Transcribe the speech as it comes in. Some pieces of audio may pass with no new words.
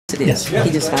it is. Yes.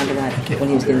 He just found it out when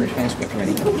he was getting the transcript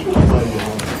ready. 2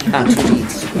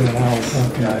 weeks. And then I'll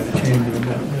talk to the chamber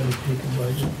about the people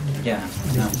budget. Yeah,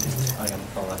 no, I gotta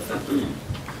follow up with that.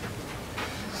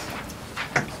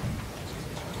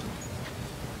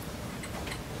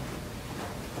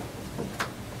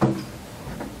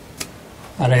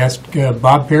 I'd ask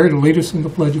Bob Perry to lead us in the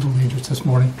Pledge of Allegiance this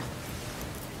morning.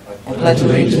 I pledge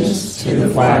allegiance to the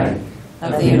flag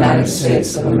of the United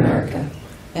States of America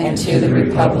and to the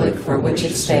republic for which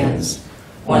it stands,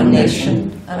 one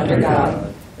nation, under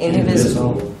God,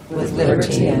 indivisible, with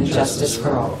liberty and justice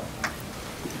for all.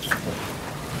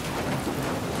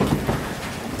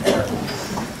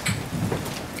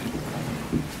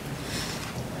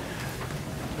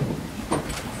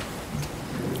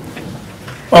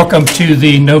 Welcome to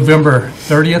the November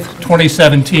 30th,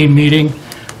 2017 meeting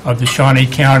of the Shawnee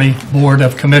County Board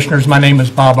of Commissioners. My name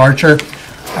is Bob Archer.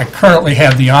 I currently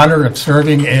have the honor of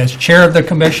serving as chair of the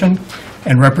commission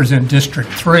and represent District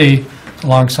 3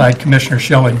 alongside Commissioner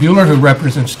Shelley Bueller, who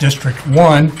represents District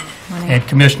 1, and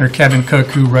Commissioner Kevin Cook,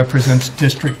 who represents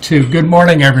District 2. Good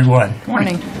morning, everyone.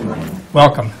 Morning.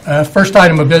 Welcome. First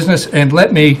item of business, and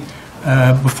let me,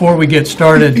 before we get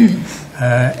started,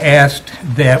 asked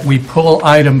that we pull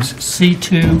items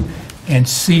C2 and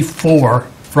C4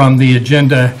 from the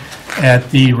agenda at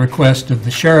the request of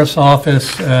the Sheriff's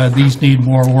Office. These need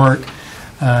more work,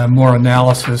 more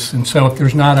analysis, and so if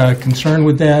there's not a concern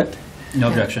with that. No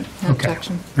objection. No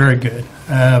objection. Very good.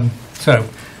 So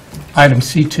items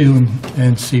C2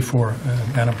 and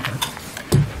C4, Madam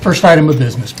Clerk. First item of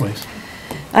business, please.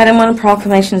 Item 1,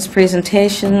 proclamations,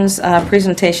 presentations.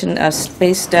 Presentation of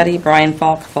space study, Brian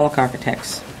Falk, Falk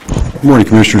Architects. Good morning,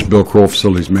 Commissioners. Bill Kroll,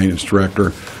 Facilities Maintenance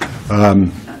Director.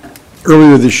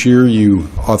 Earlier this year, you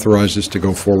authorized us to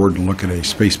go forward and look at a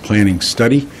space planning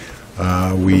study.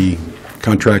 We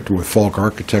contracted with Falk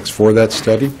Architects for that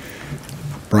study.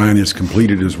 Brian has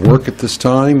completed his work at this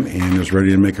time and is ready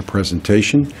to make a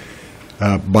presentation.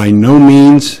 By no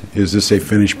means is this a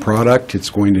finished product. It's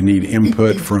going to need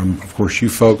input from, of course, you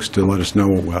folks to let us know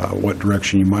what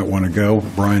direction you might want to go.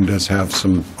 Brian does have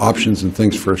some options and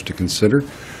things for us to consider,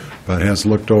 but has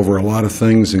looked over a lot of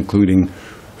things, including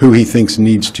who he thinks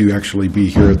needs to actually be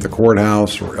here at the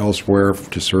courthouse or elsewhere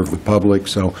to serve the public.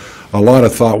 So a lot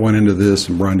of thought went into this,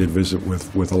 and Brian did visit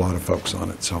with a lot of folks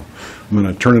on it. So I'm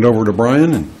going to turn it over to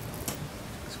Brian. And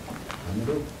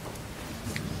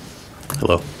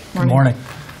hello. Good morning.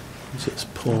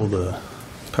 Just pull the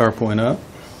PowerPoint up.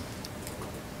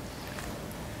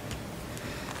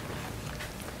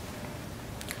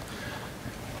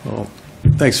 Well,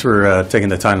 thanks for taking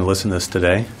the time to listen to this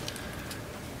today.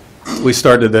 We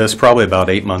started this probably about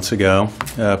 8 months ago.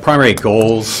 Primary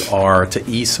goals are to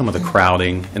ease some of the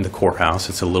crowding in the courthouse.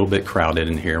 It's a little bit crowded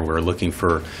in here. We're looking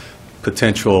for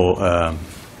potential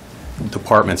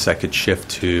departments that could shift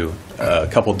to a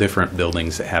couple different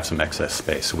buildings that have some excess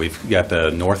space. So we've got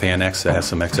the North Annex that has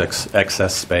some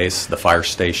excess space, the fire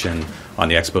station on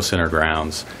the Expo Center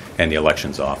grounds, and the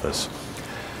elections office.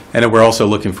 And then we're also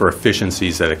looking for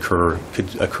efficiencies that could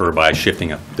occur by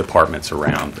shifting departments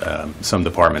around. Some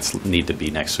departments need to be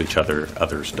next to each other,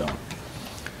 others don't.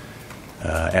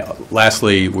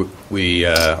 Lastly, we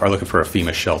are looking for a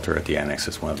FEMA shelter at the annex.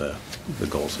 It's one of the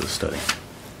goals of the study.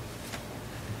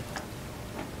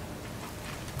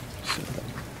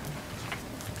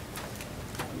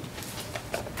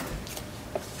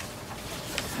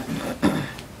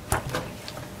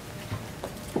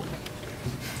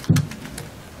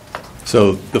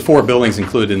 So the 4 buildings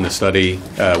included in the study,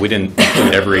 we didn't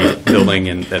include every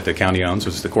building that the county owns. It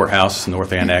was the courthouse,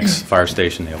 North Annex, fire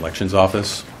station, the elections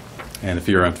office. And if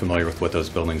you're unfamiliar with what those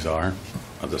buildings are,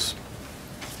 I'll just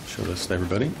show this to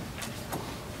everybody.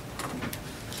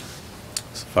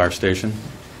 It's the fire station,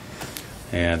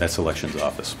 and that's the elections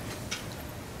office.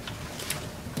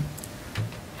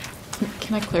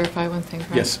 Can I clarify one thing,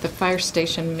 Brian? Yes. The fire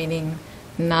station meaning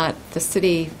not the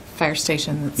city fire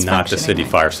station that's Not the city functioning,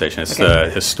 right? fire station. It's Okay. the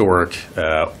historic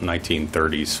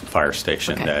 1930s fire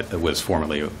station Okay. that was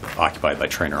formerly occupied by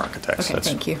Trainer Architects. Okay,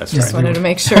 thank you. That's Just right. wanted to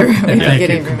make sure we didn't Thank get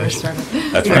you, any rumors started.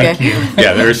 That's Okay. right.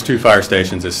 Yeah, there's 2 fire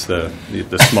stations. It's the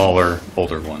smaller,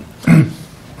 older one.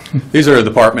 These are the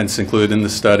departments included in the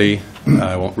study.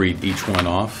 I won't read each one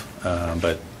off,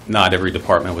 but not every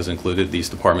department was included. These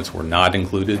departments were not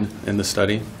included in the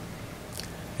study.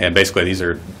 And basically, these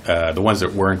are the ones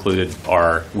that were included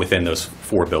are within those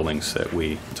 4 buildings that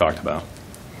we talked about.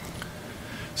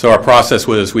 So our process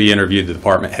was we interviewed the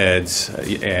department heads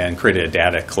and created a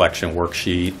data collection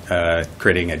worksheet,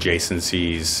 creating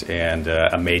adjacencies and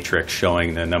a matrix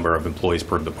showing the number of employees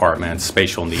per department,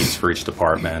 spatial needs for each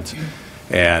department,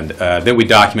 And then we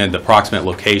documented the approximate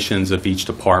locations of each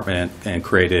department and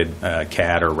created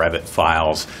CAD or Revit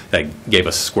files that gave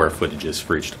us square footages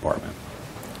for each department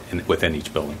within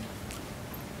each building.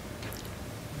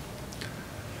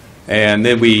 And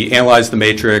then we analyzed the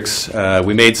matrix.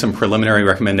 We made some preliminary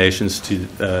recommendations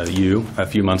to you a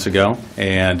few months ago,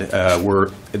 and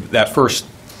that first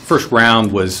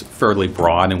round was fairly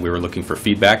broad, and we were looking for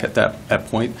feedback at that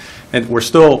point. And we're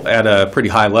still at a pretty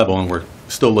high level, and we're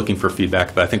still looking for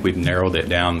feedback, but I think we've narrowed it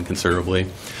down considerably.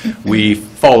 We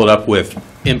followed up with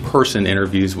in-person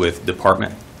interviews with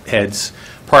department heads.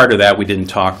 Prior to that, we didn't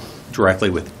talk directly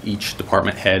with each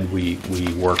department head. We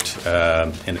worked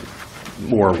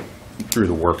more through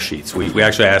the worksheets. We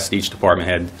actually asked each department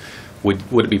head,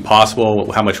 would it be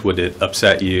possible? How much would it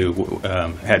upset you?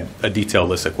 Had a detailed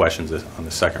list of questions on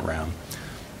the second round.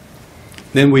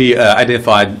 Then we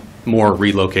identified more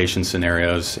relocation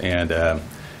scenarios, and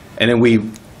then we,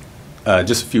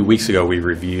 just a few weeks ago, we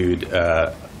reviewed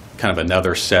kind of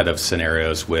another set of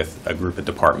scenarios with a group of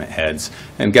department heads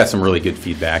and got some really good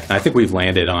feedback. And I think we've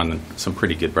landed on some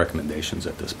pretty good recommendations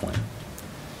at this point.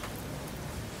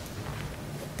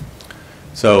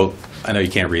 So I know you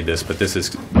can't read this, but this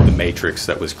is the matrix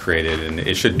that was created, and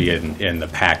it should be in the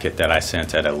packet that I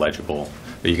sent at Illegible.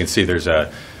 But you can see there's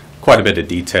quite a bit of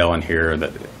detail in here,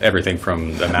 that everything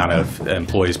from the amount of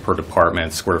employees per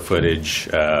department, square footage,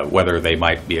 whether they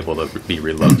might be able to be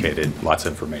relocated, lots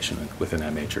of information within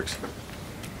that matrix.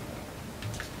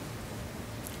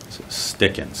 It's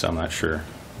sticking, so I'm not sure.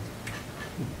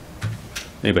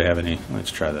 Anybody have any?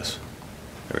 Let's try this.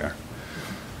 There we are.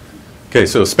 Okay,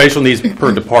 so spatial needs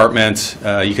per department.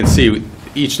 You can see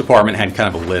each department had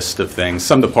kind of a list of things.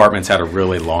 Some departments had a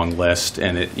really long list,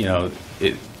 and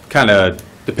it kind of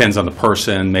depends on the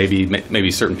person.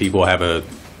 Maybe certain people have a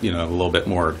little bit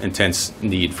more intense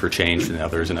need for change than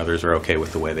others, and others are okay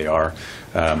with the way they are.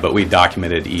 But we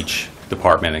documented each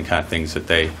department and kind of things that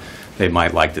they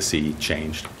might like to see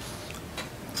changed.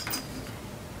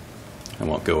 I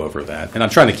won't go over that. And I'm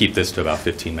trying to keep this to about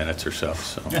 15 minutes or so,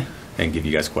 and give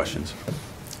you guys questions.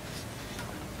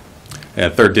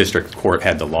 And 3rd District Court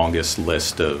had the longest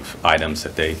list of items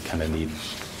that they kind of need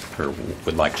or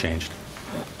would like changed.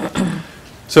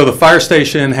 So the fire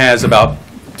station has about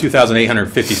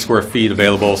 2,850 square feet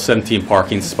available, 17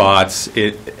 parking spots.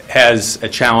 It has a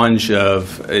challenge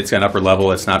of, it's got an upper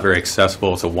level, it's not very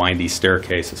accessible, it's a windy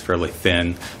staircase, it's fairly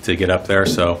thin to get up there,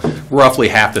 so roughly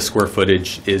half the square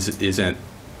footage isn't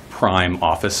prime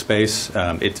office space.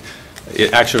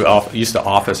 It actually used to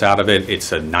office out of it.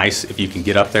 It's a nice, if you can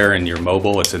get up there and you're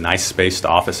mobile, it's a nice space to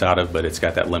office out of, but it's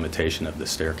got that limitation of the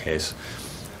staircase.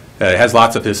 It has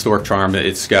lots of historic charm.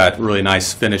 It's got really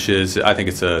nice finishes. I think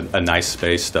it's a nice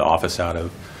space to office out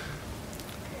of.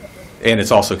 And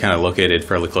it's also kind of located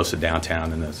fairly close to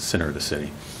downtown in the center of the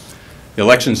city. The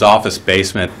elections office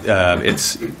basement,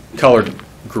 it's colored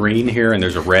green here, and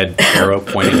there's a red arrow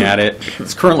pointing at it.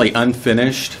 It's currently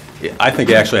unfinished. I think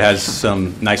it actually has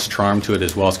some nice charm to it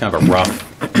as well. It's kind of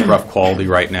a rough quality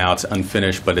right now. It's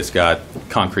unfinished, but it's got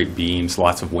concrete beams,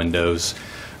 lots of windows.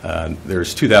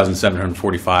 There's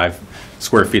 2,745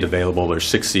 square feet available. There's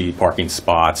 60 parking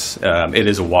spots. It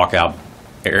is a walkout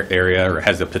area, or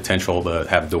has the potential to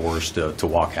have doors to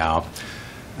walk out.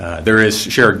 There is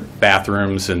shared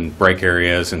bathrooms and break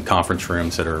areas and conference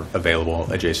rooms that are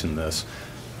available adjacent to this.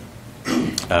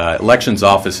 Elections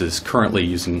office is currently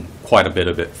using quite a bit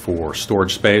of it for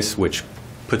storage space, which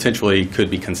potentially could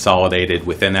be consolidated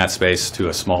within that space to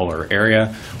a smaller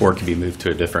area, or it can be moved to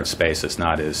a different space that's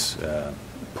not as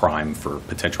prime for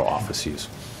potential office use.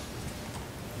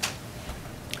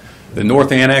 The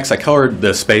North Annex, I colored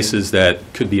the spaces that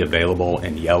could be available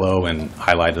in yellow and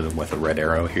highlighted them with a red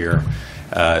arrow here.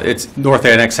 North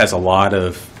Annex has a lot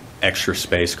of extra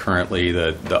space currently.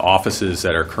 The offices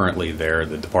that are currently there,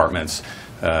 the departments,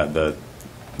 the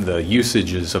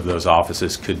usages of those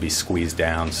offices could be squeezed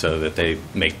down so that they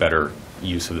make better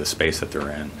use of the space that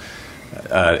they're in.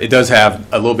 It does have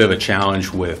a little bit of a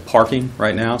challenge with parking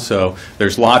right now, so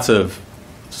there's lots of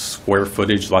square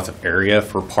footage, lots of area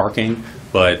for parking,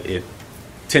 but it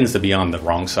tends to be on the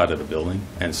wrong side of the building,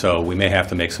 and so we may have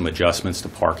to make some adjustments to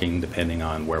parking depending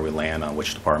on where we land on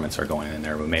which departments are going in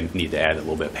there. We may need to add a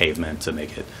little bit of pavement to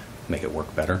make it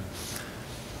work better.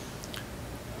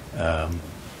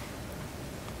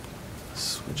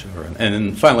 Switch over. And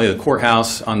then finally, the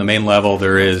courthouse on the main level,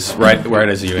 there is, right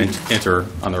as you enter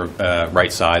on the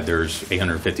right side, there's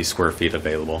 850 square feet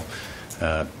available.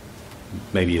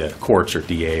 Maybe the courts or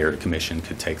DA or the commission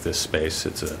could take this space.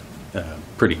 It's a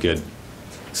pretty good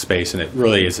space, and it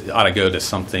really ought to go to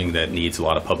something that needs a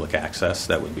lot of public access.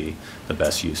 That would be the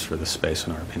best use for this space,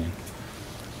 in our opinion.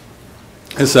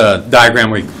 This diagram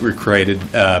we created,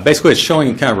 basically it's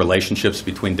showing kind of relationships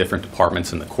between different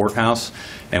departments in the courthouse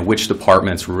and which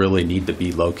departments really need to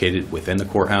be located within the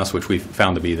courthouse, which we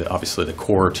found to be obviously the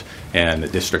court and the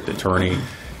district attorney.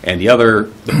 And the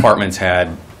other departments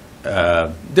had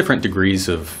different degrees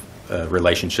of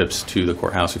relationships to the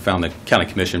courthouse. We found the county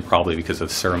commission, probably because of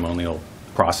ceremonial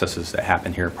processes that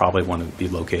happen here, probably want to be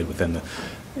located within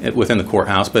the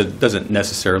courthouse, but it doesn't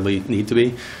necessarily need to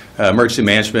be. Emergency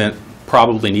management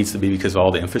probably needs to be because of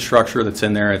all the infrastructure that's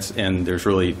in there. It's in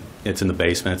the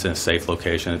basement. It's in a safe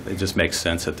location. It just makes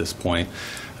sense at this point.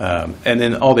 And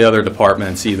then all the other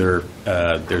departments, either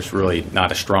there's really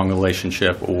not a strong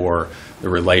relationship, or the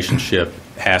relationship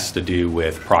has to do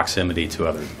with proximity to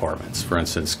other departments. For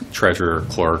instance, treasurer,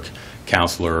 clerk,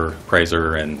 counselor,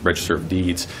 appraiser, and register of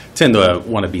deeds tend to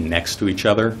want to be next to each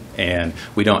other, and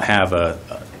we don't have a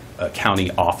county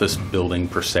office building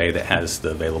per se that has the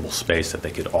available space that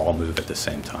they could all move at the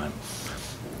same time.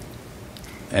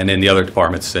 And then the other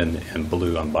departments in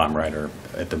blue on the bottom right are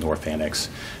at the north annex.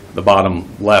 The bottom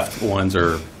left ones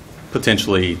are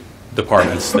potentially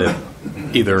departments that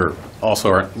either also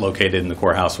aren't located in the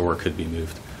courthouse or could be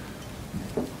moved.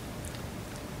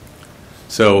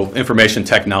 So information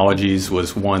technologies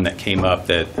was one that came up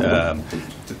that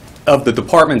of the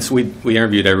departments we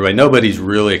interviewed everybody, nobody's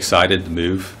really excited to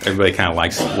move. Everybody kind of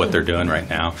likes what they're doing right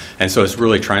now. And so it's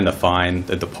really trying to find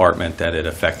the department that it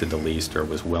affected the least or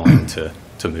was willing to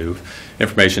move.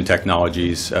 Information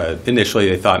technologies, initially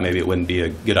they thought maybe it wouldn't be a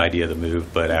good idea to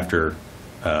move, but after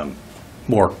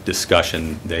more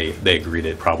discussion, they agreed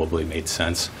it probably made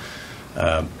sense.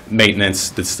 Maintenance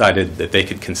decided that they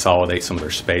could consolidate some of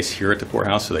their space here at the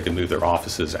courthouse so they could move their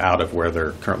offices out of where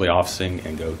they're currently officing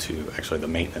and go to actually the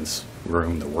maintenance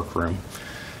room, the workroom.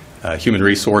 Human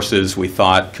resources we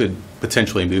thought could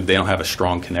potentially move. They don't have a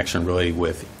strong connection really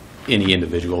with any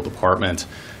individual department,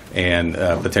 and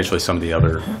potentially some of the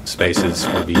other spaces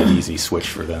would be an easy switch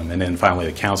for them. And then finally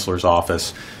the counselor's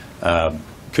office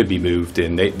could be moved,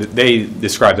 and they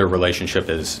describe their relationship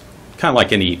as kind of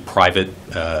like any private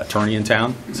attorney in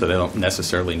town, so they don't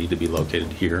necessarily need to be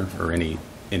located here or any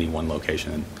one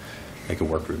location, and they can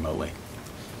work remotely.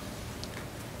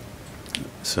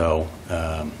 So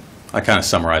I kind of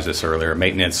summarized this earlier.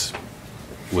 Maintenance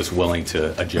was willing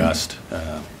to adjust,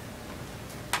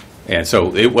 and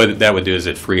so what that would do is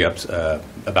it free up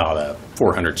about a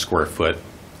 400 square foot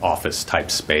office type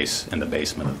space in the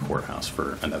basement of the courthouse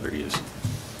for another use.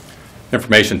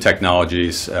 Information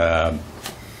technologies,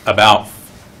 about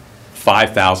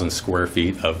 5,000 square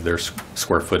feet of their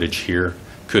square footage here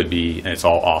could be, and it's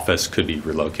all office, could be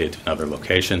relocated to another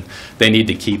location. They need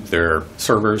to keep their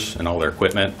servers and all their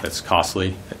equipment that's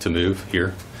costly to move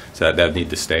here, so that would need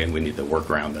to stay, and we need to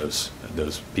work around those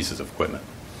pieces of equipment.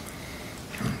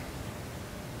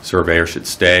 Surveyor should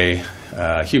stay.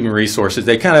 Human resources,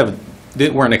 they kind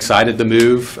of weren't excited to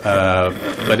move,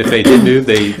 but if they did move,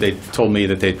 they told me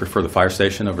that they'd prefer the fire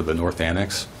station over the north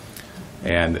annex,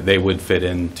 and they would fit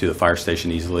into the fire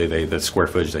station easily. The square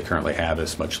footage they currently have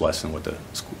is much less than what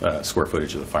the square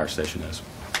footage of the fire station is.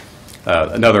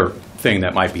 Another thing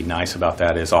that might be nice about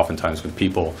that is oftentimes when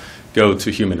people go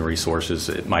to human resources,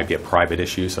 it might be a private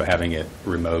issue, so having it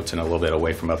remote and a little bit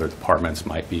away from other departments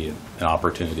might be an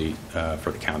opportunity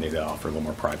for the county to offer a little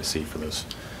more privacy for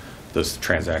those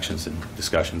transactions and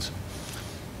discussions.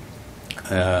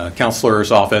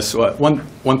 Counselor's office,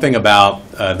 one thing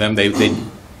about them,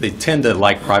 they tend to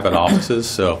like private offices,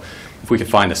 so if we could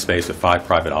find a space with 5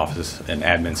 private offices, an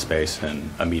admin space, and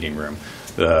a meeting room.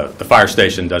 The fire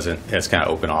station has kind of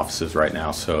open offices right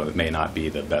now, so it may not be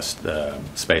the best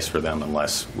space for them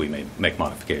unless we may make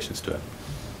modifications to it.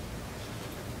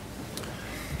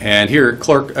 And here,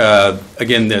 clerk,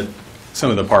 again, some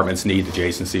of the departments need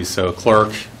adjacencies, so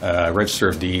clerk, register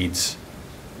of deeds,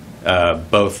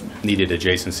 both needed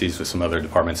adjacencies with some other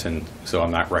departments, and so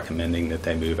I'm not recommending that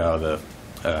they move out of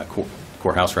the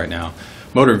courthouse right now.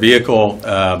 Motor vehicle,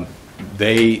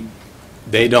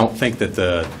 they don't think that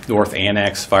the North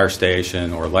Annex Fire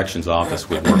Station or Elections Office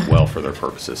would work well for their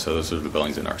purposes, so those are the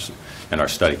buildings in our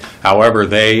study. However,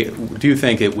 they do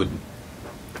think it would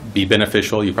be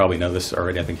beneficial, you probably know this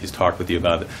already, I think he's talked with you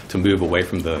about it, to move away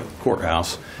from the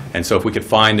courthouse. And so if we could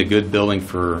find a good building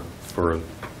for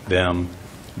them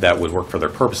that would work for their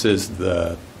purposes,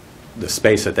 the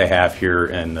space that they have here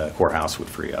in the courthouse would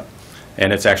free up.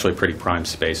 And it's actually a pretty prime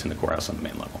space in the courthouse on the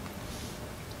main level.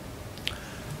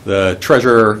 The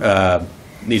treasurer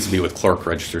needs to be with clerk,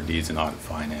 registered deeds, and audit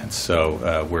finance,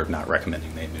 so we're not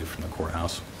recommending they move from the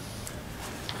courthouse.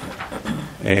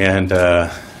 And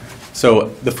so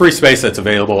the free space that's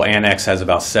available, Annex has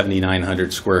about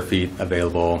 7,900 square feet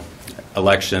available.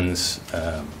 elections,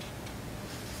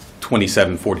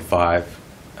 2745,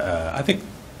 I think,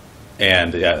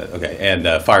 and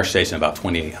fire station about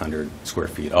 2,800 square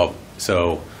feet.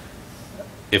 So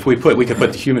if we could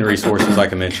put the human resources,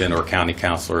 like I mentioned, or county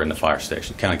councilor in the fire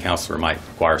station. County councilor might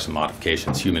require some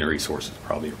modifications. Human resources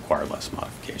probably require less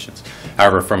modifications.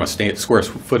 However, from a square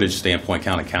footage standpoint,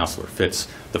 county councilor fits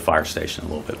the fire station a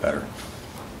little bit better.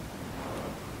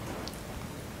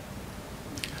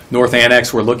 North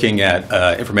Annex, we're looking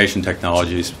at information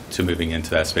technologies to moving into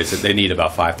that space. They need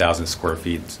about 5,000 square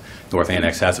feet. North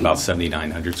Annex has about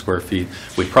 7,900 square feet.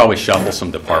 We'd probably shuffle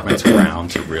some departments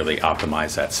around to really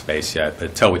optimize that space yet, but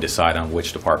until we decide on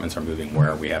which departments are moving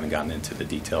where, we haven't gotten into the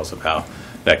details of how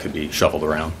that could be shuffled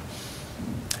around.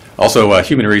 Also,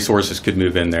 human resources could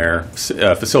move in there.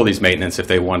 Facilities maintenance, if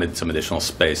they wanted some additional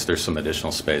space, there's some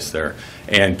additional space there.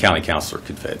 And county councilor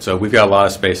could fit. So we've got a lot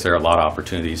of space there, a lot of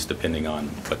opportunities depending on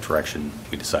what direction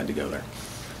we decide to go there.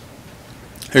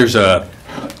 Here's a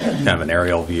kind of an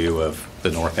aerial view of the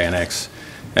North Annex.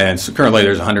 And so currently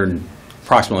there's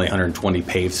approximately 120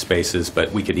 paved spaces,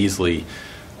 but we could easily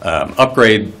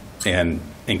upgrade and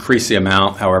increase the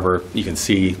amount. However, you can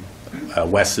see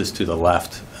west is to the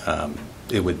left.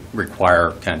 It would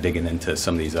require kind of digging into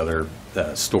some of these other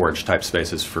storage type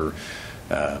spaces for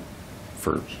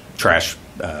trash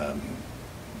and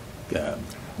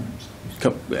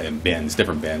bins,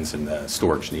 different bins, and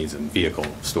storage needs and vehicle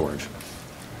storage.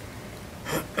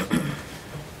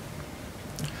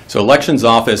 So elections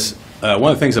office,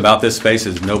 one of the things about this space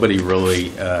is nobody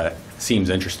really seems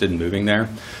interested in moving there.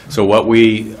 So what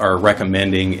we are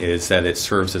recommending is that it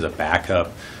serves as a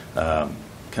backup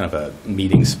kind of a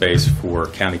meeting space for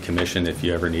county commission if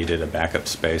you ever needed a backup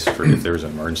space for if there was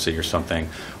an emergency or something,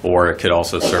 or it could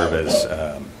also serve as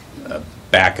a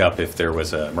backup if there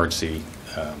was an emergency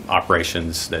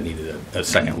operations that needed a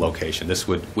second location. This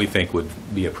we think would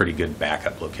be a pretty good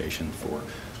backup location for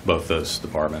both those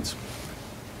departments.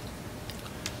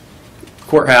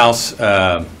 Courthouse,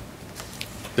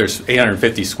 there's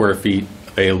 850 square feet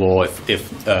available.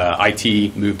 If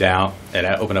IT moved out, it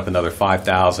opened up another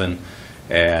 5,000.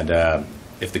 And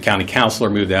if the county councilor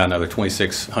moved out, another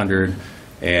 2,600,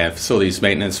 and facilities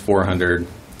maintenance 400,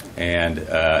 and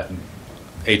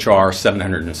HR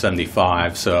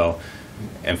 775. So,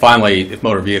 and finally, if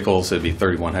motor vehicles, it'd be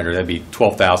 3,100. That'd be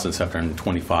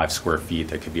 12,725 square feet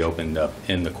that could be opened up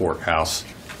in the courthouse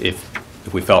if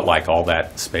we felt like all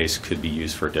that space could be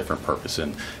used for a different purpose.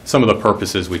 And some of the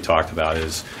purposes we talked about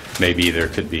is maybe there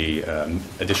could be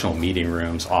additional meeting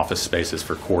rooms, office spaces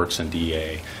for courts and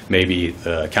DA. Maybe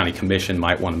the county commission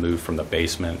might want to move from the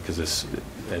basement because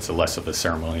it's a less of a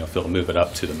ceremonial feel, move it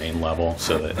up to the main level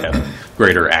so that it have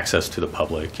greater access to the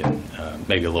public and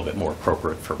maybe a little bit more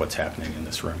appropriate for what's happening in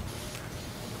this room.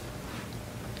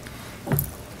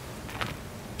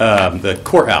 The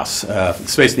courthouse,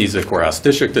 space needs of the courthouse.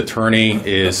 District attorney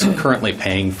is currently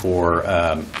paying for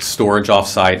storage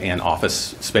offsite and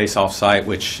office space offsite,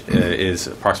 which is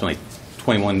approximately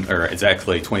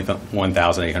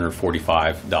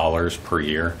 $21,845 per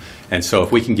year. And so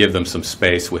if we can give them some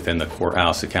space within the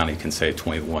courthouse, the county can save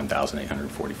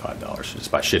 $21,845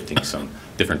 just by shifting some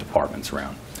different departments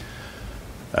around.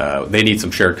 They need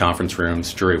some shared conference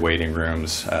rooms, jury waiting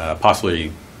rooms,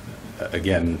 possibly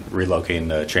again, relocating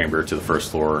the chamber to the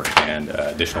first floor and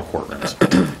additional courtrooms.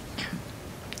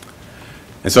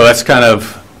 And so that's kind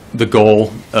of the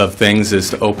goal of things, is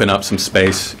to open up some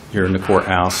space here in the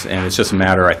courthouse. And it's just a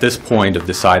matter at this point of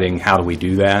deciding how do we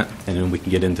do that. And then we can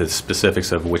get into the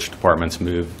specifics of which departments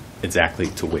move exactly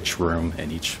to which room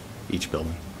in each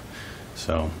building.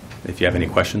 So if you have any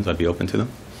questions, I'd be open to them.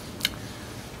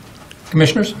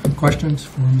 Commissioners, questions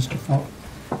for Mr. Falk?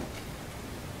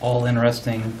 All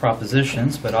interesting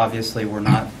propositions, but obviously we're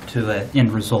not to an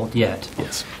end result yet.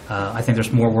 Yes. I think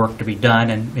there's more work to be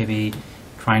done, and maybe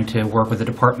trying to work with the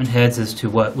department heads as to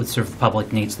what would serve the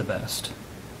public needs the best.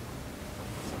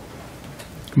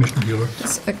 Commissioner Bueller.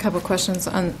 Just a couple of questions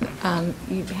on,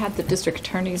 you had the district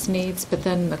attorney's needs, but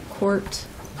then the court,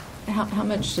 how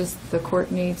much does the court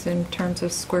needs in terms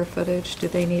of square footage? Do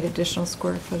they need additional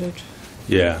square footage?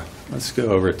 Yeah, let's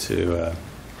go over to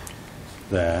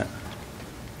that.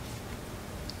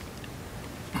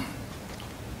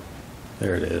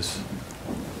 There it is.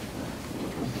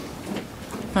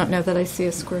 I don't know that I see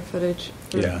a square footage.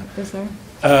 Yeah. Is there?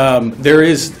 There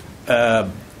is,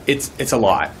 it's a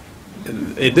lot.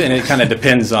 And it kind of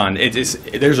depends on,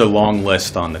 there's a long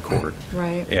list on the court.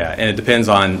 Right. Yeah, and it depends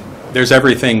on, there's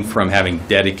everything from having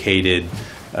dedicated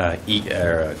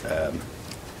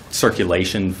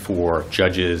circulation for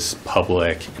judges,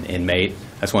 public, and inmate.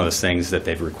 That's one of those things that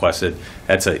they've requested.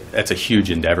 That's a huge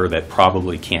endeavor that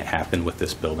probably can't happen with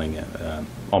this building,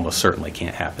 almost certainly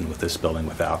can't happen with this building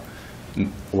without a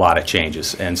lot of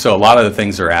changes. And so a lot of the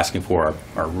things they're asking for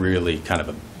are really kind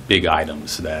of big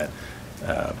items that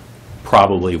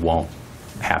probably won't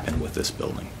happen with this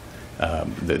building.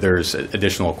 There's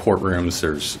additional courtrooms,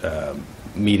 there's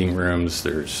meeting rooms,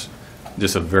 there's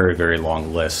just a very, very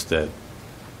long list that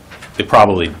it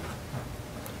probably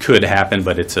could happen,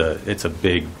 but it's a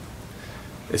big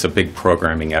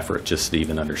programming effort just to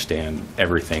even understand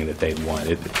everything that they'd want.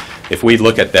 If we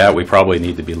look at that, we probably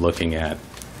need to be looking at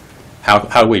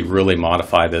how do we really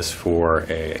modify this for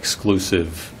a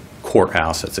exclusive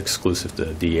courthouse that's exclusive to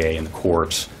the DA and the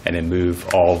courts, and then move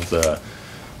all of the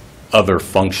other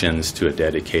functions to a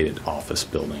dedicated office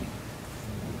building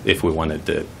if we wanted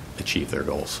to achieve their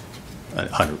goals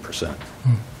 100%.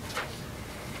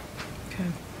 Okay.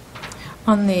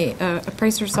 On the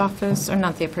appraiser's office, or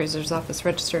not the appraiser's office,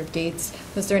 Register of Deeds,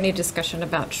 was there any discussion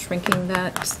about shrinking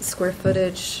that square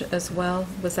footage as well?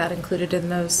 Was that included in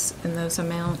those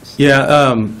amounts?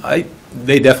 Yeah,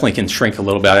 they definitely can shrink a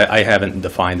little bit. I haven't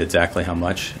defined exactly how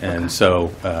much, and Okay.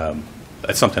 so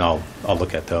that's something I'll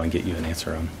look at, though, and get you an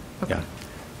answer on. Okay. Yeah.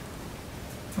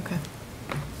 Okay.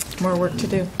 More work to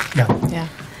do. Yeah.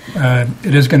 Yeah.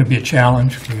 It is going to be a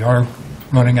challenge. We are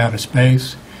running out of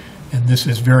space, and this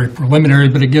is very preliminary,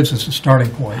 but it gives us a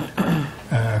starting point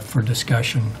for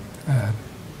discussion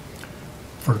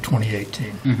for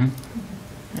 2018.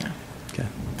 Okay.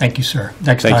 Thank you, sir.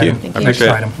 Next Thank you. item. I appreciate Next it.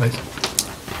 item, please.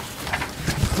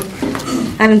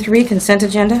 Item 3, consent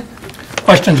agenda.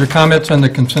 Questions or comments on the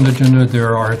consent agenda?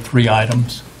 There are 3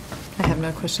 items. I have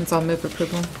no questions. I'll move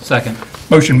approval. Second.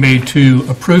 Motion made to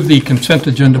approve the consent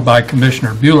agenda by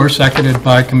Commissioner Bueller, seconded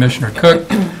by Commissioner Cook.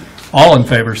 All in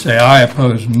favor say aye,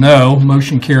 opposed no.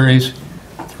 Motion carries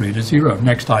 3-0.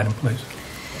 Next item, please.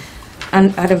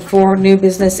 Item 4, new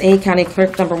business A, County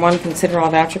Clerk, number 1, consider all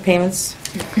voucher payments.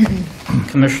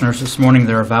 Commissioners, this morning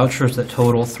there are vouchers that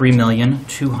total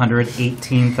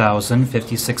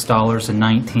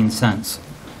 $3,218,056.19.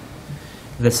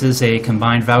 This is a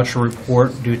combined voucher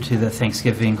report due to the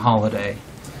Thanksgiving holiday,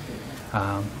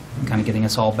 kind of getting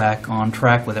us all back on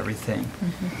track with everything.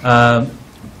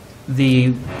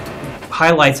 The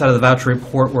highlights out of the voucher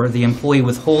report were the employee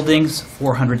withholdings,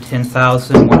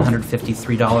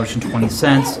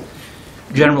 $410,153.20.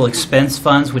 General expense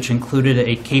funds, which included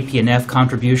a KP&F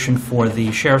contribution for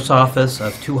the Sheriff's Office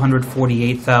of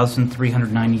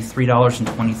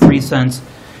 $248,393.23.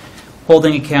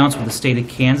 Holding accounts with the State of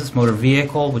Kansas Motor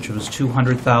Vehicle, which was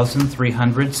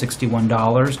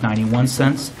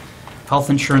 $200,361.91. Health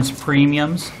insurance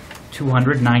premiums,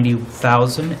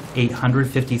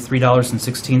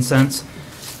 $290,853.16.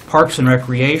 Parks and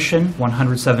Recreation,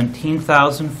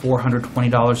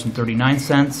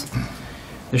 $117,420.39.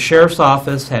 The Sheriff's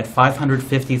Office had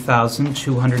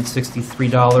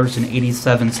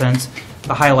 $550,263.87.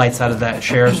 The highlights out of that,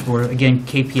 Sheriff's, were, again,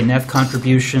 KP&F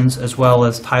contributions, as well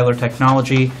as Tyler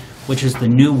Technology, which is the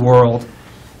new world,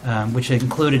 which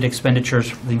included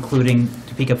expenditures including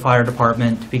Topeka Fire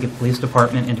Department, Topeka Police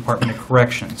Department, and Department of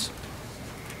Corrections.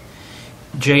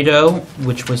 JADO,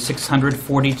 which was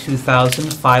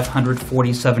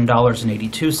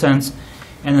 $642,547.82,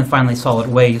 and then finally Solid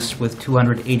Waste with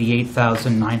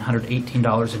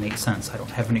 $288,918.08. I don't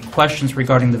have any questions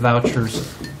regarding the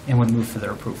vouchers and would move for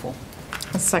their approval.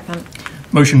 A second.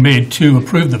 Motion made to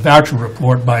approve the voucher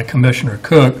report by Commissioner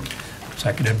Cook,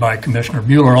 seconded by Commissioner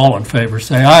Bueller. All in favor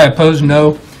say aye, opposed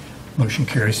no. Motion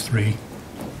carries 3-0.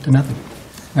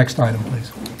 Next item,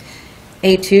 please.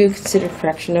 A2, consider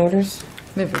correction orders.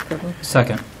 Move approval.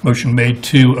 Second. Motion made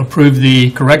to approve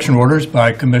the correction orders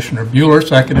by Commissioner Bueller,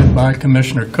 seconded by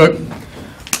Commissioner Cook.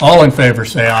 All in favor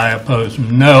say aye, opposed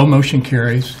no. Motion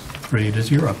carries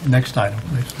 3-0. Next item,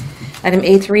 please. Item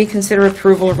A3, consider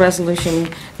approval of resolution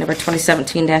number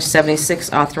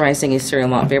 2017-76, authorizing a cereal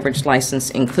malt beverage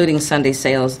license, including Sunday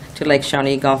sales, to Lake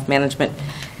Shawnee Golf Management,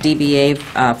 DBA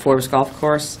Forbes Golf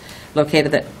Course,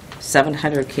 located at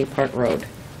 700 Cape Park Road.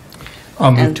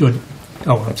 I'll move And- to it.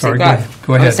 Oh, I'm sorry. Go Go ahead.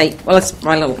 Go ahead. Well, it's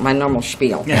my normal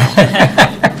spiel.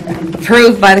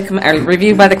 Approved by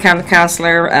reviewed by the county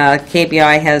councilor.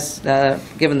 KBI has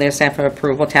given their stamp of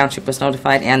approval. Township was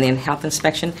notified, and the health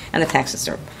inspection and the taxes.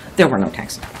 There were no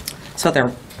taxes, so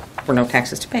there were no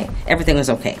taxes to pay. Everything was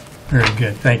okay. Very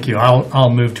good. Thank you. I'll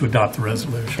move to adopt the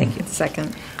resolution. Thank you.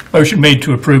 Second. Motion made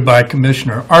to approve by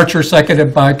Commissioner Archer,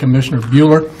 seconded by Commissioner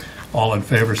Bueller. All in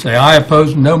favor say aye,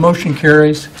 opposed no. Motion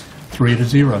carries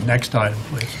 3-0. Next item,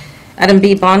 please. Item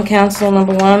B, Bond Council,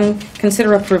 number 1,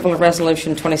 consider approval of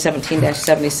Resolution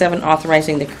 2017-77,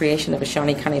 authorizing the creation of a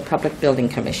Shawnee County Public Building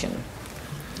Commission.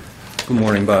 Good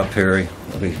morning, Bob Perry.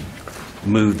 Let me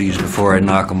move these before I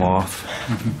knock them off.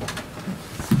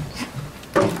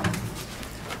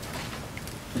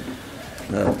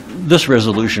 This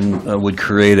resolution would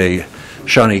create a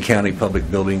Shawnee County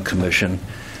Public Building Commission.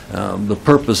 The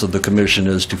purpose of the commission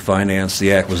is to finance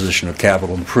the acquisition of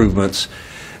capital improvements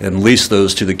and lease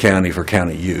those to the county for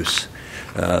county use.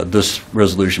 This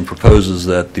resolution proposes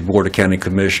that the Board of County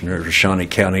Commissioners of Shawnee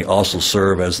County also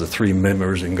serve as the 3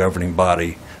 members and governing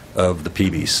body of the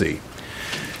PBC.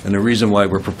 And the reason why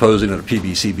we're proposing that a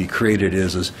PBC be created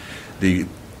is the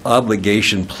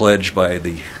obligation pledged by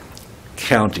the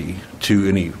county to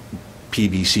any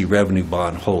PBC revenue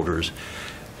bond holders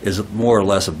is more or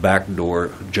less a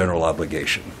backdoor general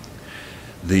obligation.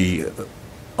 The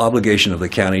obligation of the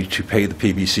county to pay the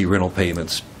PBC rental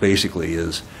payments basically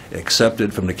is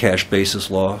accepted from the cash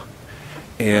basis law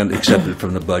and accepted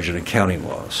from the budget and accounting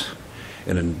laws.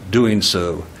 And in doing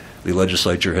so, the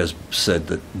legislature has said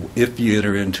that if you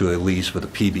enter into a lease with a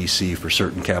PBC for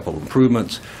certain capital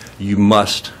improvements, you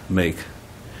must make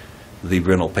the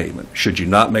rental payment. Should you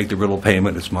not make the rental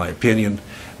payment, it's my opinion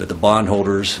that the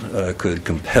bondholders could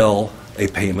compel a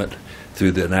payment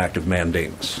through an act of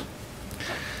mandamus.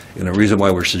 And the reason why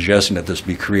we're suggesting that this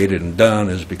be created and done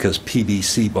is because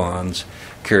PBC bonds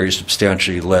carry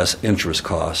substantially less interest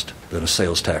cost than a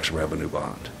sales tax revenue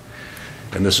bond.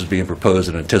 And this is being proposed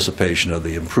in anticipation of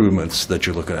the improvements that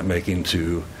you're looking at making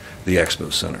to the Expo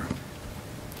Center.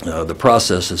 The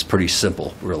process is pretty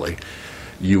simple, really.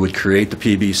 You would create the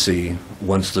PBC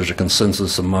once there's a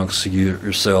consensus amongst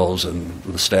yourselves and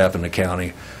the staff in the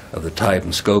county of the type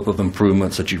and scope of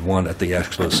improvements that you'd want at the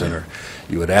Expo Center.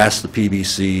 You would ask the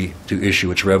PBC to issue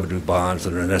its revenue bonds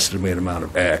at an estimated amount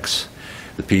of X.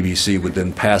 The PBC would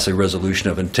then pass a resolution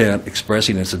of intent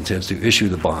expressing its intent to issue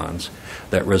the bonds.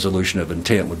 That resolution of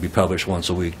intent would be published once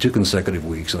a week, 2 consecutive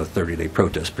weeks, and a 30-day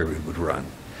protest period would run.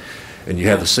 And you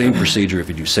have the same procedure if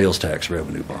you do sales tax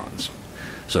revenue bonds.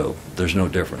 So there's no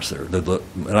difference there.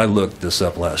 And I looked this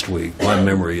up last week. My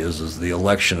memory is the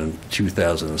election in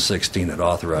 2016 that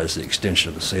authorized the extension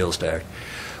of the sales tax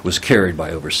was carried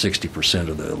by over 60%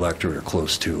 of the electorate or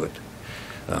close to it.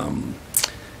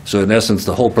 So in essence,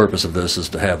 the whole purpose of this is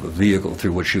to have a vehicle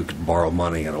through which you can borrow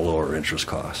money at a lower interest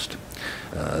cost.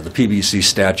 The PBC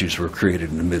statutes were created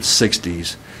in the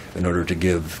mid-'60s in order to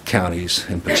give counties,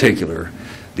 in particular,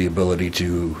 the ability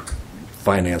to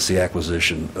finance the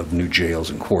acquisition of new jails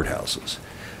and courthouses.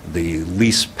 The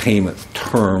lease payment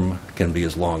term can be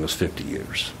as long as 50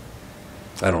 years.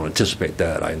 I don't anticipate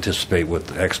that. I anticipate with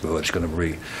the Expo it's going to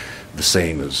be the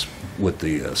same as with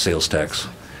the sales tax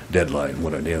deadline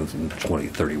when it ends in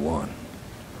 2031.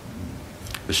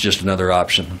 It's just another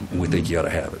option. We think you ought to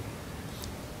have it.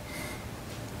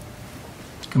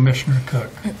 Commissioner Cook.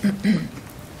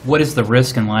 What is the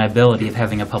risk and liability of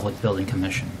having a public building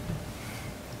commission?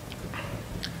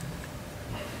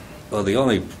 Well, the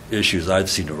only issues I've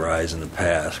seen arise in the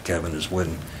past, Kevin, is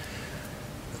when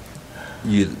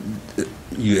you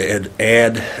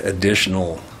add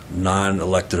additional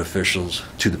non-elected officials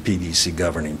to the PBC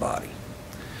governing body.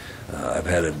 I've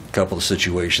had a couple of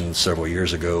situations several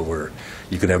years ago where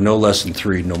you could have no less than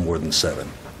 3, no more than 7.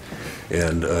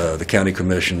 And the county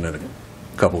commission and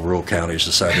a couple of rural counties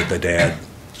decided they'd add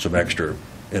some extra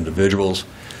individuals.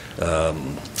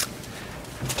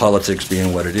 Politics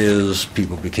being what it is,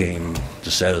 people became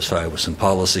dissatisfied with some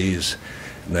policies.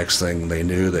 Next thing they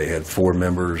knew, they had 4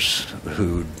 members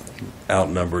who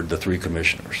outnumbered the 3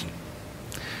 commissioners.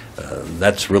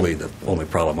 That's really the only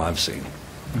problem I've seen.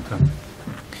 Okay.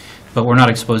 But we're not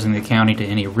exposing the county to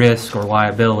any risk or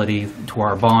liability to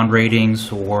our bond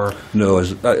ratings or... No,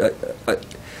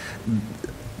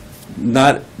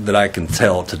 not that I can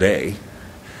tell today.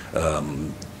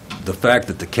 The fact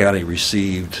that the county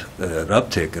received an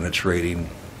uptick in its rating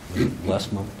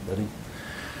last month,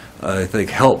 I think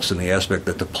helps in the aspect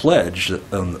that the pledge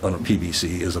on a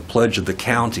PBC is a pledge of the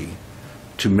county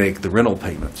to make the rental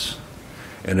payments.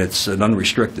 And it's an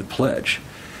unrestricted pledge,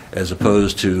 as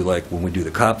opposed to like when we do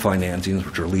the COP financings,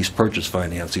 which are lease purchase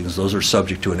financings, those are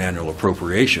subject to an annual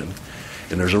appropriation.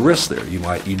 And there's a risk there.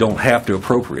 You don't have to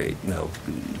appropriate. Now,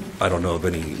 I don't know of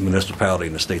any municipality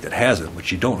in the state that hasn't,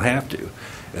 but you don't have to.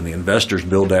 And the investors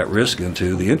build that risk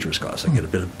into the interest costs. They get a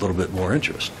little bit more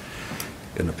interest.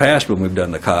 In the past, when we've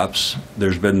done the COPs,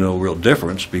 there's been no real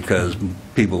difference because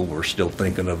people were still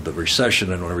thinking of the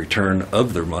recession and a return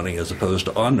of their money as opposed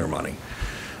to on their money.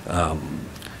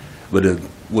 But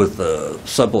with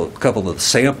a couple of the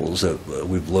samples that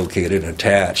we've located and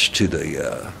attached to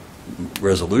the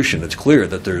resolution, it's clear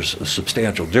that there's a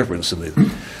substantial difference in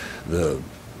the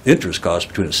interest cost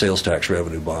between a sales tax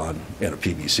revenue bond and a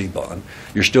PBC bond.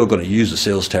 You're still going to use the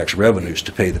sales tax revenues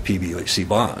to pay the PBC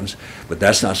bonds, but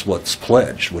that's not what's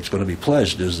pledged. What's going to be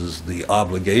pledged is the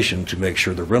obligation to make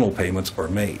sure the rental payments are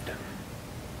made.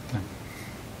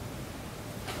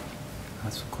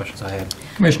 That's the questions I had.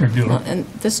 Commissioner Well, Bueller. and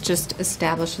this just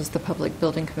establishes the Public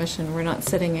Building Commission. We're not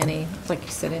setting any, like you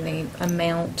said, any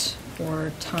amount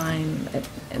or time,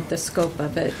 the scope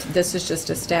of it. This is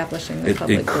just establishing the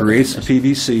Public It Building creates the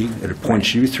Commission. PBC, it appoints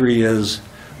Right. you three as the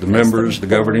As the members, the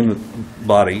governing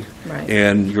body, Right.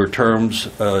 and your terms,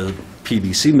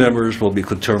 PBC members will be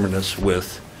coterminous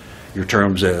with your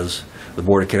terms as the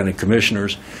Board of County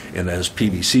Commissioners, and as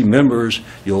PBC members,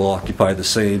 you'll occupy the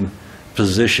same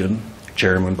position,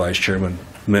 chairman, vice chairman,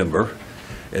 member,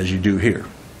 as you do here.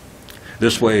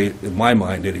 This way, in my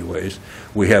mind anyways,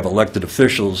 we have elected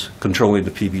officials controlling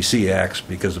the PBC acts,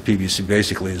 because the PBC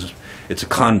basically it's a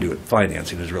conduit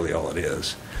financing is really all it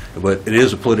is. But it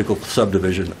is a political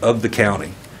subdivision of the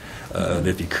county. And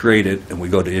if you create it and we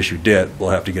go to issue debt, we'll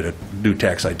have to get a new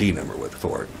tax ID number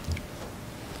for it.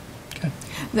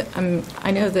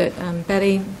 I know that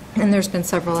Betty, and there's been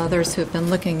several others who have been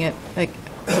looking at like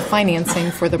the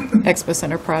financing for the Expo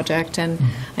Center project, and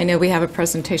I know we have a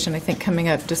presentation, I think, coming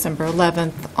up December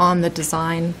 11th on the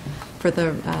design for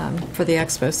the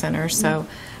Expo Center. So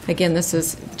again, this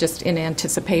is just in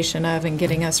anticipation of and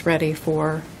getting us ready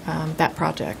for that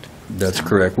project. That's So-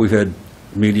 correct. We've had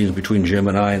meetings between Jim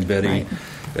and I and Betty Right.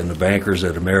 and the bankers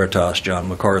at Emeritus, John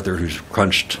MacArthur, who's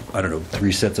crunched, I don't know,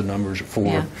 3 sets of numbers or 4.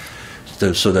 Yeah.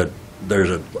 So that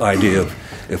there's an idea of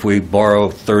if we borrow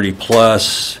 30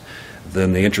 plus,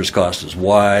 then the interest cost is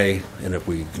Y, and if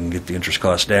we can get the interest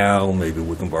cost down, maybe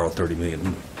we can borrow 30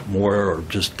 million more, or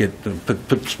just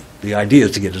put the idea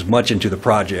is to get as much into the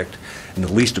project and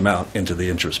the least amount into the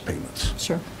interest payments.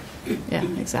 Sure. Yeah,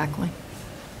 exactly.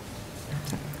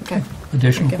 Okay.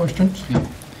 Additional Okay. questions?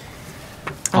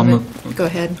 I'll Go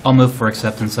ahead. I'll move for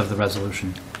acceptance of the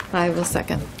resolution. I will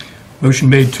second. Motion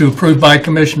made to approve by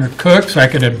Commissioner Cook,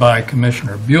 seconded by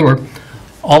Commissioner Bueller.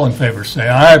 All in favor say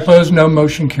aye. Opposed, no.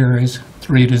 Motion carries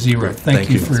 3-0. Thank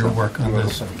you for your work on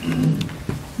this.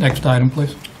 Next item,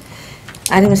 please.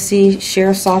 Item C,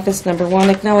 Sheriff's Office, number 1,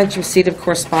 acknowledge receipt of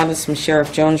correspondence from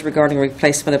Sheriff Jones regarding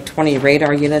replacement of 20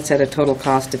 radar units at a total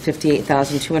cost of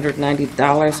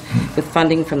 $58,290 with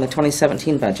funding from the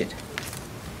 2017 budget.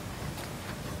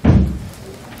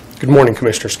 Good morning,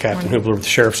 Commissioners. Captain Hubler with the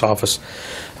Sheriff's Office.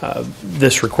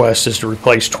 This request is to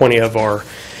replace 20 of our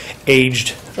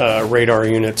aged radar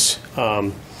units.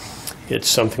 It's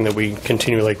something that we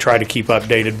continually try to keep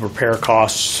updated. Repair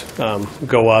costs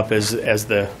go up as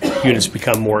the units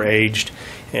become more aged,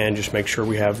 and just make sure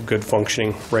we have good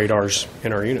functioning radars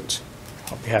in our units.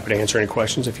 I'll be happy to answer any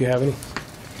questions if you have any.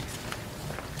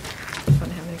 Don't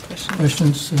have any questions?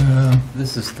 Questions?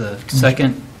 This is the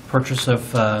second purchase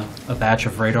of a batch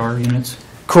of radar units.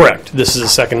 Correct. This is the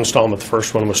second installment. The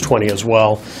first one was 20 as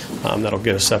well. That'll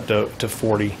get us up to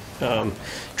 40.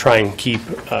 Try and keep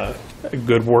a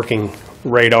good working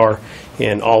radar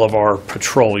in all of our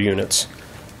patrol units.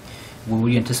 Will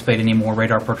we anticipate any more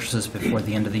radar purchases before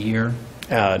the end of the year?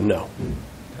 No.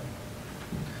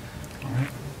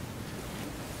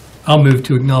 I'll move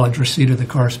to acknowledge receipt of the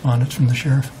correspondence from the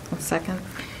sheriff. I'll second.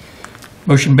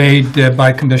 Motion made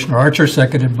by Commissioner Archer,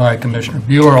 seconded by Commissioner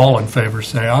Bueller. All in favor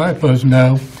say aye. Opposed,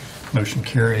 no. Motion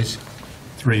carries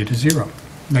 3-0.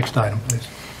 Next item, please.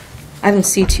 Item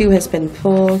C2 has been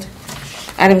pulled.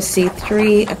 Item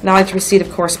C3, acknowledge receipt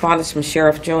of correspondence from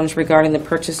Sheriff Jones regarding the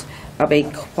purchase of a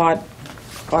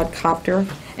quadcopter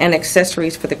and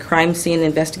accessories for the crime scene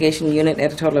investigation unit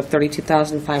at a total of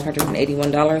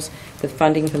 $32,581 with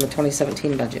funding from the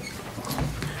 2017 budget.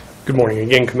 Good morning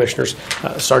again, Commissioners.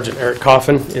 Sergeant Eric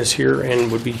Coffin is here and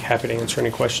would be happy to answer any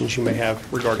questions you may have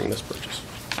regarding this purchase.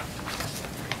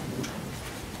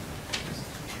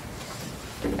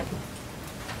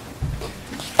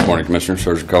 Good morning, Commissioner.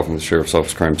 Sergeant Coffin with the Sheriff's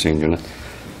Office Crime Scene Unit.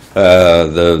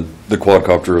 The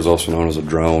quadcopter is also known as a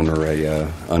drone or a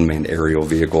unmanned aerial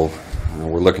vehicle.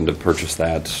 We're looking to purchase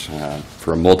that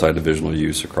for a multi-divisional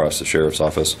use across the Sheriff's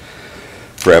Office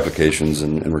for applications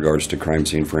in regards to crime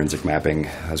scene forensic mapping,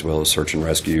 as well as search and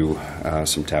rescue,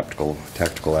 some tactical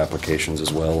applications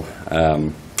as well.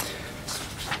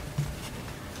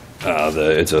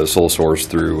 It's a sole source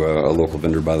through a local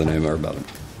vendor by the name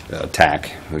of TAC,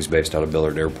 who's based out of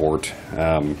Billard Airport,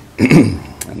 and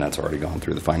that's already gone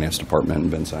through the finance department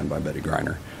and been signed by Betty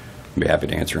Griner. I'd be happy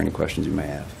to answer any questions you may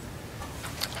have.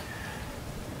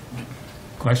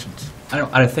 Questions?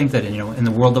 I think that, in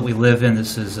the world that we live in,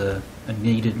 this is a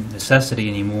needed necessity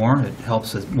anymore. It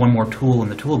helps as one more tool in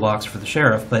the toolbox for the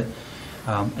sheriff, but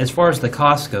As far as the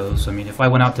cost goes, I mean, if I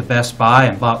went out to Best Buy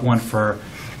and bought one for a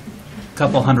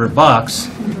couple $100,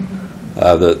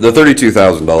 The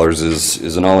 $32,000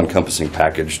 is an all-encompassing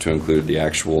package to include the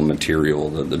actual material,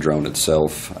 the drone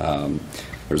itself.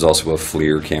 There's also a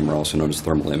FLIR camera, also known as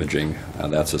thermal imaging.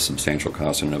 That's a substantial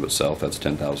cost in and of itself. That's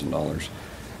 $10,000.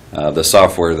 The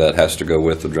software that has to go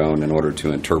with the drone in order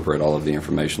to interpret all of the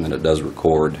information that it does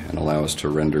record and allow us to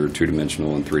render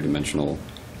two-dimensional and three-dimensional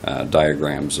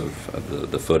diagrams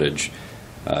of the footage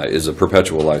is a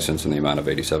perpetual license in the amount of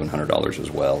 $8,700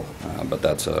 as well. But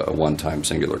that's a one-time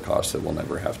singular cost that we'll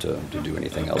never have to do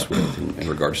anything else with in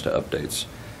regards to updates.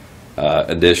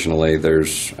 Additionally,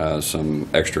 there's some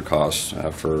extra costs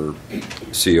for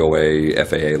COA,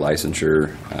 FAA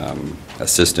licensure,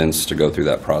 assistance to go through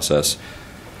that process,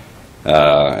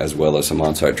 as well as some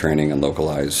on-site training and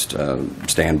localized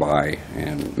standby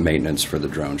and maintenance for the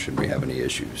drone should we have any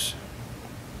issues.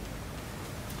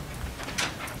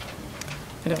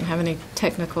 I don't have any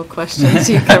technical questions.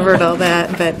 You covered all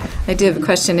that, but I do have a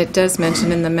question. It does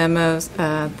mention in the memos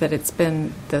that it's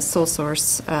been, the sole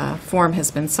source form has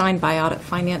been signed by Audit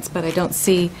Finance, but I don't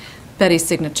see Betty's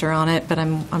signature on it, but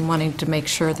I'm wanting to make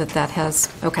sure that that has,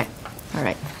 okay, all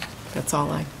right. That's all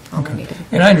I needed.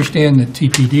 And I understand that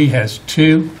TPD has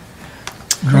 2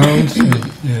 drones.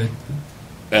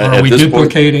 Are we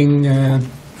duplicating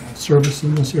service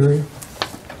in this area?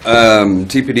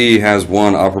 TPD has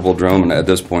one operable drone at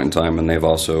this point in time, and they've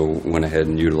also went ahead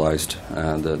and utilized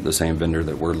the same vendor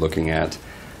that we're looking at.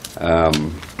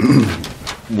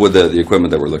 With the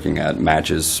equipment that we're looking at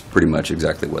matches pretty much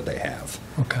exactly what they have.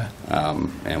 Okay.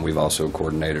 And we've also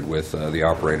coordinated with the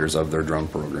operators of their drone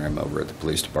program over at the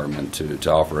police department to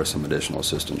offer us some additional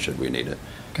assistance should we need it.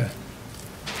 Okay.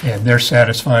 And they're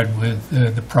satisfied with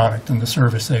the product and the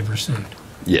service they've received?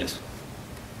 Yes.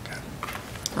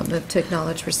 I'll move to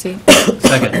acknowledge receipt.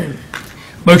 Second.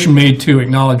 Motion made to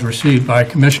acknowledge receipt by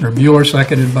Commissioner Bueller,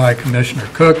 seconded by Commissioner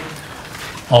Cook.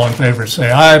 All in favor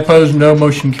say aye. Opposed, no.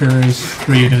 Motion carries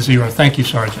 3-0. Thank you,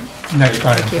 Sergeant. Next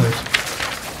item, please.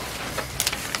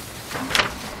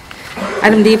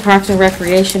 Item D, Parks and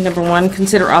Recreation. Number 1,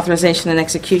 consider authorization and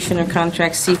execution of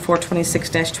contract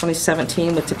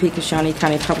C-426-2017 with Topeka Shawnee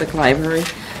County Public Library.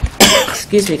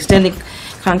 Excuse me, extending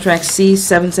contract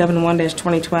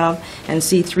C-771-2012 and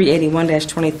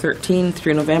C-381-2013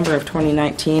 through November of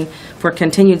 2019 for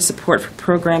continued support for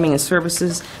programming and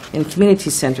services in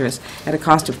community centers at a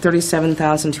cost of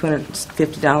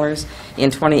 $37,250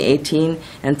 in 2018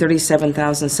 and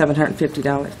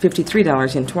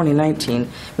 $37,753 in 2019,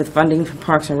 with funding from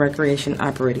Parks and Recreation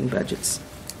operating budgets.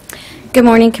 Good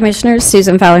morning, Commissioners.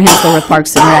 Susan Fowler-Hensel with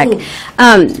Parks and Rec.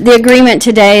 The agreement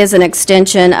today is an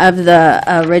extension of the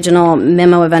original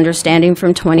memo of understanding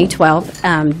from 2012.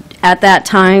 At that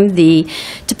time, the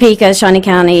Topeka Shawnee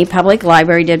County Public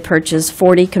Library did purchase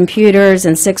 40 computers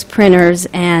and 6 printers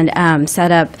and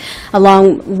set up,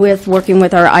 along with working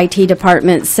with our IT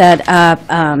department, set up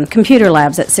computer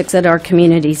labs at 6 of our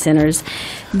community centers.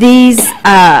 These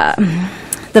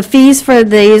the fees for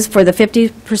these, for the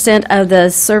 50% of the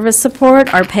service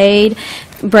support are paid,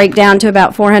 break down to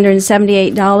about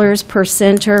 $478 per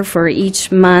center for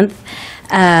each month.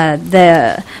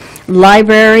 The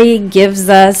library gives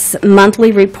us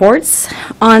monthly reports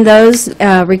on those,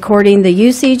 recording the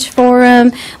usage for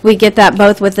them. We get that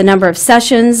both with the number of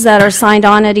sessions that are signed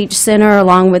on at each center,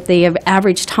 along with the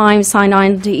average time signed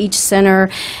on to each center,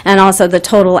 and also the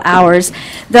total hours.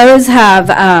 Those have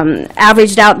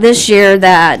averaged out this year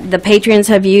that the patrons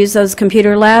have used those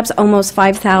computer labs almost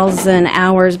 5,000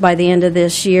 hours by the end of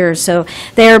this year. So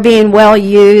they are being well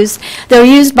used. They're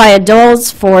used by adults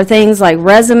for things like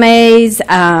resumes,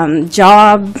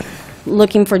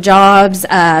 looking for jobs,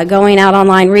 going out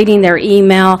online, reading their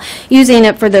email, using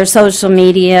it for their social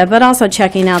media, but also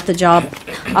checking out the job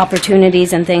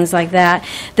opportunities and things like that.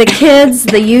 The kids,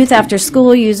 the youth after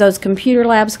school use those computer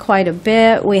labs quite a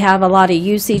bit. We have a lot of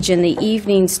usage in the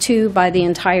evenings too by the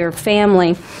entire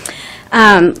family.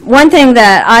 One thing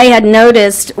that I had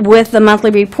noticed with the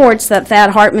monthly reports that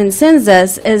Thad Hartman sends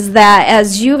us is that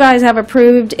as you guys have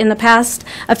approved in the past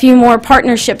a few more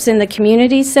partnerships in the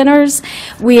community centers,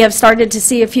 we have started to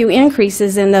see a few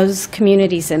increases in those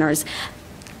community centers.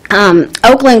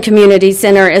 Oakland Community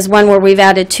Center is one where we've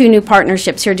added 2 new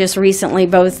partnerships here just recently,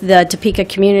 both the Topeka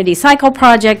Community Cycle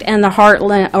Project and the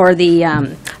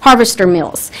Harvester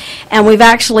Mills. And we've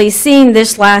actually seen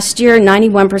this last year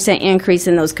 91% increase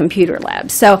in those computer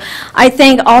labs. So I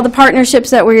think all the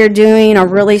partnerships that we are doing are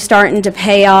really starting to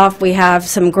pay off. We have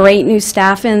some great new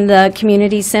staff in the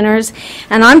community centers,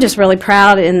 and I'm just really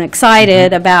proud and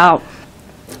excited about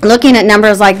looking at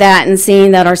numbers like that and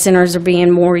seeing that our centers are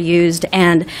being more used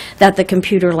and that the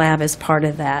computer lab is part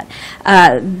of that.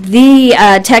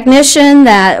 The technician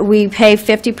that we pay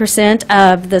 50%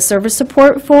 of the service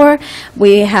support for,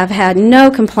 we have had no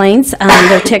complaints.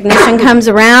 The technician comes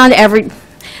around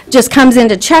just comes in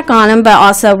to check on them, but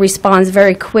also responds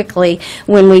very quickly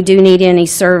when we do need any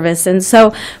service. And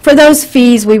so for those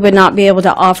fees, we would not be able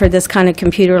to offer this kind of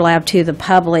computer lab to the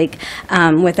public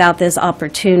without this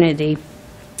opportunity.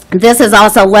 This has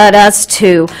also led us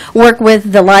to work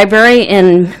with the library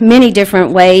in many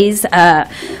different ways.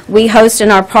 We host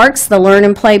in our parks the Learn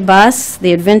and Play bus,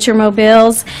 the adventure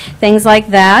mobiles, things like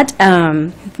that.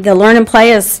 The Learn and Play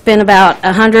has been about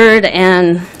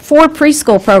 104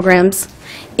 preschool programs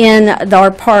in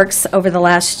our parks over the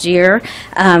last year,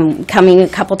 coming a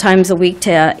couple times a week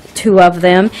to 2 of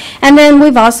them. And then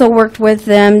we've also worked with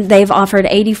them. They've offered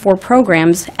 84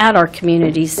 programs at our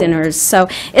community centers. So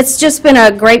it's just been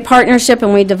a great partnership,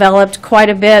 and we developed quite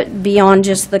a bit beyond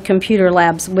just the computer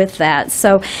labs with that.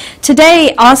 So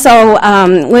today also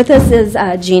with us is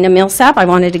Gina Millsap. I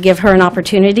wanted to give her an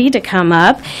opportunity to come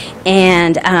up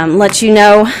and let you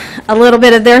know a little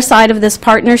bit of their side of this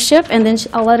partnership, and then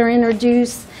I'll let her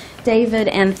introduce David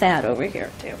and Thad over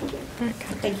here, too.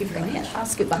 Thank you very much. I'll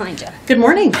scoot behind you. Good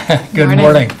morning. Good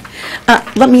morning.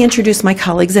 Let me introduce my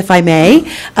colleagues, if I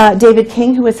may. David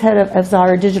King, who is head of, as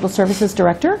our Digital Services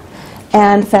Director,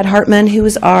 and Thad Hartman, who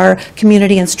is our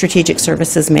Community and Strategic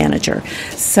Services Manager.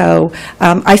 So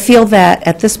I feel that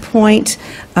at this point,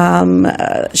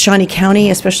 Shawnee County,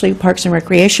 especially Parks and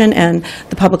Recreation, and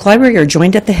the Public Library are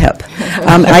joined at the hip.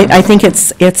 I think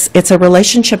it's a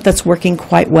relationship that's working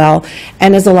quite well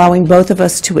and is allowing both of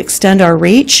us to extend our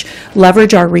reach,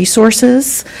 leverage our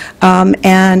resources,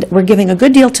 and we're giving a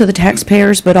good deal to the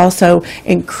taxpayers, but also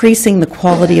increasing the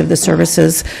quality of the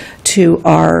services to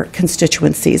our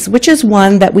constituencies, which is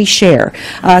one that we share,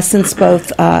 since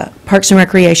both Parks and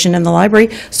Recreation and the library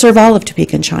serve all of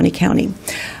Topeka and Shawnee County.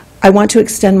 I want to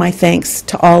extend my thanks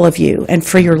to all of you and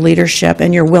for your leadership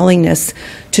and your willingness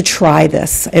to try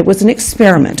this. It was an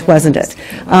experiment, wasn't it?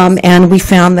 And we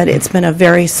found that it's been a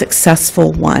very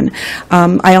successful one.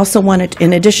 I also wanted,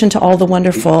 in addition to all the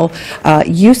wonderful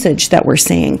usage that we're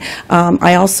seeing,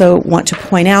 I also want to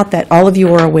point out that all of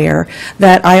you are aware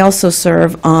that I also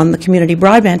serve on the Community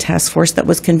Broadband Task Force that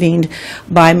was convened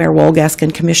by Mayor Wolgask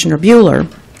and Commissioner Bueller.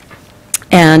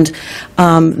 And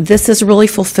this is really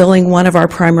fulfilling one of our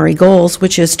primary goals,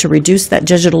 which is to reduce that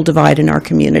digital divide in our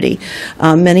community.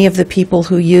 Many of the people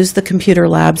who use the computer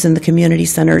labs in the community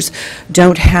centers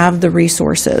don't have the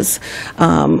resources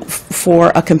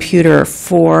for a computer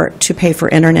to pay for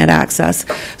internet access.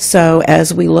 So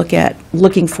as we look at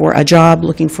looking for a job,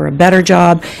 looking for a better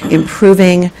job,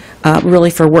 improving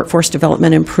really for workforce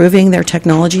development, improving their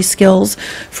technology skills,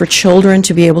 for children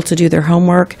to be able to do their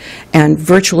homework, and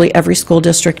virtually every school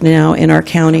district now in our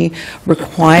county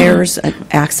requires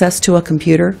access to a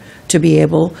computer to be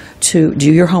able to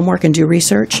do your homework and do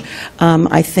research.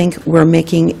 I think we're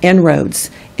making inroads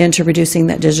into reducing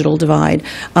that digital divide.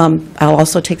 I'll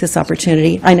also take this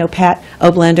opportunity. I know Pat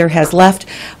Oblander has left,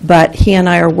 but he and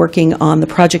I are working on the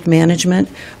project management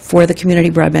for the Community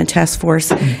Broadband Task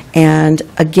Force, and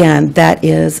again, that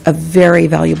is a very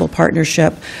valuable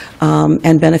partnership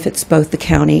and benefits both the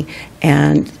county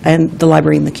and the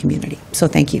library and the community. So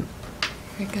thank you.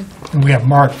 Very good. And we have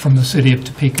Mark from the city of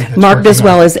Topeka. that's Mark working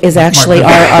Biswell on- is actually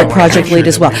Mark our Biswell, project I'm lead sure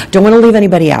as well. that Don't want to leave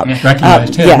anybody out.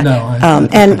 Recognized him, Yeah. no.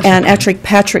 And actually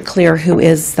Patrick Clear, who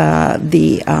is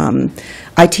the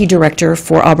IT director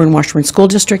for Auburn Washburn School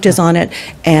District, is on it,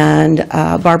 and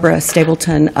Barbara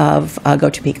Stapleton of Go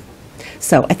Topeka.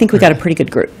 So I think we got a pretty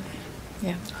good group.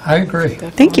 Yeah. I agree.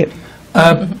 Thank you.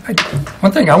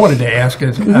 One thing I wanted to ask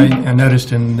is, I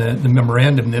noticed in the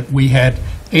memorandum that we had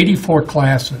 84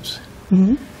 classes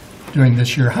during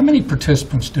this year. How many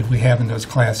participants did we have in those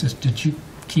classes? Did you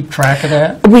keep track of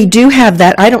that? We do have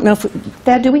that. I don't know if,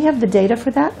 Dad, do we have the data for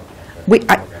that?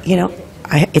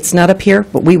 It's not up here,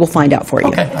 but we will find out for you.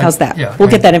 Okay. How's that? Yeah, We'll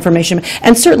get that information.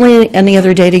 And certainly any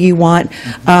other data you want.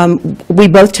 We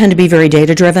both tend to be very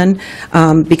data-driven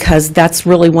because that's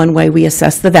really one way we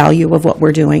assess the value of what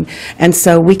we're doing. And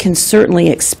so we can certainly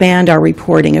expand our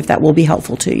reporting if that will be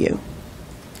helpful to you.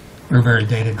 We're very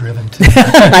data-driven, too.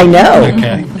 I know.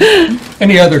 Okay.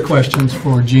 Any other questions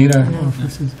for Gina?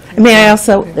 May I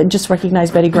also just recognize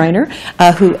Betty Greiner,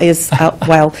 who is,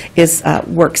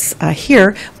 works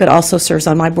here, but also serves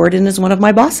on my board and is one of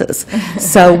my bosses.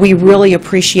 So we really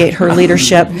appreciate her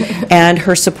leadership and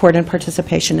her support and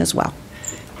participation as well.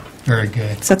 Very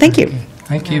good. So thank you. Very good.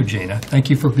 Thank you, Gina. Thank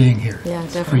you for being here. Yeah,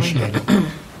 definitely. Appreciate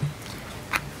it.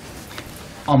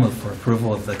 I'll move for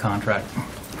approval of the contract.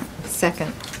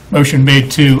 Second. Motion made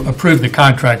to approve the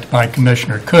contract by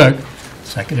Commissioner Cook,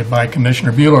 seconded by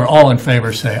Commissioner Bueller. All in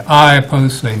favor say aye,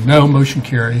 opposed say no. Motion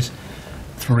carries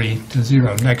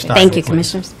 3-0. Next item, Thank you, please.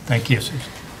 Commissioners. Thank you, Susan.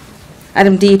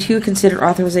 Item D2, consider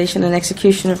authorization and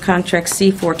execution of contract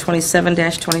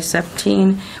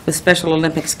C427-2017 with Special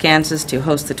Olympics Kansas to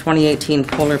host the 2018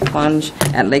 Polar Plunge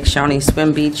at Lake Shawnee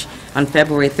Swim Beach on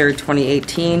February 3rd,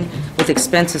 2018, with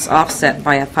expenses offset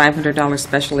by a $500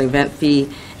 special event fee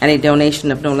and a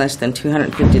donation of no less than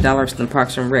 $250 from the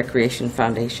Parks and Recreation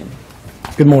Foundation.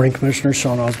 Good morning, Commissioner.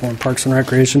 Sean Osborne, Parks and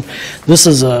Recreation. This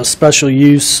is a special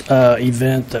use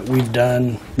event that we've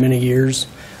done many years.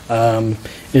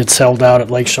 It's held out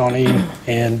at Lake Shawnee,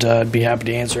 and I'd be happy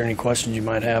to answer any questions you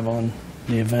might have on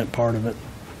the event part of it.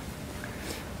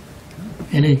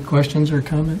 Any questions or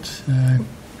comments? I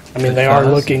mean, they are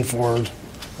looking for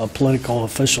a political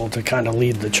official to kind of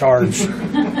lead the charge.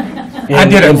 I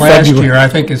did it last year. I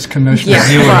think it's Commissioner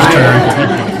Bueller's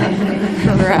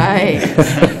turn. Right.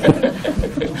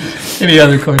 Any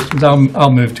other questions?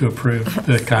 I'll move to approve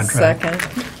the contract.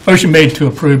 Second. Motion made to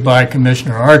approve by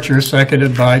Commissioner Archer,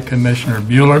 seconded by Commissioner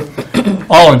Bueller.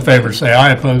 All in favor say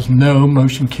aye, opposed no.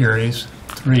 Motion carries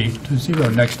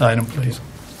 3-0. Next item, please.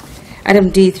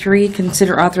 Item D3,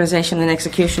 consider authorization and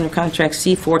execution of contract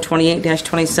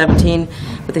C428-2017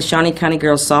 with the Shawnee County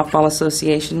Girls Softball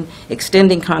Association,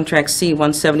 extending contract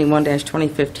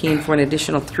C171-2015 for an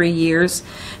additional 3 years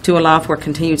to allow for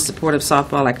continued support of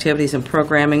softball activities and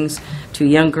programmings to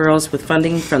young girls with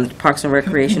funding from the Parks and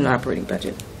Recreation operating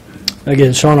budget.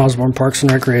 Again, Sean Osborne, Parks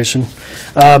and Recreation.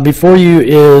 Before you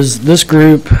is, this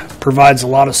group provides a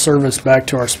lot of service back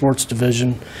to our sports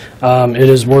division. It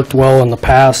has worked well in the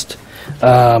past.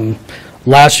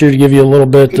 Last year, to give you a little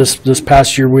bit, this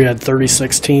past year we had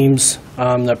 36 teams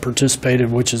that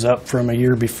participated, which is up from a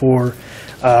year before.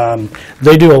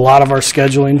 They do a lot of our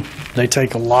scheduling. They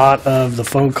take a lot of the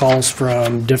phone calls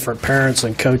from different parents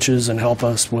and coaches and help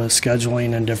us with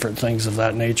scheduling and different things of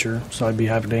that nature. So I'd be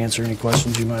happy to answer any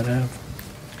questions you might have.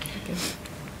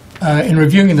 In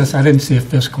reviewing this, I didn't see a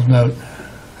fiscal note.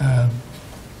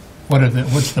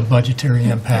 What's the budgetary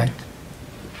impact?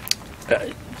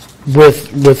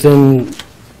 Within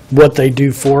what they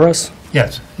do for us?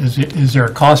 Yes. Is there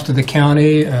a cost to the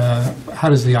county? How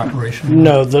does the operation work?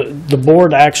 No, the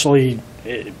board actually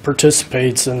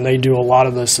participates, and they do a lot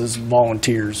of this as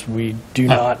volunteers. We do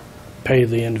not pay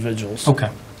the individuals. Okay.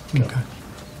 Okay.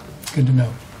 Good to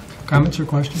know. Comments or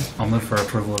questions? I'll move for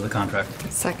approval of the contract.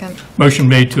 Second. Motion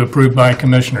made to approve by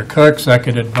Commissioner Cook,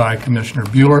 seconded by Commissioner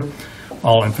Bueller.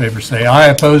 All in favor say aye,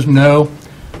 opposed no.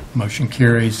 Motion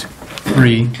carries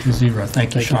 3-0.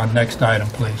 Thank you, Sean. Next item,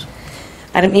 please.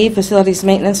 Item E, Facilities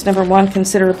Maintenance. Number 1,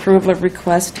 consider approval of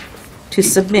request to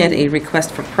submit a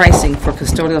request for pricing for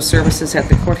custodial services at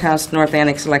the Courthouse North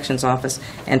Annex Elections Office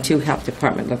and 2 Health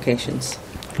Department locations.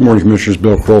 Good morning, Commissioners.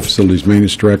 Bill Kroll, Facilities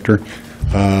Maintenance Director.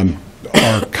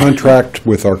 Our contract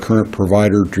with our current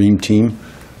provider, Dream Team,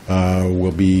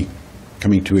 will be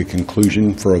coming to a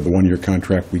conclusion for the 1-year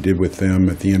contract we did with them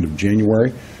at the end of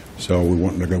January. So we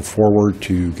want to go forward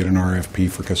to get an RFP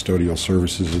for custodial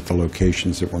services at the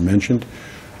locations that were mentioned.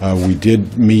 We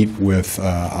did meet with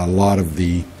a lot of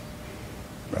the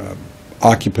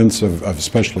occupants of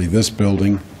especially this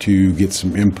building to get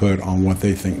some input on what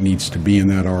they think needs to be in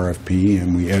that RFP,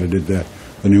 and we edited the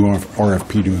new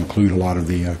RFP to include a lot of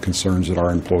the concerns that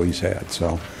our employees had.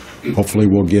 So hopefully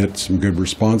we'll get some good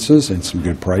responses and some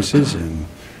good prices and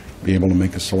be able to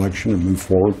make a selection and move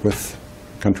forward with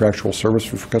contractual service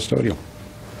for custodial.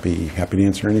 Be happy to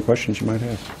answer any questions you might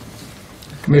have.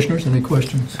 Commissioners, any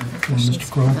questions for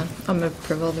Mr. Kroll? I'll move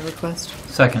approval of the request.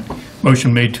 Second.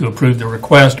 Motion made to approve the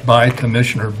request by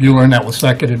Commissioner Bueller, and that was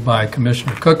seconded by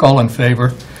Commissioner Cook. All in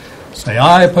favor, say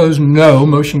aye. Opposed, no.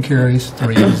 Motion carries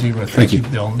 3-0. Thank you,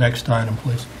 Bill. Next item,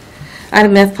 please.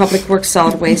 Item F, Public Works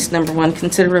Solid Waste. Number 1,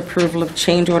 consider approval of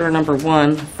change order number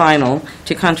 1, final,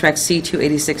 to contract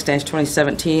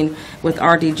C286-2017 with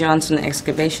R.D. Johnson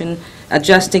Excavation,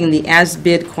 adjusting the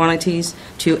as-bid quantities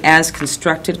to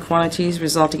as-constructed quantities,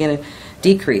 resulting in a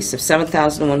decrease of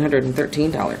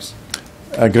 $7,113.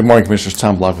 Good morning, Commissioners.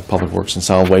 Tom Block with Public Works and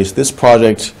Solid Waste. This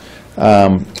project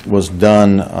was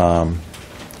done,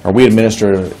 or we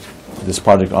administered this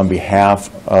project on behalf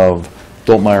of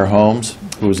Doltmeyer Homes,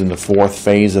 who is in the 4th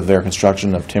phase of their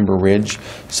construction of Timber Ridge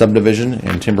subdivision.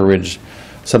 And Timber Ridge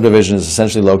subdivision is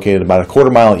essentially located about a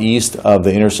quarter-mile east of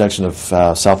the intersection of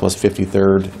Southwest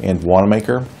 53rd and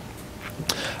Wanamaker.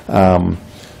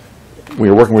 We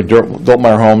are working with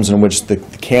Doltmeyer Homes, in which the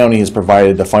county has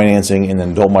provided the financing, and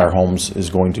then Doltmeyer Homes is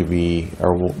going to be,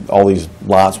 or all these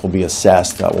lots will be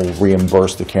assessed that will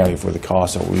reimburse the county for the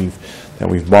cost that that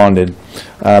we've bonded.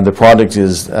 The project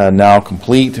is now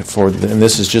complete and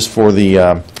this is just for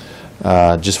the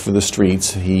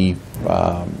streets. He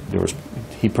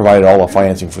provided all the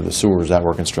financing for the sewers that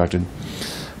were constructed.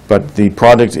 But the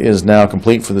project is now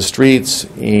complete for the streets,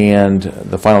 and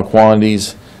the final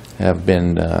quantities have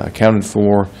been accounted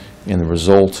for, and the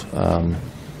result,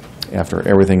 after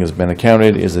everything has been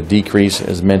accounted, is a decrease,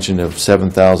 as mentioned, of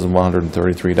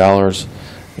 $7,133,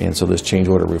 and so this change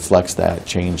order reflects that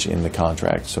change in the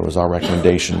contract. So it's our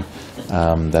recommendation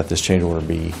that this change order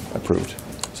be approved.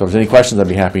 So if there's any questions, I'd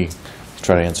be happy to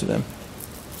try to answer them.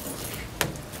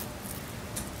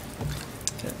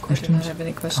 I do not have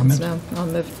any questions, no. I'll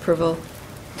move approval.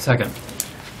 Second.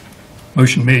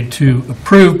 Motion made to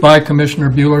approve by Commissioner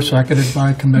Bueller, seconded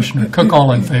by Commissioner Cook.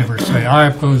 All in favor, say aye.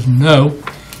 Opposed, no.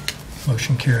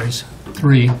 Motion carries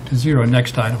 3-0.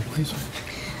 Next item, please.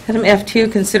 Item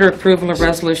F2, consider approval of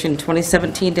Resolution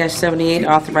 2017-78,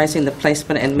 authorizing the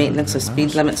placement and maintenance of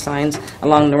speed limit signs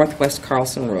along Northwest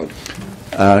Carlson Road.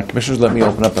 Commissioners, let me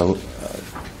open up a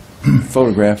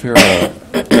photograph here,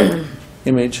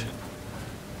 image.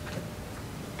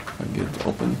 If I can get it to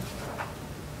open.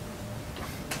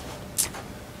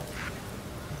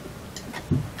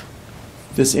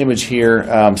 This image here,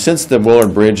 since the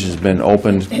Willard Bridge has been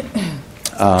opened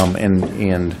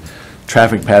and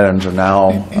traffic patterns are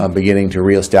now beginning to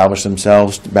reestablish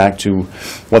themselves back to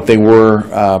what they were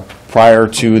prior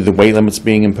to the weight limits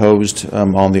being imposed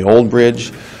on the old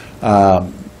bridge,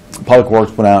 Public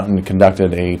Works went out and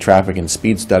conducted a traffic and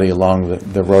speed study along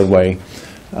the roadway,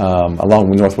 along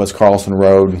with Northwest Carlson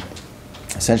Road,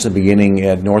 essentially beginning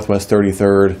at Northwest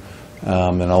 33rd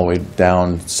and all the way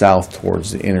down south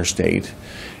towards the interstate.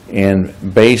 And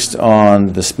based on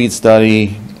the speed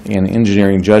study and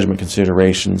engineering judgment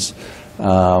considerations,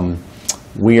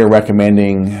 we are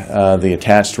recommending the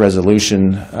attached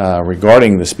resolution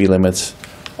regarding the speed limits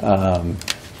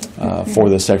for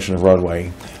this section of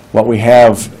roadway. What we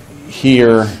have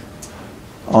here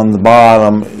on the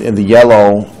bottom, in the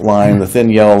yellow line, the thin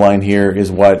yellow line here, is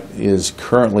what is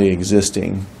currently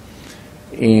existing.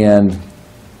 And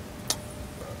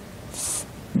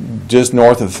just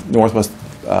north of Northwest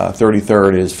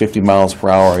 33rd is 50 miles per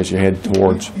hour as you head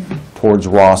towards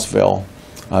Rossville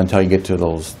until you get to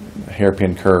those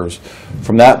hairpin curves.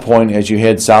 From that point, as you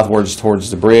head southwards towards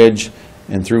the bridge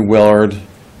and through Willard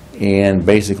and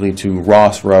basically to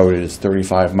Ross Road, it is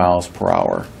 35 miles per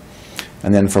hour.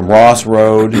 And then from Ross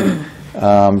Road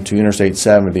to Interstate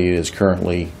 70, it is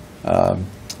currently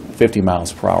 50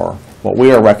 miles per hour. What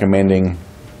we are recommending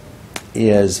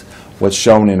is what's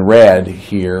shown in red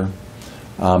here.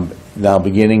 Now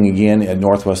beginning again at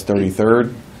Northwest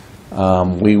 33rd,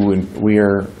 we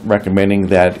are recommending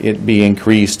that it be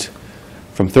increased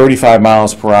from 35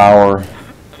 miles per hour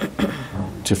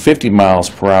to 50 miles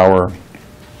per hour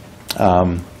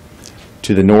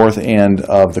to the north end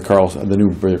of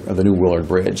the new Willard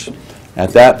Bridge. At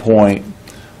that point,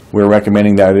 we're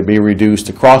recommending that it be reduced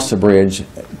across the bridge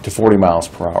to 40 miles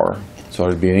per hour. So it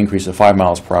would be an increase of 5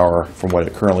 miles per hour from what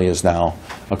it currently is now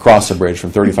across the bridge, from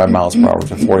 35 miles per hour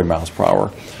to 40 miles per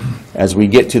hour. As we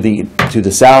get to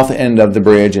the south end of the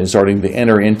bridge and starting to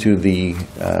enter into the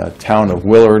town of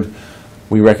Willard,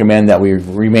 we recommend that we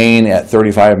remain at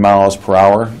 35 miles per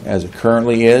hour as it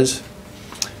currently is.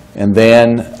 And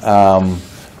then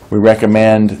we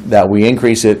recommend that we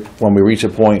increase it when we reach a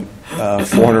point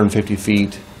 450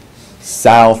 feet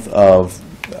south of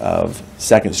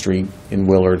 2nd Street in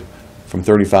Willard, from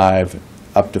 35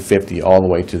 up to 50 all the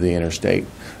way to the interstate.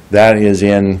 That is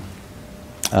in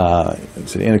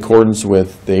accordance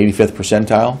with the 85th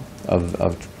percentile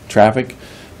of traffic,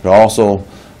 but also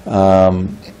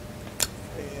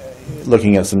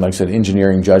looking at some, like I said,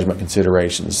 engineering judgment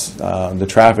considerations. The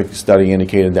traffic study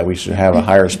indicated that we should have a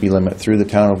higher speed limit through the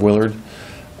town of Willard.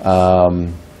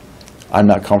 I'm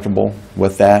not comfortable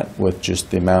with that, with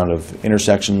just the amount of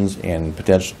intersections and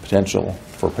potential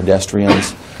for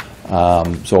pedestrians.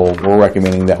 So we're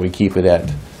recommending that we keep it at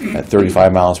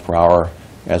 35 miles per hour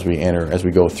as we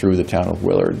go through the town of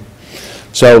Willard.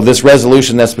 So this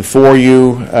resolution that's before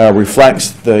you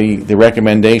reflects the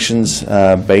recommendations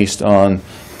based on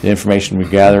the information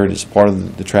we've gathered as part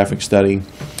of the traffic study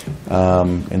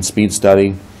and speed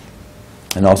study.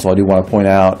 And also, I do want to point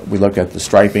out, we looked at the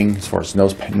striping as far as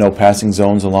no passing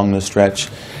zones along this stretch,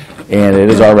 and it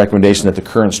is our recommendation that the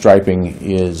current striping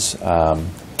is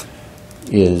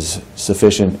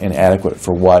sufficient and adequate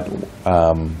for what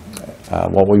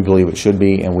we believe it should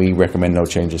be, and we recommend no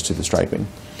changes to the striping.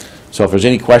 So if there's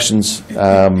any questions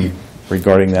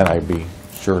regarding that, I'd be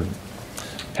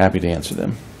happy to answer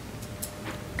them.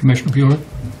 Commissioner Bueller?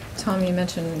 Tom, you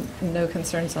mentioned no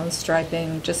concerns on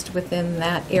striping just within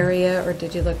that area, or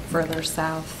did you look further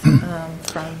south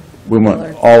from? We went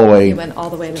Willard? all the way. You went all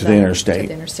the way to that- the interstate. To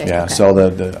the interstate, Yeah, okay. so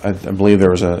I believe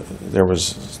there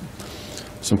was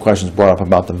some questions brought up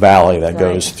about the valley that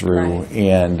goes Right, through, right.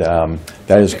 and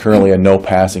that is currently a no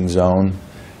passing zone,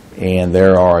 and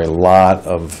there are a lot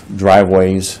of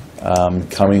driveways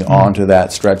coming onto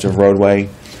that stretch of roadway,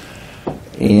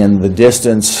 and the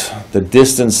distance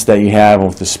that you have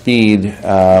with the speed,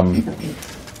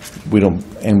 we don't,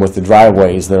 and with the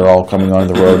driveways that are all coming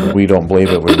onto the road, we don't believe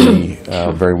it would be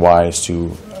very wise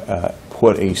to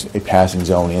put a passing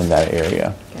zone in that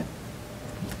area.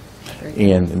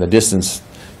 Okay. And the distance,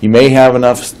 you may have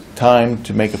enough time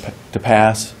to make to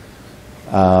pass,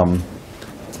 and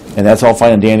that's all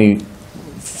fine and dandy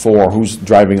for who's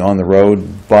driving on the road,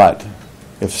 but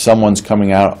if someone's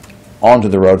coming out onto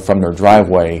the road from their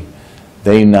driveway,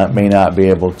 they may not be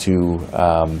able to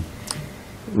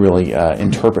really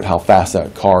interpret how fast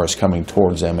that car is coming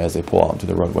towards them as they pull out into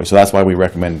the roadway. So that's why we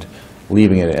recommend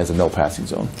leaving it as a no passing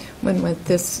zone. When would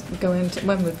this go into,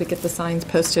 when would we get the signs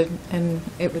posted and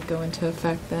it would go into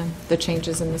effect then, the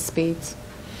changes in the speeds?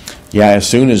 Yeah, as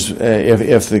soon as,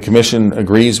 if the commission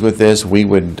agrees with this, we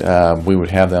would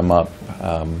have them up,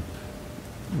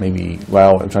 maybe,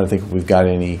 well, I'm trying to think if we've got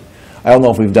any, I don't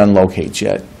know if we've done locates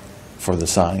yet for the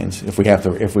signs. If we have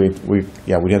to,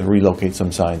 yeah, we'd have to relocate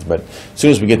some signs, but as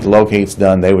soon as we get the locates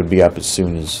done, they would be up as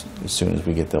soon as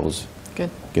we get those. Good.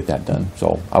 Get that done.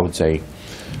 So I would say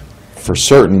for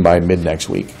certain by mid next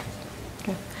week.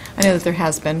 Okay. I know that there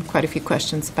has been quite a few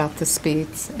questions about the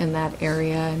speeds in that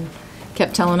area, and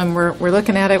kept telling them, we're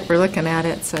looking at it, we're looking at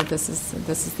it, so this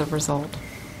is the result.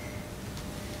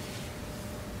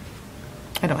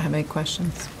 I don't have any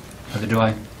questions. Neither do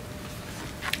I.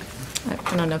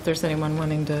 I don't know if there's anyone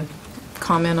wanting to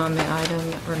comment on the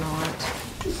item or not.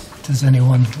 Does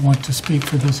anyone want to speak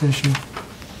for this issue?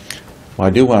 Well,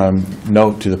 I do want to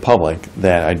note to the public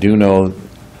that I do know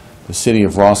the City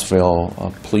of Rossville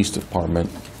Police Department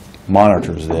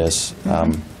monitors this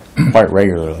quite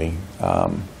regularly.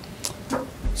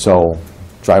 So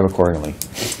drive accordingly.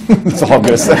 That's all I'm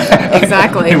going to say.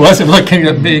 Exactly. He wasn't looking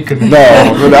at me. No.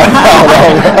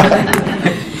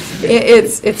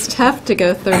 It's tough to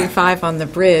go 35 on the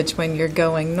bridge when you're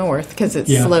going north because it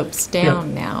Yeah. slopes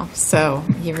down now. So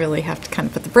you really have to kind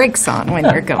of put the brakes on when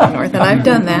you're going north, and I've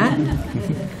done that.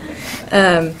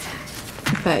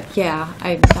 But yeah,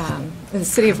 the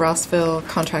city of Rossville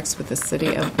contracts with the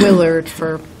city of Willard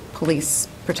for police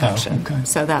protection. Oh, okay.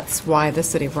 So that's why the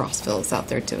city of Rossville is out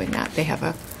there doing that. They have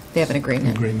an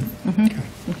agreement.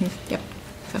 Yep.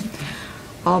 So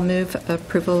I'll move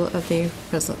approval of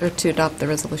to adopt the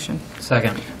resolution.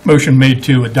 Second. Motion made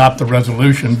to adopt the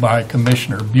resolution by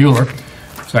Commissioner Bueller,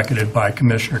 seconded by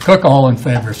Commissioner Cook. All in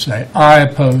favor say aye.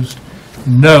 Opposed,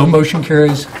 no. Motion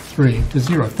carries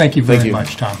 3-0. Thank you very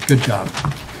much, Tom. Good job.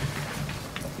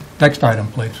 Next item,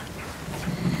 please.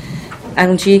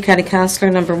 Item G, County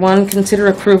Councilor, number 1, consider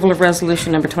approval of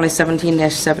resolution number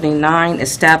 2017-79,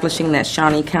 establishing that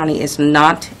Shawnee County is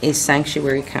not a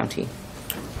sanctuary county.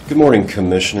 Good morning,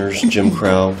 Commissioners. Jim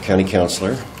Crow, County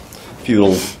Councilor. If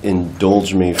you'll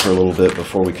indulge me for a little bit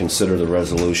before we consider the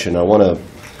resolution, I want to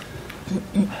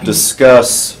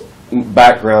discuss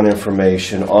background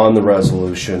information on the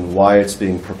resolution, why it's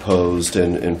being proposed,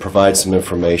 and provide some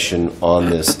information on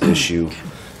this issue,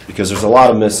 because there's a lot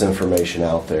of misinformation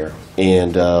out there.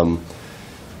 And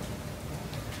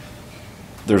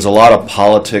there's a lot of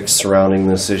politics surrounding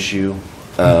this issue.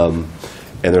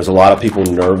 And there's a lot of people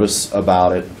nervous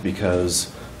about it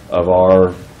because of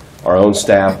our own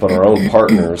staff, but our own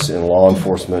partners in law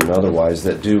enforcement and otherwise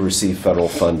that do receive federal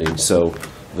funding. So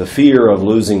the fear of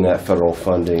losing that federal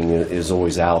funding is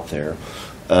always out there.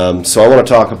 So I want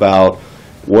to talk about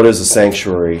what is a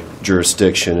sanctuary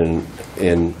jurisdiction,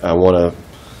 and I want to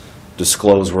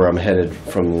disclose where I'm headed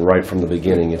right from the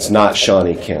beginning. It's not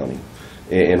Shawnee County,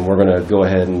 and we're going to go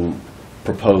ahead and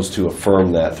propose to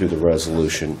affirm that through the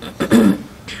resolution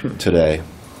today.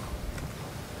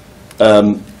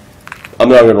 I'm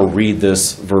not going to read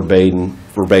this verbatim.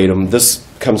 This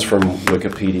comes from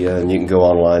Wikipedia, and you can go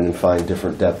online and find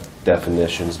different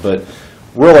definitions. But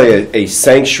really, a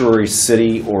sanctuary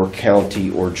city or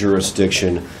county or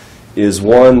jurisdiction is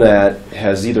one that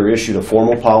has either issued a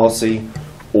formal policy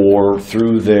or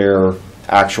through their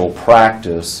actual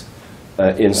practice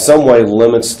in some way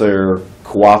limits their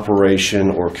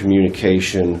cooperation or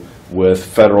communication with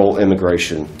federal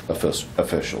immigration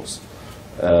officials.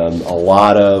 A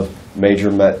lot of major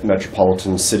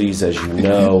metropolitan cities, as you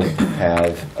know,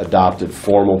 have adopted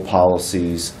formal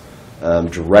policies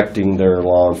directing their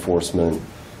law enforcement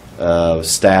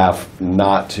staff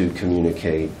not to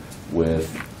communicate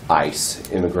with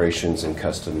ICE, Immigrations and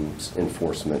Customs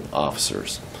Enforcement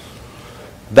officers.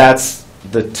 That's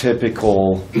the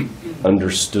typical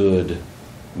understood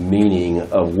meaning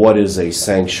of what is a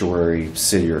sanctuary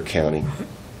city or county.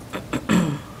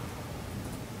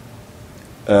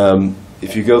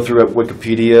 If you go through at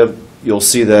Wikipedia, you'll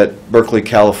see that Berkeley,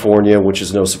 California, which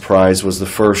is no surprise, was the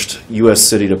first U.S.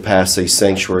 city to pass a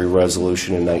sanctuary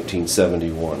resolution in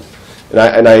 1971.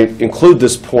 And I include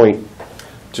this point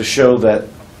to show that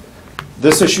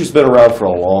this issue's been around for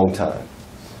a long time.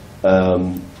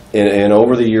 And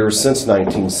over the years since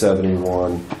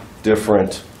 1971,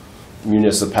 different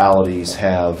municipalities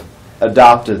have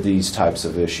adopted these types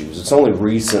of issues. It's only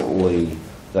recently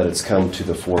that it's come to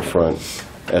the forefront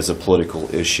as a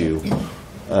political issue.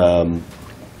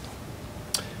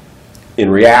 In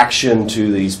reaction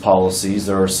to these policies,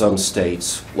 there are some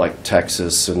states like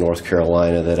Texas and North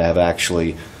Carolina that have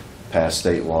actually passed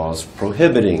state laws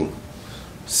prohibiting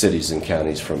cities and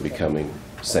counties from becoming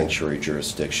sanctuary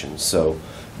jurisdictions. So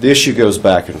the issue goes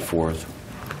back and forth.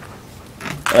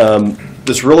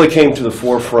 This really came to the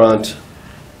forefront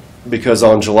because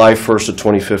on July 1st of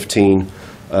 2015,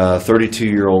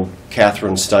 32-year-old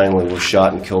Catherine Steinle was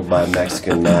shot and killed by a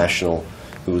Mexican national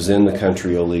who was in the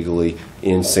country illegally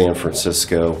in San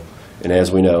Francisco. And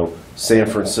as we know, San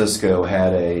Francisco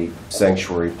had a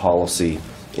sanctuary policy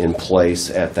in place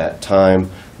at that time.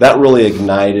 That really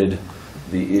ignited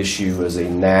the issue as a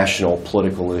national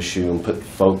political issue and put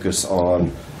focus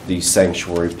on these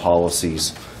sanctuary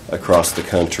policies across the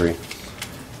country.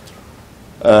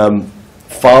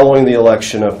 Following the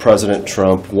election of President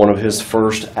Trump, one of his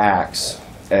first acts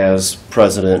as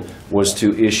president was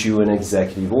to issue an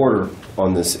executive order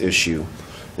on this issue.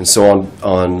 And so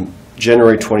on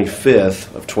January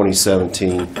 25th of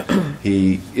 2017,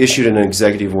 he issued an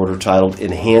executive order titled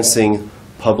Enhancing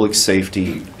Public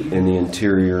Safety in the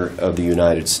Interior of the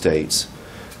United States.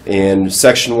 And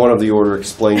Section 1 of the order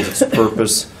explains its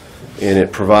purpose, and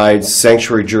it provides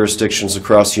sanctuary jurisdictions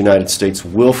across the United States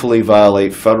willfully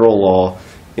violate federal law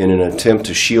in an attempt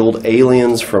to shield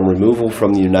aliens from removal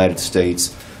from the United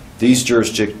States. These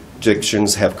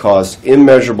jurisdictions have caused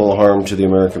immeasurable harm to the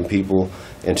American people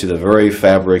and to the very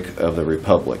fabric of the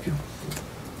Republic.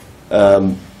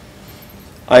 I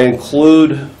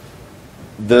include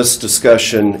this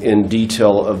discussion in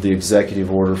detail of the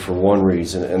executive order for one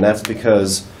reason, and that's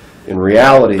because in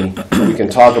reality, we can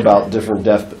talk about different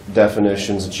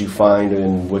definitions that you find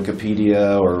in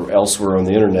Wikipedia or elsewhere on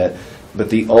the internet, but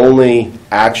the only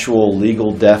actual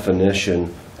legal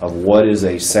definition of what is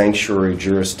a sanctuary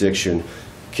jurisdiction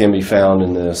can be found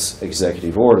in this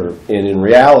executive order. And in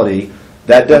reality,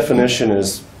 that definition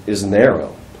is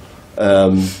narrow.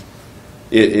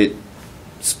 It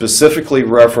specifically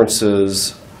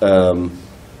references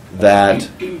that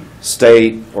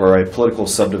state or a political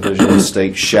subdivision of a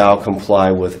state shall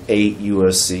comply with 8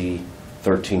 U.S.C.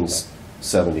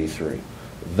 1373.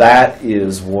 That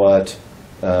is what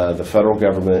the federal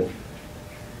government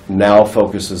now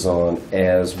focuses on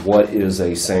as what is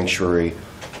a sanctuary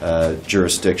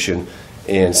jurisdiction.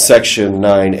 And Section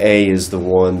 9A is the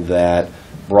one that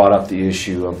brought up the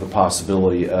issue of the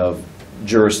possibility of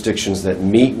jurisdictions that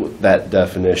meet that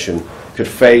definition could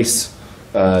face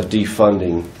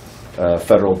defunding,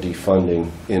 federal defunding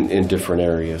in different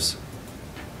areas.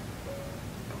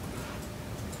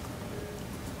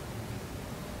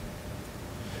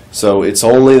 So it's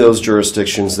only those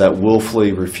jurisdictions that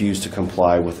willfully refuse to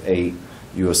comply with 8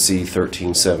 U.S.C.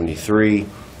 1373.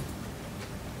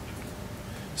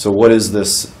 So what does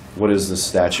this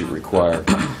statute require?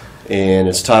 And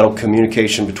it's titled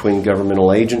Communication Between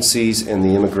Governmental Agencies and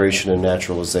the Immigration and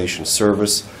Naturalization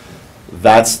Service.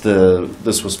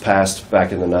 This was passed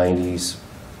back in the 90s.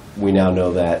 We now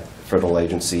know that federal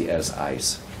agency as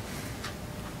ICE.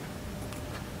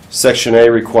 Section A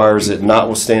requires that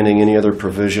notwithstanding any other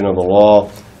provision of the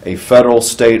law, a federal,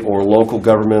 state, or local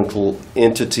governmental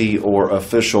entity or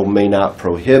official may not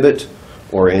prohibit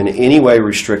or in any way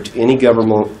restrict any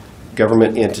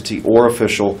government entity or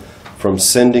official from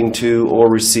sending to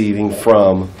or receiving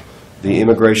from the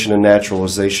Immigration and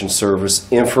Naturalization Service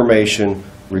information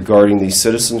regarding the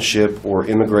citizenship or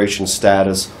immigration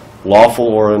status, lawful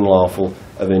or unlawful,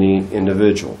 of any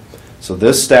individual. So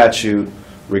this statute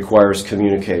requires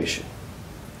communication.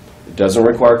 It doesn't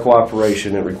require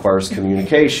cooperation, it requires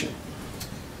communication.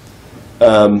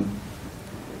 Following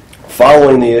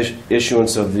the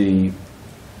issuance of the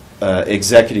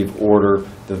executive order,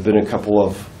 there have been a couple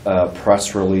of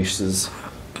press releases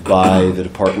by the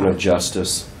Department of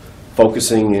Justice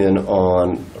focusing in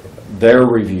on their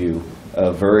review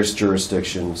of various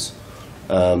jurisdictions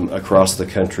across the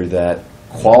country that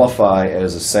qualify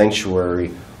as a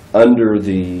sanctuary under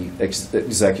the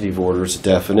executive order's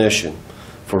definition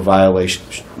for violation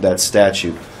of that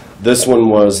statute. This one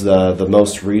was the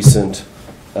most recent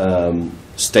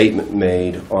statement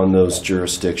made on those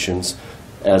jurisdictions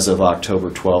as of October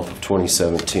 12th of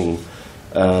 2017.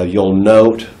 You'll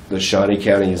note that Shawnee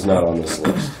County is not on this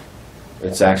list.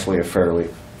 It's actually a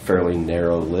fairly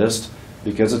narrow list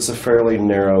because it's a fairly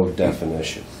narrow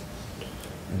definition.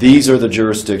 These are the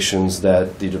jurisdictions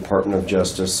that the Department of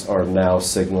Justice are now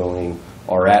signaling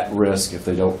are at risk if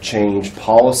they don't change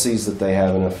policies that they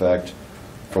have in effect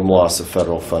from loss of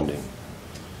federal funding.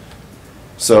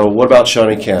 So what about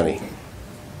Shawnee County?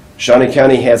 Shawnee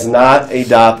County has not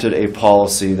adopted a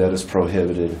policy that is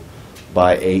prohibited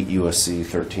by 8 U.S.C.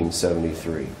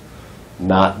 1373.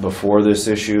 Not before this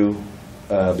issue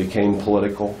became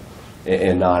political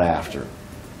and not after.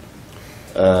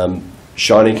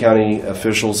 Shawnee County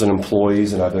officials and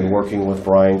employees, and I've been working with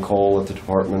Brian Cole at the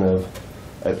Department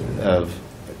of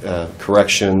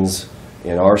Corrections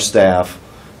and our staff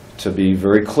to be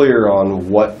very clear on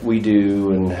what we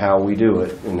do and how we do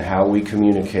it and how we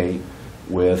communicate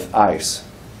with ICE.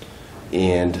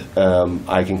 And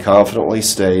I can confidently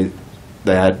state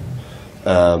that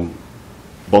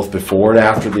both before and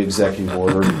after the executive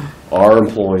order, our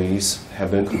employees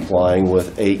have been complying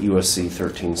with 8 U.S.C.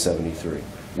 1373.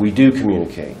 We do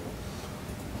communicate.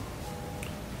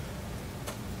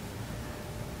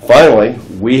 Finally,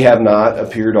 we have not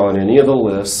appeared on any of the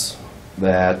lists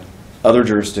that other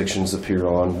jurisdictions appear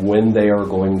on when they are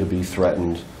going to be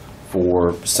threatened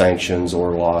for sanctions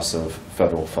or loss of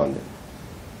federal funding.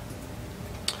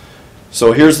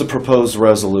 So here's the proposed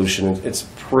resolution. It's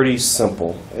pretty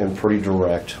simple and pretty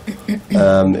direct.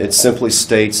 It simply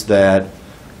states that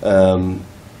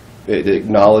it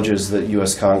acknowledges that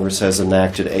U.S. Congress has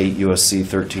enacted 8 U.S.C.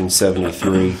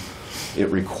 1373. It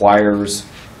requires,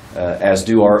 as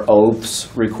do our oaths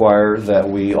require, that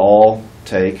we all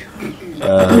take,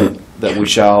 that we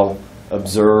shall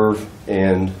observe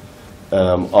and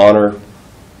honor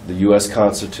the U.S.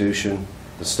 Constitution,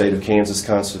 the state of Kansas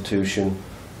Constitution,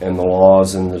 and the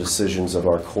laws and the decisions of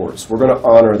our courts. We're going to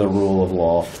honor the rule of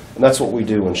law, and that's what we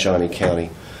do in Shawnee County.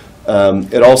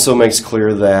 It also makes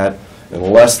clear that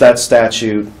unless that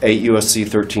statute, 8 U.S.C.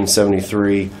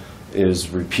 1373,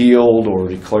 is repealed or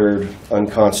declared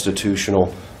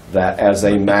unconstitutional, that as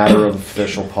a matter of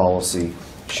official policy,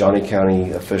 Shawnee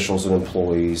County officials and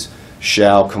employees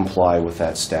shall comply with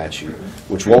that statute,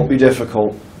 which won't be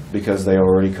difficult because they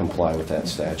already comply with that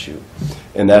statute.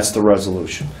 And that's the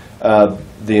resolution.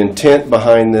 The intent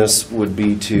behind this would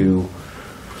be to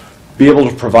be able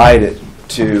to provide it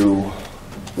to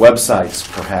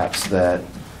websites, perhaps, that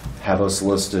have us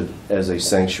listed as a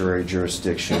sanctuary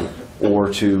jurisdiction, or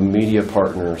to media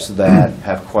partners that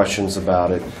have questions about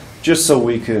it, just so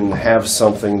we can have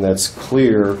something that's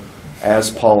clear as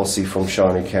policy from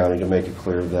Shawnee County to make it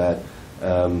clear that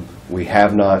we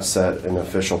have not set an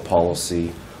official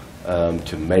policy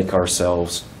to make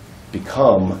ourselves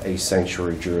become a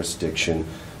sanctuary jurisdiction,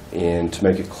 and to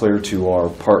make it clear to our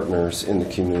partners in the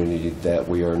community that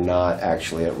we are not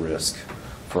actually at risk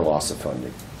for loss of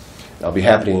funding. I'll be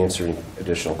happy to answer any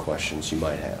additional questions you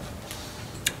might have.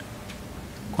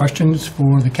 Questions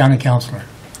for the county councilor?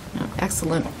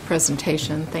 Excellent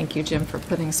presentation. Thank you, Jim, for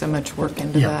putting so much work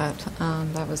into that.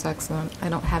 That was excellent. I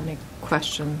don't have any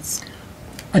questions.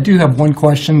 I do have one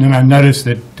question, and I noticed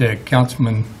that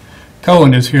Councilman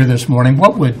Cohen is here this morning.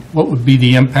 What would be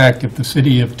the impact if the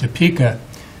city of Topeka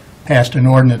passed an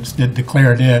ordinance that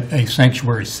declared it a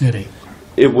sanctuary city?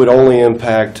 It would only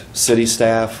impact city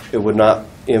staff. It would not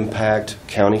impact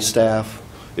county staff.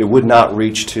 It would not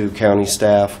reach to county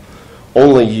staff.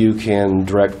 Only you can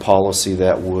direct policy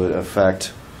that would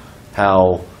affect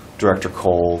how Director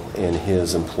Cole and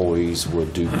his employees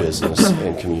would do business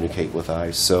and communicate with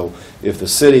ICE. So if the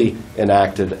city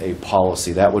enacted a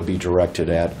policy, that would be directed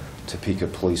at Topeka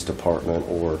Police Department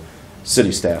or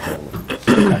city staff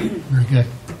only. Very good.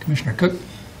 Commissioner Cook?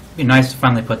 It'd be nice to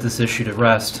finally put this issue to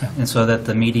rest, and so that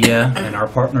the media and our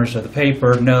partners of the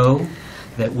paper know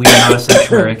that we are not a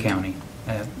sanctuary county.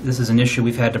 This is an issue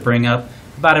we've had to bring up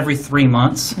about every 3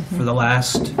 months for the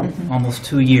last almost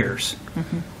 2 years.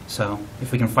 So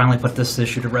if we can finally put this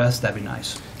issue to rest, that'd be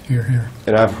nice. Hear, hear.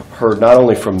 And I've heard not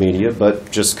only from media,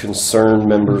 but just concerned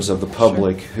members of the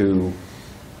public who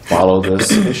follow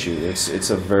this issue. It's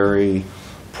a very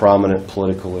prominent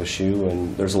political issue,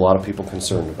 and there's a lot of people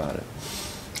concerned about it.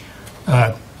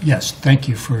 Yes, thank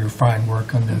you for your fine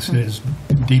work on this. It is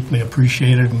deeply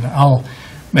appreciated, and I'll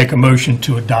make a motion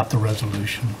to adopt the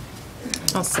resolution.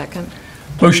 I'll second.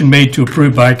 Motion made to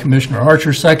approve by Commissioner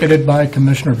Archer, seconded by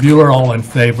Commissioner Bueller. All in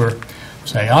favor,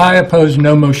 say aye. Opposed,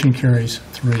 no. Motion carries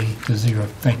 3-0.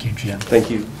 Thank you, Jim. Thank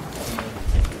you.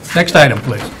 Next item,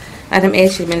 please. Item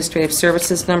H, Administrative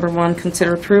Services, number 1,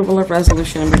 consider approval of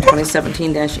resolution number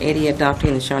 2017-80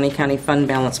 adopting the Shawnee County Fund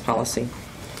Balance Policy.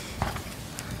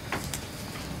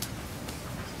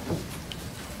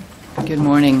 Good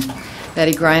morning.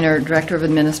 Betty Greiner, Director of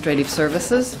Administrative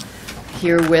Services,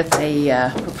 here with a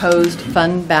proposed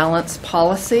fund balance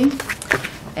policy.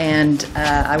 And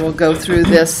I will go through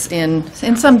this in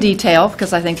some detail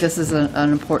because I think this is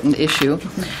an important issue.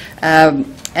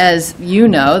 As you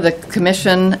know, the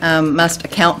Commission must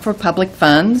account for public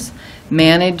funds,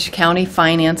 manage county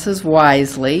finances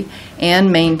wisely, and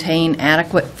maintain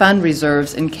adequate fund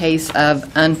reserves in case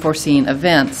of unforeseen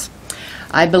events.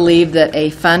 I believe that a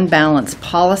fund balance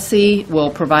policy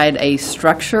will provide a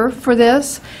structure for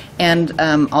this and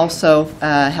also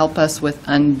help us with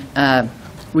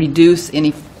reduce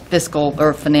any fiscal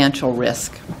or financial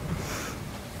risk.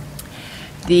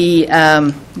 The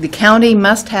county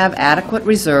must have adequate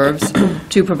reserves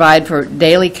to provide for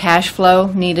daily cash flow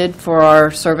needed for our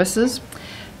services,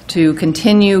 to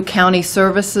continue county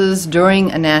services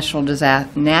during a natural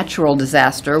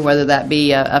disaster, whether that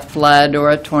be a flood or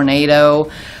a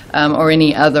tornado or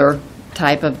any other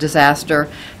type of disaster.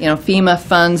 You know, FEMA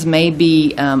funds may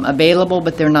be available,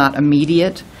 but they're not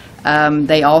immediate.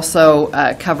 They also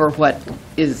cover what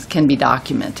can be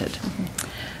documented.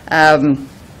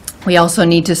 We also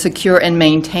need to secure and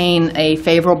maintain a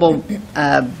favorable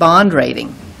bond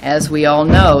rating. As we all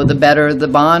know, the better the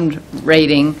bond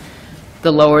rating,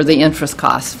 the lower the interest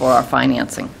costs for our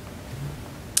financing.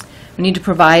 We need to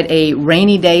provide a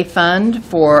rainy day fund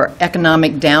for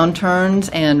economic downturns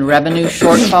and revenue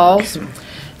shortfalls.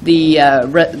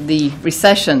 The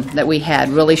recession that we had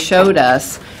really showed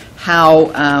us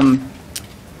how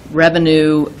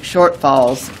revenue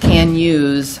shortfalls can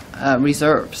use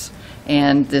reserves.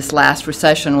 And this last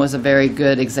recession was a very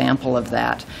good example of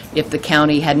that. If the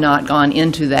county had not gone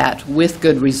into that with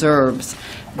good reserves,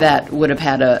 that would have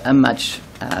had a much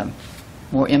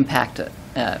more impact,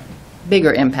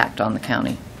 bigger impact on the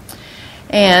county.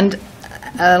 And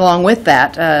along with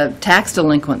that, tax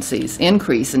delinquencies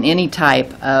increase in any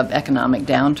type of economic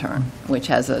downturn, which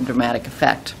has a dramatic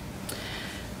effect.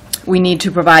 We need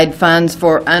to provide funds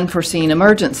for unforeseen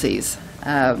emergencies.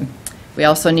 We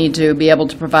also need to be able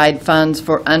to provide funds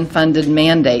for unfunded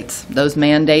mandates. Those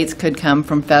mandates could come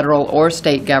from federal or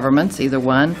state governments, either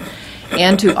one,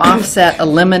 and to offset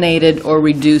eliminated or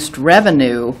reduced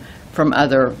revenue from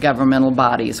other governmental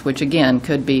bodies, which again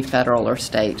could be federal or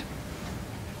state.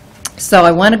 So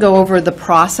I want to go over the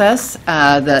process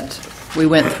that we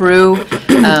went through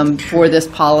for this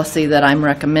policy that I'm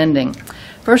recommending.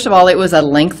 First of all, it was a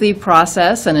lengthy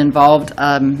process and involved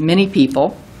many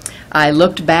people. I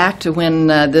looked back to when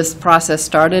this process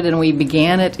started, and we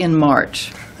began it in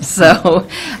March. So,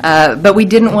 but we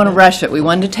didn't want to rush it. We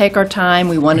wanted to take our time.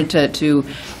 We wanted to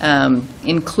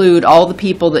include all the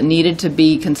people that needed to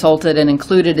be consulted and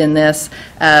included in this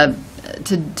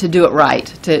to do it right,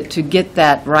 to get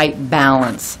that right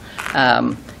balance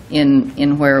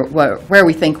in where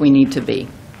we think we need to be.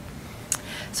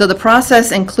 So the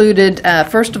process included,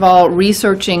 first of all,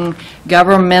 researching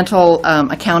governmental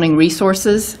accounting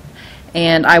resources,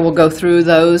 and I will go through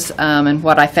those and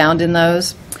what I found in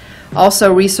those.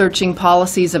 Also researching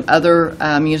policies of other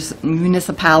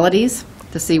municipalities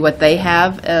to see what they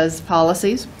have as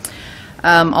policies.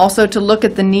 Also to look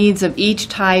at the needs of each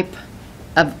type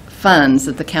of funds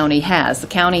that the county has. The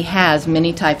county has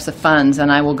many types of funds,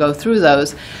 and I will go through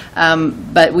those,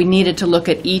 but we needed to look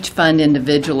at each fund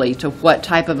individually to what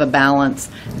type of a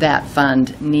balance that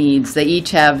fund needs. They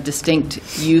each have distinct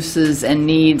uses and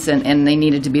needs, and they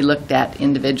needed to be looked at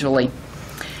individually.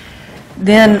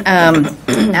 Then,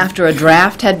 after a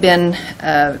draft had been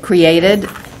created,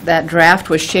 that draft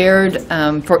was shared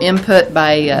for input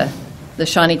by the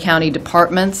Shawnee County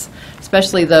departments,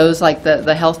 especially those like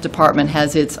the health department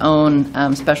has its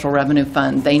own special revenue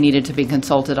fund. They needed to be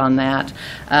consulted on that.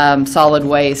 Solid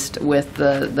waste with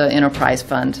the enterprise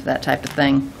fund, that type of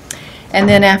thing. And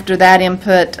then after that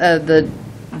input, the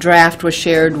draft was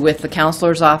shared with the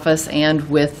counselor's office and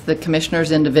with the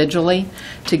commissioners individually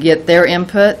to get their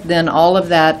input. Then all of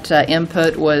that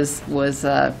input was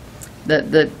the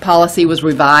policy was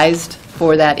revised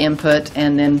for that input,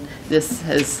 and then this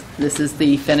is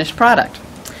the finished product.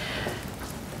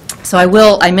 So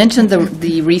I mentioned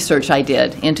the research I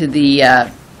did into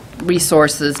the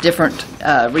resources, different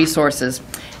resources,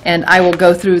 And I will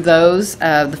go through those.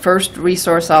 The first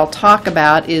resource I'll talk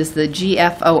about is the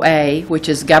GFOA, which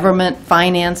is Government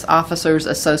Finance Officers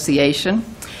Association.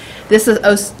 This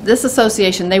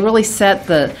association, they really set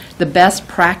the best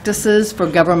practices for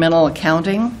governmental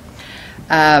accounting.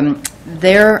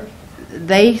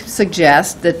 They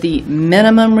suggest that the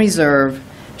minimum reserve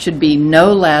should be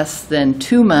no less than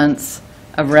 2 months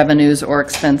of revenues or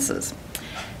expenses.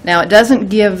 Now, it doesn't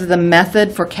give the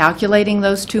method for calculating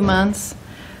those 2 months,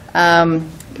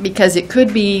 because it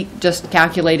could be just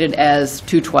calculated as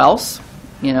 2/12.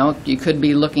 You know, you could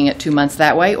be looking at 2 months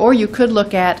that way, or you could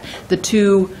look at the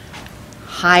 2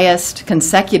 highest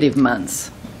consecutive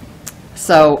months.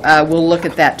 So we'll look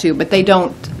at that too, but they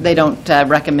don't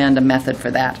recommend a method for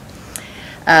that.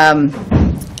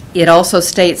 It also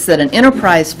states that an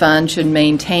enterprise fund should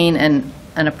maintain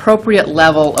an appropriate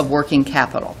level of working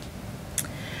capital.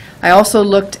 I also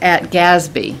looked at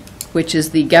GASB, which is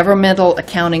the Governmental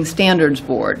Accounting Standards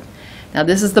Board. Now,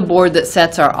 this is the board that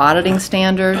sets our auditing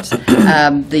standards.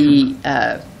 The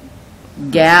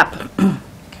GAAP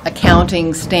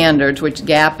accounting standards, which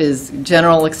GAAP is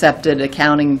General Accepted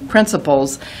Accounting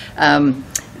Principles,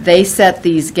 they set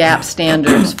these GAAP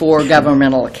standards for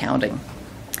governmental accounting.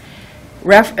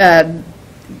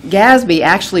 GASB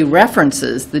actually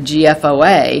references the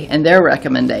GFOA and their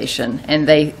recommendation, and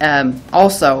they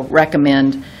also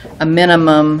recommend a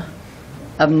minimum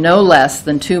of no less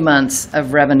than 2 months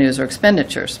of revenues or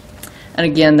expenditures. And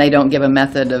again, they don't give a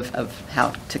method of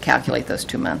how to calculate those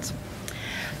 2 months.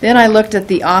 Then I looked at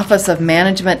the Office of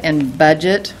Management and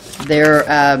Budget, their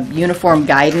uniform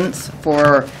guidance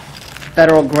for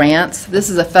federal grants. This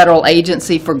is a federal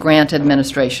agency for grant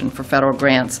administration for federal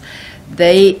grants.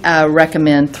 They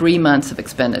recommend 3 months of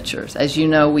expenditures. As you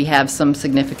know, we have some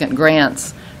significant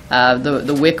grants.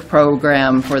 The WIC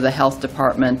program for the Health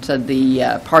Department,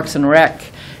 the Parks and Rec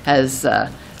has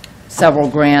several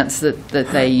grants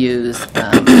that they use.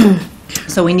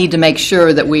 So we need to make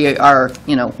sure that we are,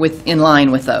 you know, in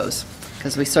line with those,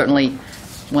 because we certainly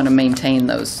want to maintain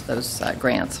those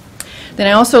grants. Then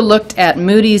I also looked at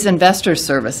Moody's Investor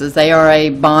Services. They are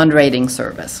a bond rating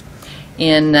service.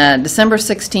 In December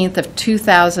 16th of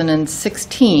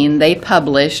 2016, they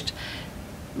published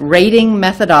Rating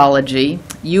Methodology,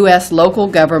 U.S. Local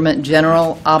Government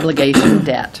General Obligation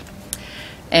Debt.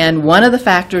 And one of the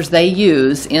factors they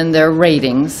use in their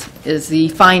ratings is the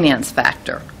finance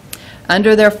factor.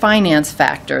 Under their finance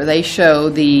factor, they show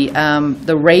the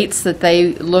rates that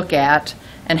they look at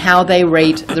and how they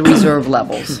rate the reserve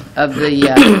levels of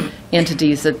the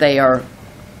entities that they are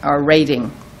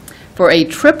rating. For a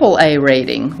AAA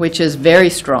rating, which is very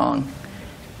strong,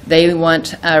 they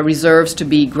want reserves to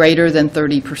be greater than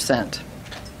 30%.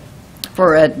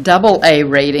 For a AA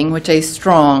rating, which is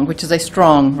a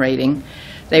strong rating,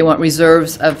 they want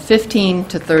reserves of 15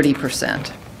 to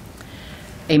 30%.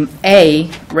 A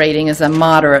rating is a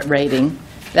moderate rating.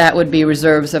 That would be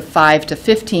reserves of 5 to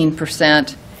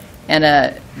 15%, and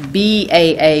a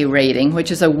BAA rating,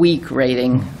 which is a weak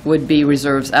rating, would be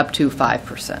reserves up to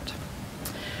 5%.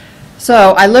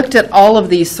 So I looked at all of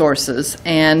these sources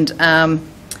and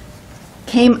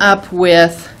came up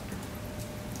with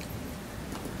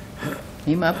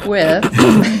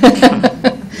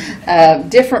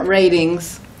different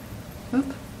ratings. Oop,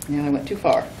 now I went too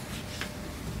far.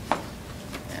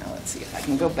 Now let's see if I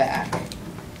can go back.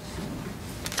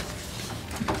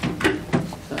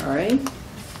 Sorry.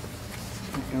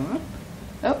 Go up.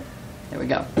 Oh, there we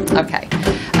go. Okay.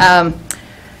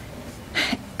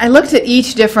 I looked at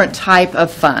each different type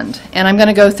of fund, and I'm going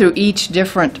to go through each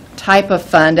different type of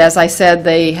fund. As I said,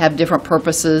 they have different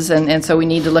purposes, and so we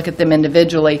need to look at them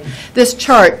individually. This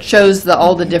chart shows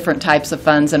all the different types of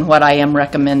funds and what I am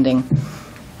recommending.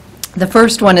 The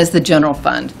first one is the general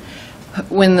fund.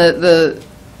 When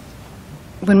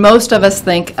when most of us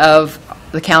think of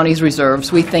the county's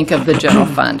reserves, we think of the general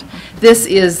fund. This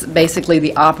is basically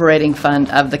the operating fund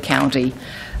of the county.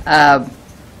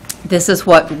 This is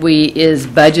what is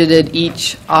budgeted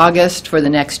each August for the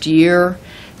next year.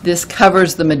 This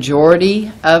covers the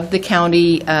majority of the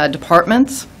county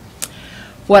departments.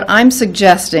 What I'm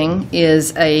suggesting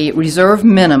is a reserve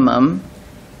minimum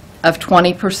of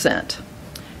 20%.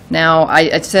 Now,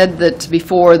 I said that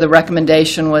before the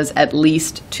recommendation was at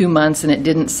least 2 months, and it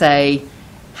didn't say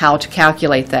how to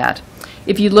calculate that.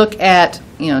 If you look at,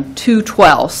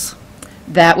 2/12,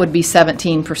 that would be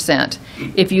 17%.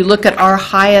 If you look at our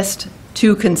highest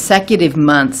 2 consecutive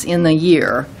months in the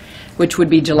year, which would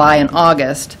be July and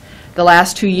August, the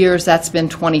last 2 years, that's been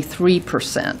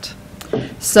 23%.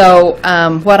 So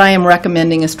what I am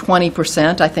recommending is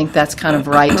 20%. I think that's kind of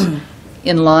right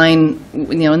in line,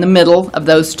 in the middle of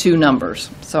those two numbers.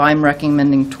 So I'm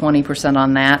recommending 20%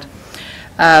 on that.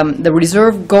 The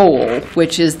reserve goal,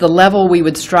 which is the level we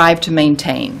would strive to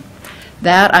maintain,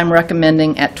 that I'm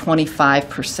recommending at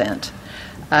 25%.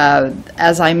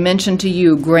 As I mentioned to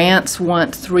you, grants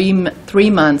want three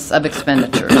months of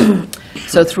expenditures.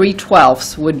 So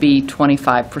 3/12 would be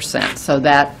 25%. So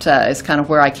that is kind of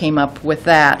where I came up with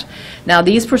that. Now,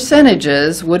 these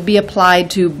percentages would be applied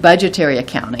to budgetary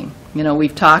accounting.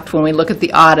 We've talked when we look at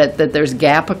the audit that there's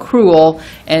GAAP accrual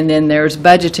and then there's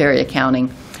budgetary accounting.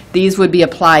 These would be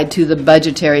applied to the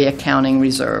budgetary accounting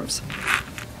reserves.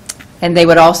 And they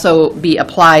would also be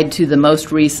applied to the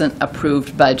most recent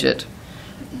approved budget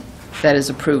that is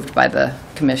approved by the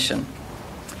Commission.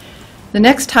 The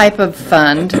next type of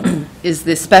fund is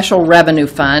the Special Revenue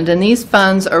Fund, and these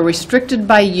funds are restricted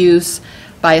by use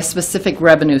by a specific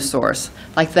revenue source.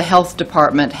 Like the Health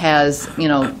Department has,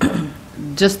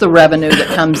 just the revenue that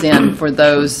comes in for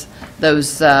those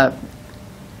I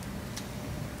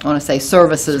want to say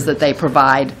services that they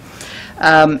provide.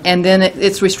 And then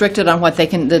it's restricted on what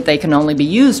that they can only be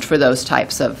used for those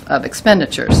types of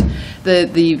expenditures.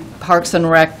 The Parks and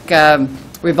Rec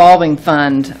revolving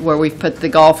fund, where we've put the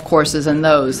golf courses and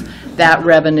those, that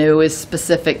revenue is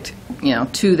specific,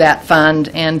 to that fund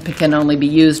and can only be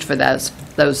used for those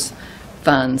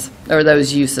funds or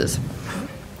those uses.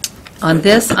 On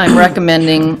this, I'm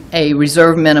recommending a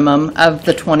reserve minimum of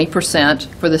the 20%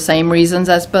 for the same reasons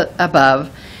as above,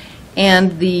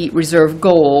 and the reserve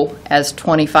goal as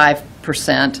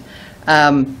 25%,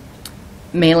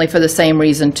 mainly for the same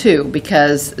reason too,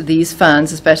 because these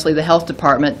funds, especially the Health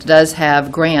Department, does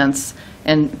have grants,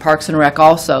 and Parks and Rec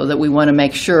also, that we want to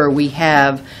make sure we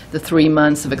have the 3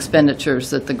 months of expenditures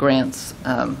that the grants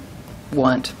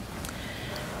want.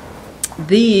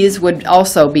 These would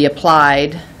also be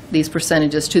applied, these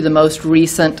percentages, to the most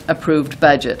recent approved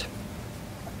budget.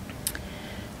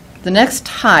 The next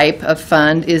type of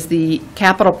fund is the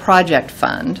Capital Project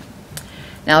Fund.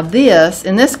 Now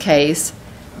in this case,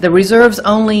 the reserves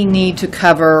only need to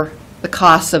cover the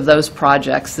costs of those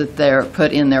projects that they're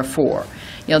put in there for.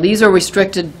 These are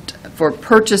restricted for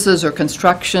purchases or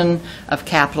construction of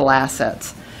capital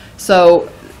assets. So,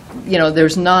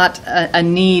 there's not a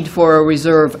need for a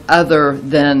reserve other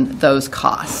than those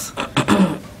costs.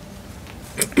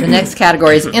 The next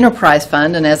category is Enterprise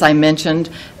Fund, and as I mentioned,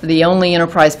 the only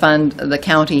enterprise fund the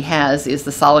county has is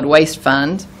the Solid Waste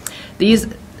Fund. This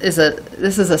is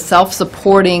a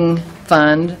self-supporting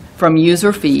fund from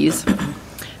user fees,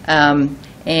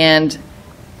 and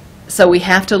so we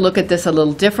have to look at this a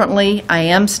little differently. I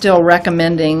am still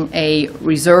recommending a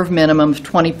reserve minimum of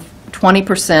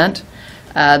 20%.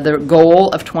 The goal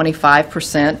of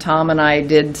 25%. Tom and I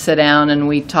did sit down and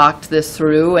we talked this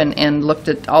through and looked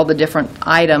at all the different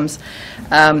items.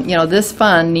 This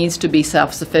fund needs to be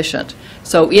self-sufficient.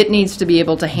 So it needs to be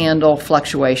able to handle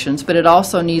fluctuations, but it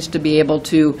also needs to be able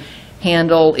to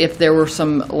handle if there were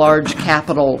some large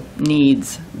capital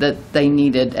needs that they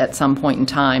needed at some point in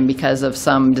time because of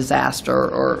some disaster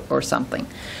or something.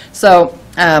 So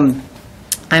I'm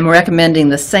recommending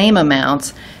the same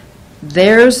amounts.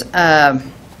 Theirs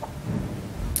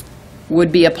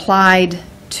would be applied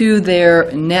to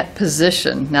their net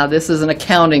position. Now, this is an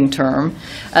accounting term.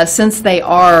 Since they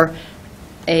are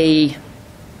a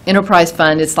enterprise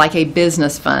fund, it's like a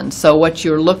business fund. So what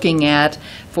you're looking at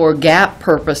for GAAP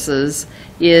purposes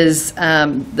is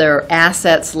their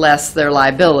assets less their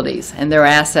liabilities. And their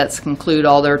assets include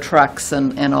all their trucks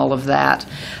and all of that.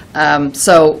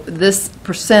 So this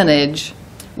percentage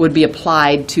would be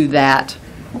applied to that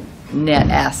net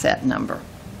asset number.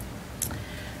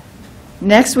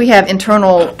 Next, we have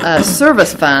internal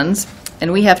service funds,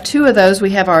 and we have two of those.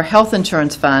 We have our health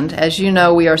insurance fund. As you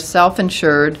know, we are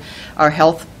self-insured. Our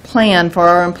health plan for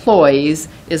our employees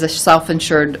is a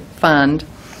self-insured fund.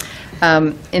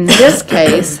 In this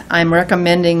case, I'm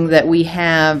recommending that we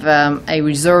have a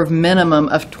reserve minimum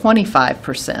of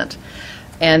 25%.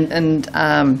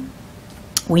 And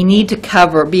we need to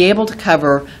be able to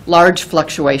cover large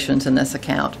fluctuations in this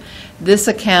account. This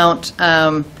account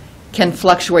can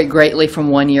fluctuate greatly from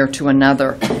one year to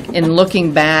another. In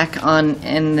looking back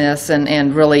in this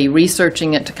and really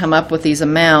researching it to come up with these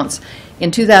amounts,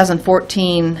 in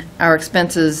 2014, our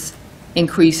expenses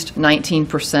increased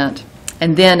 19%.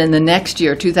 And then in the next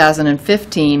year,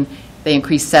 2015, they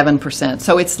increased 7%.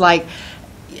 So it's like,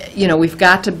 we've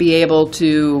got to be able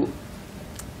to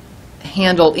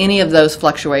handle any of those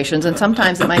fluctuations, and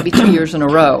sometimes it might be 2 years in a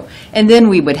row, and then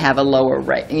we would have a lower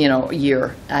rate,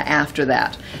 year after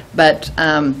that. But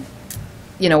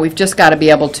we've just got to be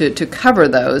able to cover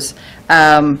those.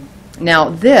 Now,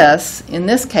 in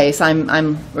this case,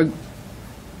 I'm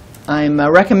I'm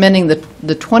recommending the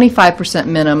 25%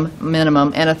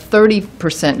 minimum and a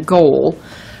 30% goal,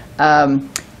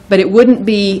 but it wouldn't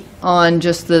be on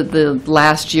just the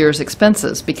last year's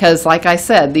expenses, because like I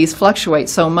said, these fluctuate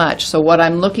so much. So what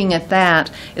I'm looking at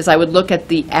that is I would look at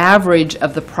the average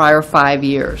of the prior 5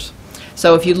 years.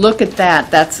 So if you look at that,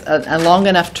 that's a long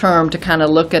enough term to kind of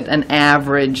look at an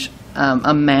average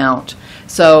amount.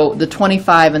 So the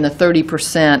 25 and the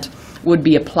 30% would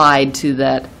be applied to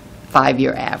that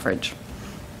 5-year average.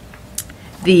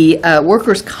 The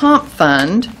workers' comp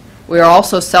fund, we are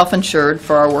also self-insured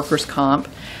for our workers' comp.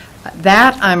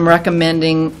 That I'm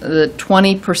recommending the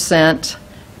 20%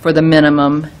 for the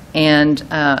minimum and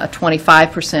a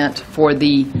 25% for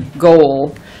the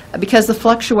goal, because the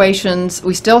fluctuations,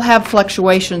 we still have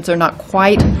fluctuations, they're not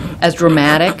quite as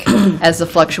dramatic as the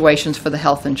fluctuations for the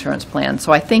health insurance plan.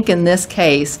 So I think in this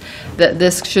case that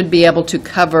this should be able to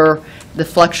cover the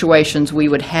fluctuations we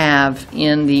would have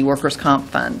in the workers' comp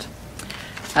fund.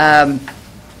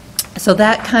 So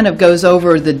that kind of goes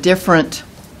over the different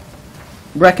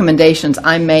recommendations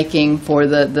I'm making for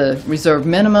the reserve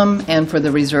minimum and for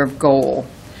the reserve goal.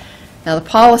 Now the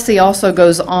policy also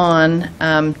goes on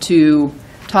to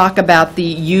talk about the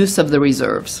use of the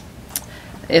reserves.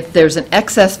 If there's an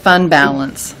excess fund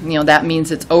balance, that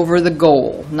means it's over the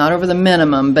goal, not over the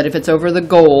minimum, but if it's over the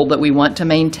goal that we want to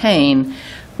maintain,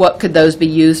 what could those be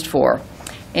used for?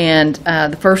 And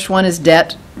the first one is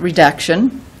debt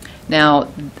reduction. Now,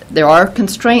 there are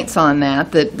constraints on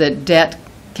that debt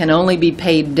can only be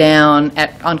paid down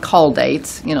on call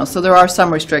dates, so there are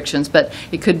some restrictions, but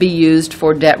it could be used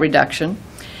for debt reduction.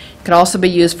 It could also be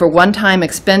used for one-time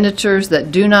expenditures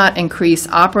that do not increase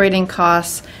operating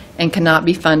costs and cannot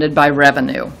be funded by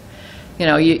revenue.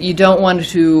 You don't want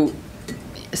to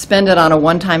spend it on a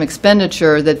one-time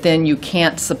expenditure that then you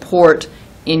can't support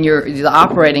in the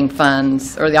operating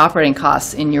funds or the operating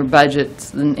costs in your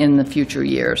budgets in the future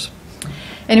years.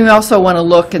 And we also want to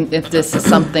look if this is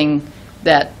something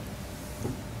that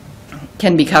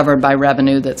can be covered by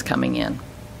revenue that's coming in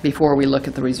before we look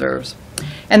at the reserves.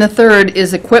 And the third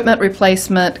is equipment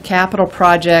replacement, capital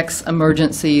projects,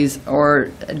 emergencies,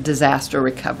 or disaster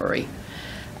recovery.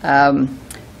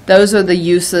 Those are the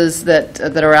uses that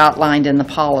are outlined in the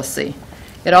policy.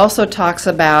 It also talks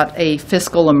about a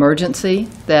fiscal emergency,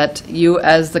 that you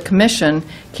as the commission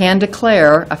can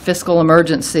declare a fiscal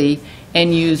emergency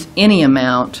and use any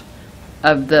amount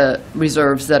of the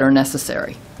reserves that are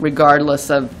necessary,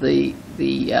 regardless of the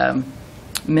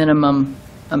minimum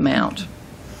amount.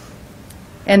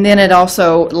 And then it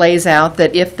also lays out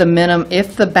that if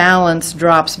the balance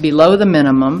drops below the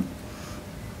minimum,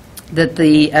 that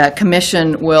the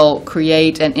commission will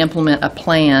create and implement a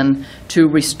plan to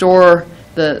restore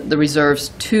the reserves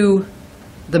to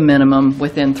the minimum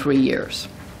within 3 years.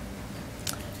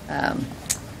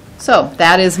 So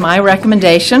that is my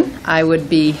recommendation. I would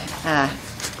be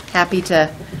happy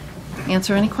to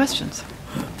answer any questions.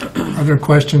 Are there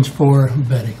questions for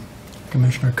Betty?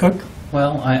 Commissioner Cook?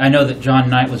 Well, I know that John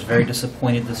Knight was very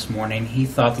disappointed this morning. He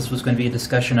thought this was going to be a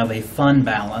discussion of a fund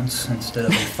balance instead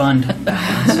of a fund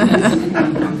balance.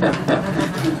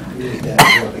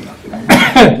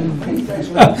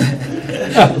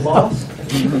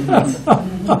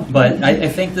 But I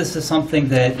think this is something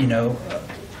that,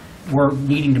 we're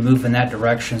needing to move in that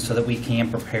direction so that we can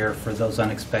prepare for those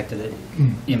unexpected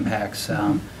impacts.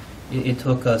 It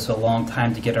took us a long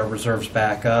time to get our reserves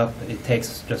back up. It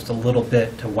takes just a little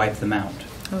bit to wipe them out.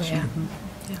 Oh, yeah.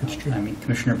 That's true. I mean,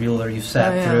 Commissioner Bueller, you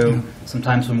sat through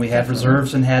sometimes when we had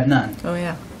reserves and had none. Oh,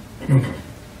 yeah.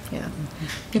 Yeah.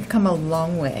 We've come a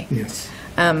long way. Yes.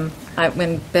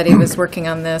 When Betty was working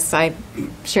on this, I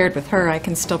shared with her, I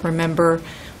can still remember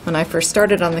when I first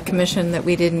started on the commission that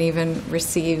we didn't even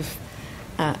receive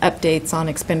updates on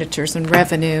expenditures and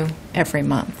revenue every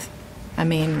month. I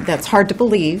mean, that's hard to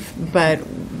believe, but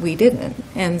we didn't.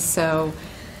 And so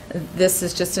this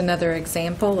is just another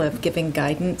example of giving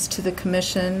guidance to the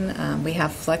commission. We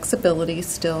have flexibility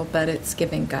still, but it's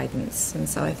giving guidance. And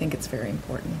so I think it's very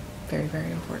important, very, very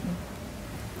important.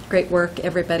 Great work,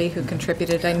 everybody who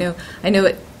contributed. I know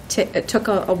it took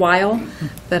a while,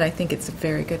 but I think it's a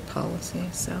very good policy.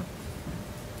 So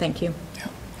thank you.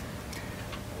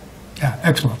 Yeah,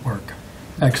 excellent work.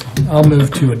 Excellent. I'll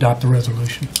move to adopt the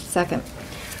resolution. Second.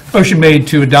 Motion made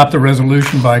to adopt the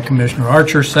resolution by Commissioner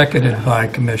Archer, seconded by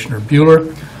Commissioner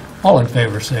Bueller. All in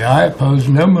favor say aye. Opposed,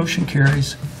 no. Motion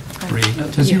carries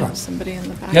 3-0. Somebody in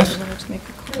the back. Yes? who wanted to make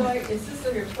a comment. Is this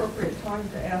an appropriate time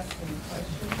to ask any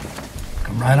questions?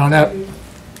 Come right on up.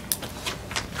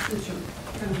 Since you're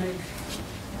going to make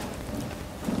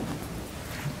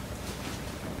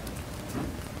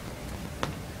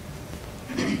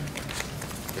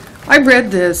I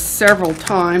read this several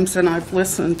times, and I've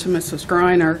listened to Mrs.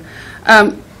 Greiner.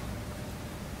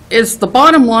 Is the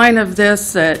bottom line of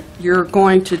this that you're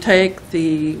going to take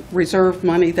the reserve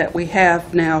money that we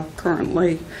have now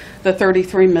currently, the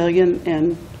 $33 million,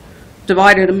 and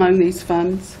divide it among these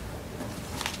funds?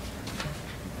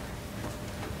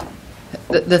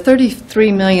 The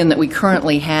 $33 million that we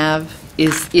currently have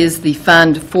is the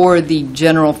fund for the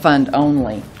general fund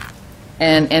only.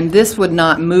 And this would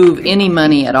not move any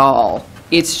money at all.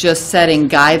 It's just setting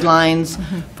guidelines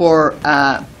for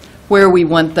where we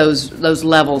want those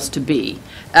levels to be.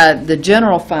 The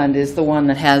general fund is the one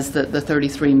that has the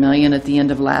 $33 million at the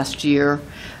end of last year.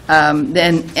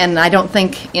 And I don't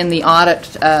think in the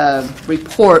audit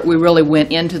report we really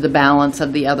went into the balance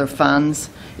of the other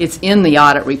funds. It's in the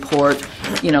audit report,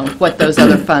 you know, what those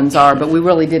other funds are, but we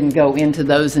really didn't go into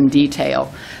those in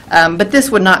detail. But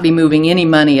this would not be moving any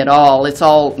money at all. It's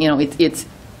all, you know,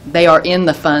 they are in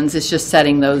the funds. It's just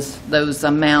setting those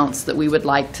amounts that we would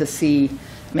like to see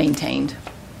maintained.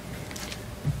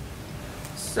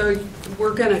 So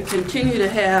we're going to continue to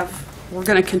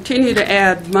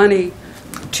add money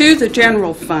to the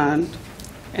general fund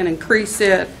and increase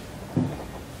it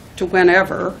to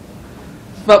whenever,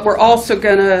 but we're also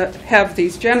going to have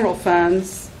these general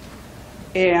funds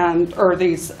or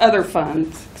these other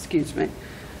funds, excuse me,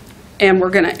 and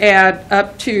we're going to add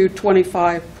up to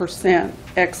 25%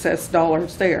 excess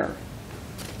dollars there.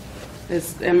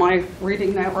 Am I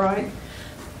reading that right?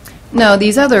 No,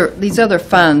 these other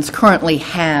funds currently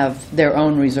have their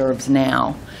own reserves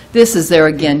now. This is there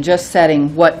again, just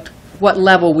setting what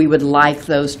level we would like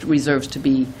those reserves to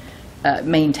be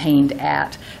maintained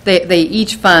at.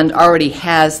 Each fund already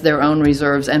has their own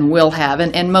reserves and will have,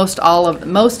 and most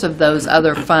of those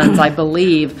other funds, I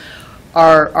believe,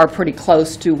 are pretty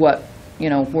close to what, you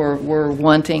know, we're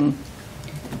wanting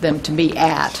them to be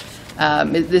at.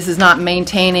 This is not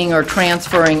maintaining or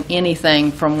transferring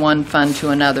anything from one fund to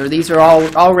another. These are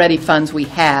already funds we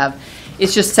have.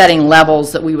 It's just setting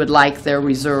levels that we would like their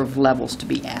reserve levels to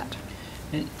be at.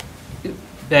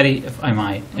 Betty, if I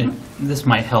might, this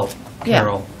might help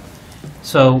Carol.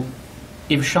 So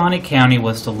if Shawnee County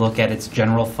was to look at its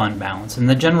general fund balance, and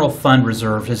the general fund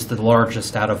reserve is the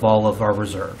largest out of all of our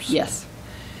reserves. Yes.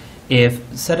 If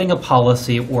setting a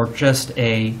policy or just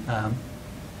a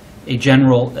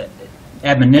general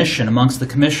admonition amongst the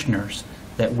commissioners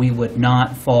that we would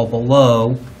not fall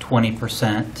below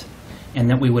 20% and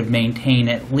that we would maintain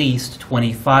at least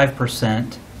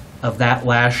 25% of that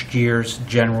last year's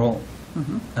general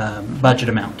budget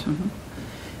amount.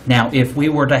 Now, if we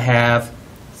were to have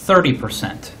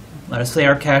 30%, let us say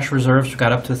our cash reserves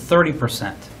got up to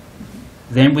 30%,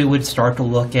 then we would start to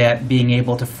look at being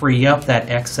able to free up that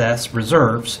excess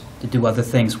reserves to do other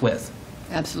things with.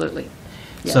 Absolutely.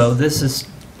 Yes. So this is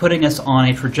putting us on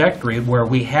a trajectory where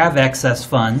we have excess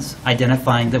funds,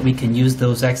 identifying that we can use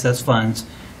those excess funds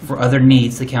for other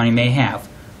needs the county may have,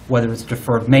 whether it's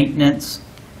deferred maintenance,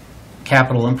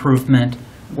 capital improvement,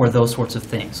 or those sorts of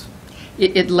things.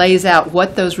 It lays out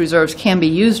what those reserves can be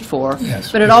used for,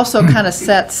 Yes. but it also kind of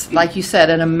sets, like you said,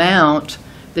 an amount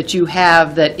that you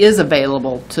have that is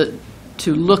available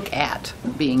to look at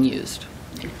being used.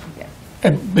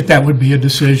 But that would be a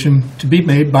decision to be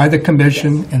made by the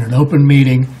commission in an open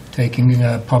meeting, taking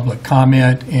public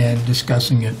comment and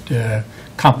discussing it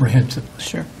comprehensively.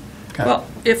 Sure. Okay. Well,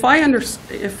 if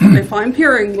I'm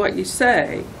hearing what you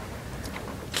say,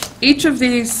 each of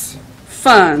these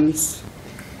funds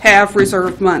have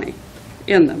reserve money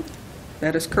in them.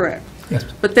 That is correct. Yes.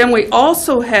 But then we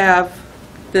also have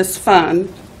this fund,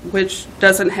 which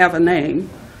doesn't have a name,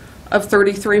 of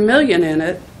 $33 million in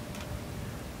it,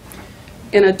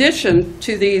 in addition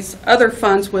to these other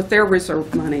funds with their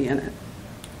reserve money in it.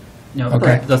 No,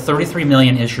 Okay. the $33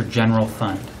 million is your general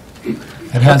fund.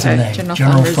 It has a name,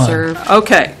 general fund.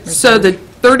 Okay, so the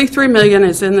 $33 million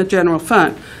is in the general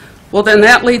fund. Well, then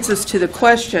that leads us to the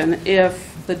question, if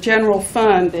the general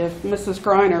fund, if Mrs.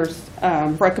 Greiner's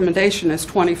recommendation is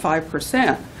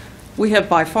 25%, we have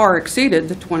by far exceeded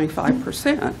the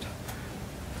 25%.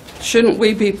 Shouldn't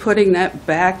we be putting that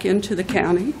back into the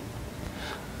county?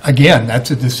 Again,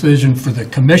 that's a decision for the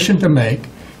commission to make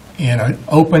in an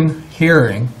open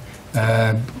hearing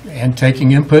and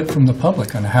taking input from the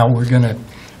public on how we're going to,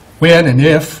 when and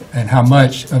if and how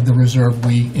much of the reserve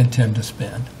we intend to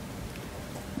spend.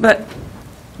 But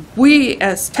we,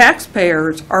 as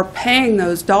taxpayers, are paying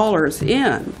those dollars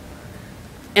in,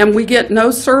 and we get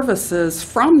no services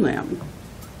from them.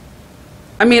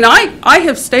 I mean, I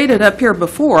have stated up here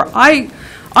before, I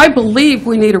believe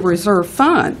we need a reserve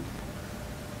fund,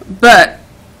 but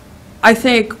I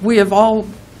think we have all,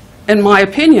 in my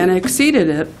opinion, exceeded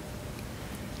it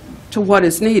to what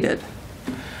is needed.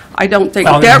 I don't think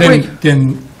Well, debt...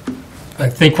 then I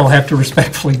think we'll have to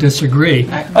respectfully disagree,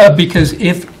 because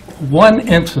if one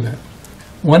incident,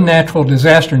 one natural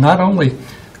disaster, not only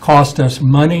cost us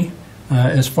money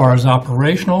as far as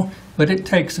operational, but it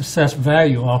takes assessed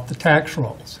value off the tax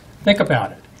rolls. Think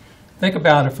about it. Think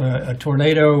about if a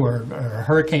tornado or a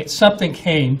hurricane, something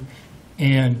came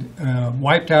and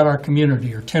wiped out our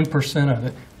community, or 10% of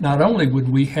it. Not only would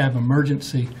we have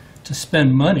emergency to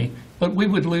spend money, but we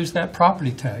would lose that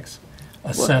property tax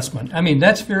assessment. I mean,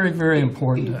 that's very, very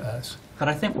important to us. But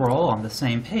I think we're all on the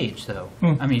same page, though.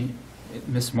 I mean,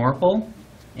 Ms. Marple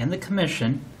and the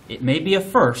commission, it may be a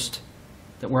first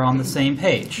that we're on the same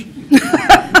page.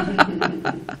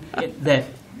 That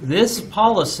this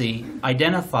policy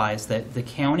identifies that the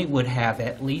county would have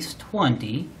at least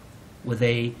 20 with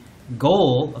a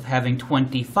goal of having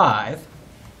 25.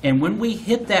 And when we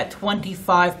hit that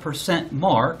 25%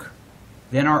 mark,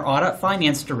 then our audit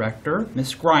finance director,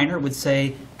 Ms. Greiner, would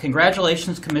say,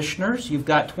 congratulations, commissioners, you've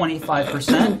got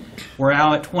 25%. We're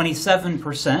now at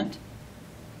 27%.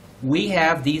 We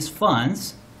have these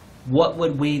funds. What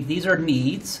would we, these are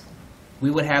needs.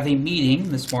 We would have a meeting,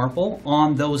 Ms. Marple,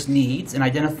 on those needs and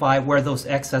identify where those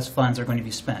excess funds are going to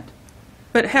be spent.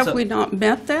 But have we not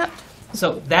met that?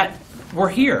 So that, we're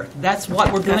here. That's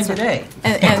what we're doing today.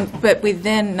 But we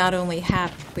then not only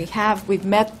we've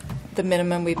met the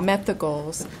minimum, we've met the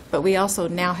goals, but we also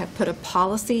now have put a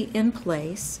policy in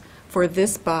place for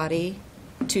this body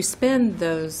to spend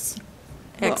those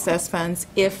excess funds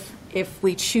if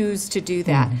we choose to do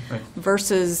that, Right.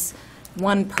 versus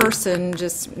one person,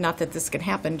 just, not that this could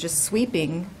happen, just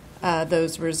sweeping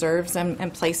those reserves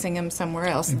and placing them somewhere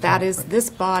else. That is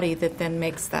this body that then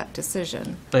makes that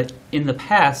decision. But in the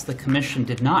past, the commission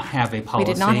did not have a policy.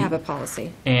 We did not have a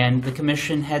policy. And the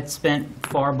commission had spent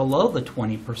far below the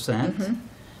 20%.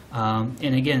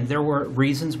 And again, there were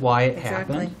reasons why it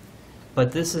happened.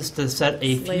 But this is to set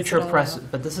a future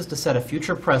precedent. But this is to set a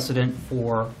future precedent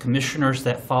for commissioners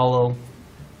that follow,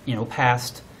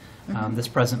 past this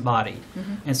present body.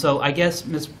 And so I guess,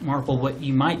 Ms. Marple, what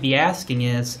you might be asking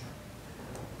is,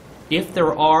 if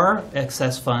there are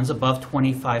excess funds above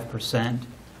 25%,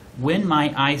 when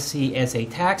might I see as a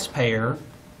taxpayer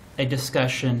a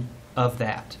discussion of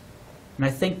that? And I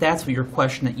think that's what your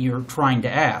question that you're trying to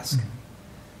ask,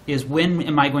 is when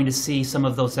am I going to see some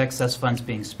of those excess funds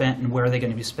being spent, and where are they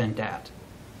going to be spent at?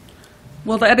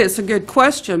 Well, that is a good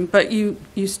question, but you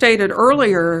stated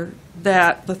earlier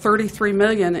that the $33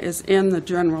 million is in the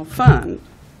general fund,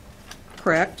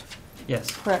 correct? Yes.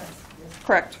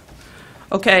 Correct.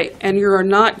 Okay, and you're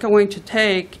not going to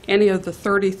take any of the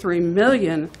 $33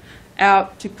 million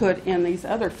out to put in these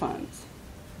other funds?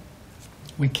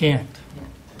 We can't.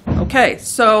 Okay,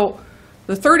 so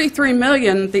the $33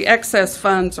 million, the excess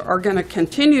funds, are going to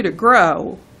continue to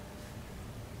grow,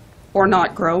 or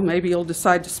not grow, maybe you'll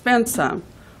decide to spend some,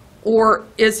 or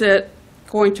is it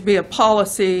going to be a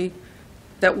policy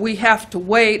that we have to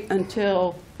wait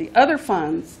until the other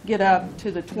funds get up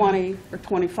to the 20 or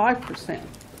 25%?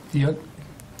 Yeah.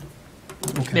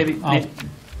 Maybe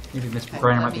Mr.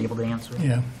 Greiner might be able to answer.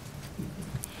 Yeah.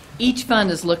 Each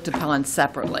fund is looked upon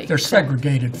separately. They're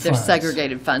segregated funds. They're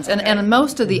segregated funds. And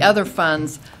most of the other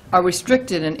funds are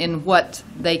restricted in what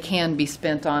they can be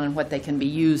spent on and what they can be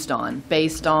used on,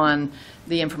 based on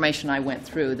the information I went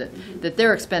through, that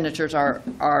their expenditures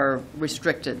are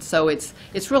restricted. So it's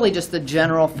really just the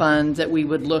general fund that we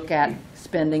would look at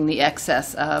spending the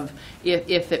excess of,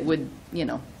 if it would,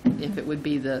 if it would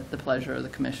be the pleasure of the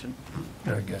commission.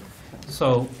 Very good.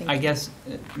 So I guess,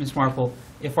 Ms. Marple,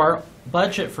 if our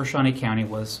budget for Shawnee County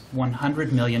was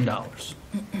 $100 million,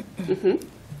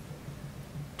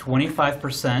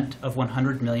 25% of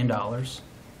 $100 million is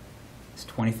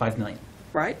 $25 million.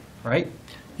 Right. Right?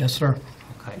 Yes, sir.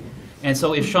 Okay. And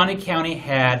so if Shawnee County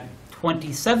had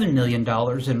 $27 million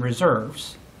in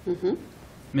reserves,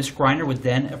 Ms. Greiner would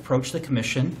then approach the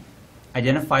commission,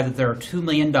 identify that there are $2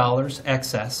 million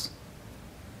excess.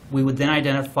 We would then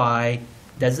identify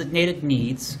designated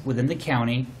needs within the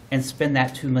county and spend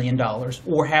that $2 million,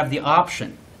 or have the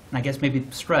option, and I guess maybe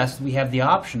stress, we have the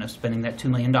option of spending that $2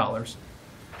 million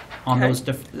on those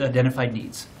identified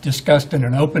needs. Discussed in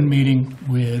an open meeting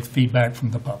with feedback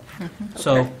from the public.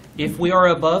 So if we are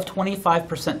above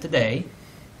 25% today,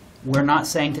 we're not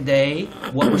saying today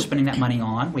what we're spending that money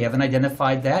on. We haven't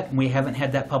identified that, and we haven't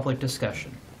had that public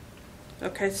discussion.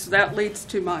 Okay, so that leads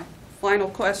to my final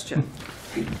question.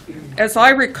 As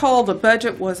I recall, the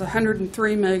budget was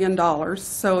 $103 million,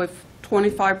 so if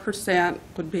 25%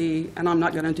 would be, and I'm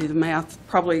not going to do the math,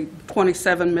 probably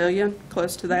 27 million,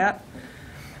 close to that.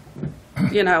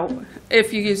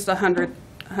 If you use the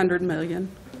 100 million.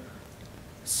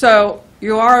 So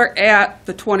you are at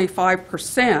the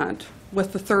 25%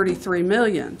 with the 33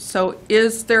 million. So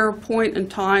is there a point in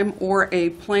time or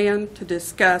a plan to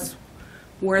discuss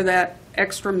where that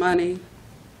extra money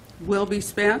will be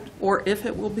spent, or if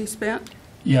it will be spent?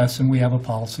 Yes, and we have a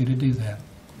policy to do that.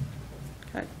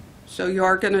 Okay. So you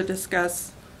are going to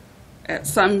discuss at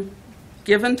some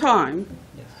given time?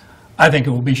 I think it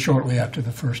will be shortly after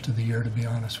the first of the year, to be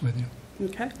honest with you.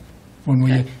 Okay.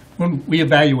 When we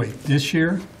evaluate this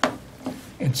year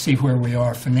and see where we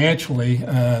are financially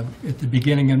at the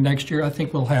beginning of next year, I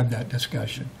think we'll have that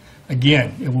discussion.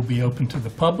 Again, it will be open to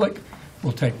the public.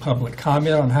 We'll take public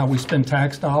comment on how we spend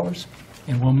tax dollars,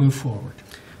 and we'll move forward.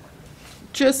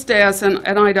 Just as, and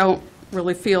I don't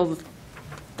really feel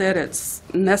that it's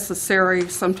necessary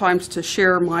sometimes to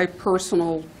share my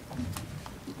personal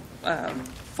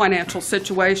financial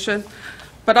situation,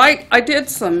 but I did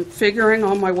some figuring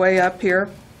on my way up here.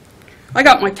 I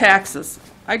got my taxes.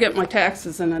 I get my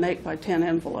taxes in an 8x10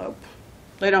 envelope.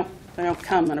 They don't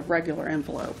come in a regular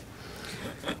envelope.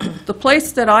 The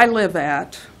place that I live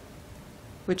at,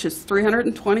 which is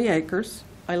 320 acres,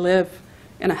 I live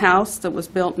in a house that was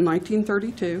built in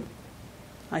 1932.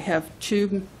 I have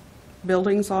 2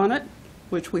 buildings on it,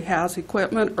 which we house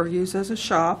equipment or use as a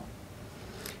shop,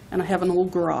 and I have an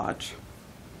old garage.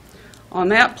 On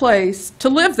that place, to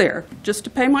live there, just to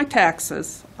pay my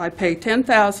taxes, I pay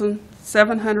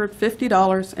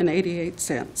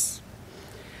 $10,750.88.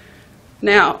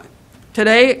 Now,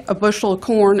 today, a bushel of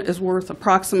corn is worth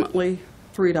approximately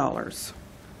 $3.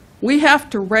 We have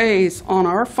to raise on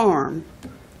our farm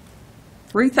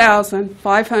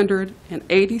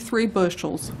 3,583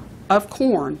 bushels of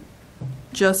corn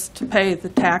just to pay the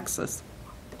taxes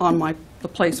on the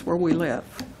place where we live.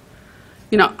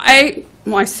 You know, I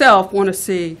myself want to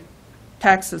see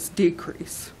taxes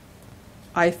decrease.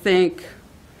 I think,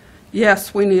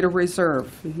 yes, we need a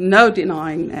reserve, no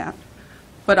denying that,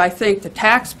 but I think the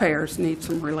taxpayers need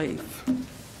some relief.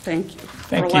 Thank you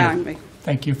for allowing me.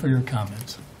 Thank you for your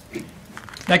comments.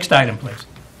 Next item, please.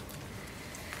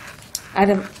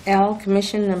 Item L,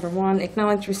 Commission Number 1,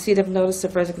 acknowledge receipt of notice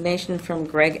of resignation from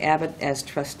Greg Abbott as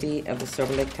trustee of the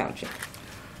Silver Lake Township.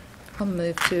 I'll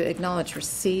move to acknowledge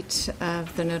receipt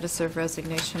of the notice of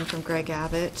resignation from Greg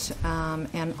Abbott,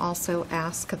 and also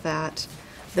ask that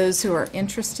those who are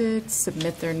interested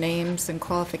submit their names and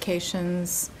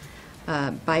qualifications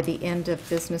by the end of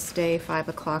business day, 5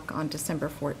 o'clock on December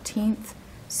 14th,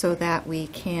 so that we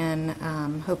can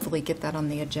hopefully get that on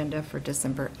the agenda for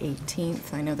December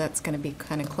 18th. I know that's going to be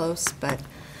kind of close, but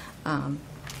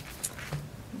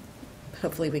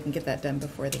hopefully we can get that done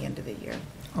before the end of the year.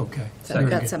 Okay. So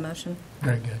that's a motion.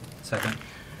 Very good. Second.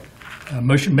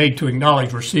 Motion made to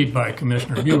acknowledge receipt by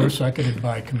Commissioner Bueller, seconded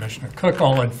by Commissioner Cook.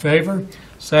 All in favor,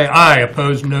 say aye.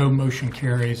 Opposed, no. Motion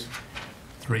carries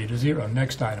 3-0.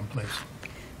 Next item, please.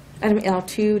 Item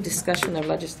L2, discussion of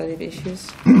legislative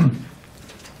issues. Good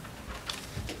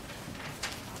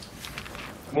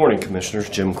morning, Commissioners.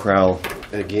 Jim Crowell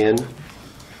again.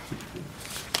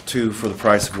 2 for the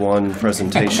price of 1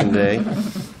 presentation day.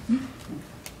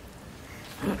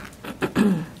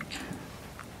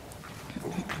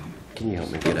 Can you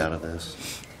help me get out of this?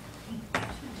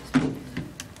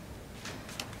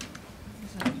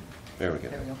 There we go.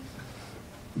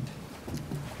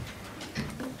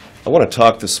 I want to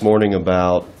talk this morning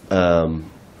about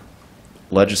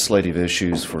legislative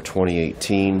issues for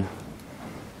 2018,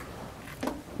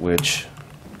 which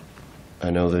I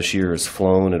know this year has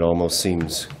flown. It almost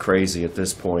seems crazy at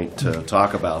this point to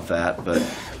talk about that, but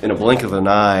in a blink of an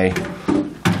eye,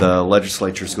 the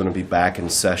legislature is going to be back in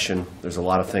session. There's a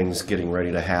lot of things getting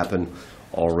ready to happen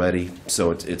already, so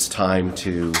it's time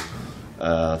to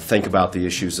think about the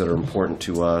issues that are important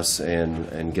to us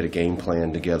and get a game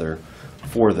plan together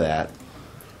for that.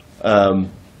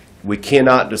 We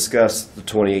cannot discuss the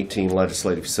 2018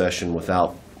 legislative session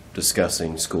without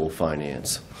discussing school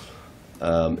finance.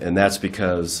 And that's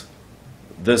because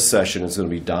this session is going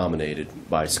to be dominated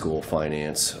by school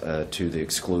finance to the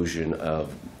exclusion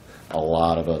of a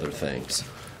lot of other things.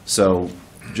 So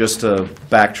just to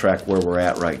backtrack where we're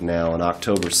at right now, on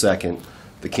October 2nd,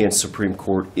 the Kansas Supreme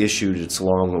Court issued its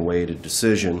long-awaited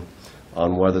decision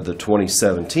on whether the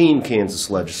 2017 Kansas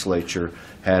legislature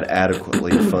had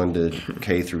adequately funded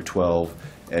K through 12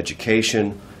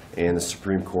 education, and the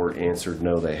Supreme Court answered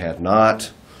no, they had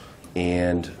not.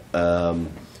 And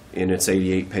in its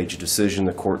 88-page decision,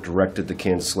 the court directed the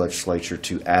Kansas legislature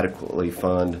to adequately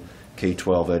fund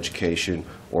K-12 education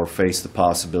or face the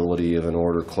possibility of an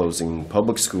order closing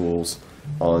public schools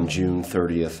on June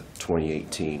 30th,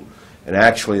 2018. And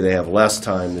actually, they have less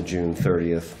time than June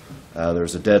 30th.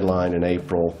 There's a deadline in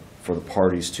April for the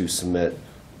parties to submit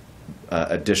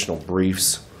additional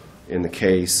briefs in the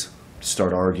case,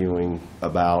 start arguing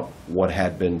about what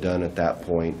had been done at that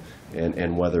point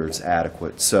and whether it's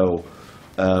adequate. So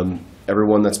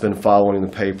everyone that's been following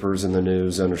the papers and the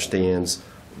news understands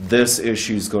this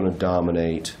issue is going to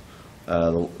dominate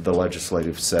the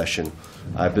legislative session.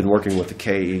 I've been working with the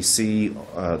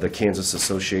KAC, the Kansas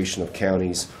Association of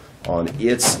Counties, on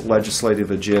its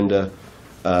legislative agenda.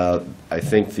 I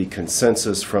think the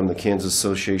consensus from the Kansas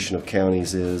Association of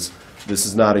Counties is this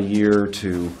is not a year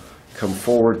to come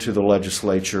forward to the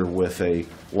legislature with a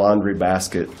laundry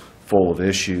basket full of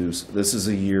issues. This is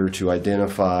a year to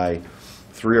identify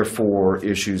 3 or 4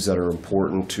 issues that are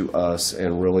important to us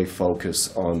and really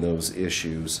focus on those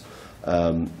issues.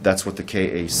 That's what the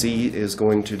KAC is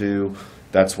going to do.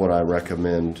 That's what I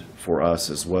recommend for us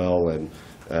as well. And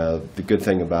the good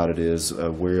thing about it is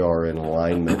we are in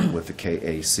alignment with the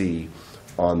KAC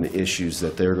on the issues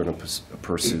that they're going to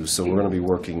pursue. So we're going to be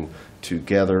working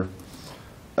together.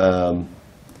 I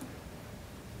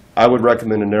would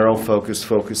recommend a narrow focus,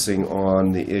 focusing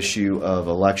on the issue of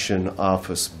election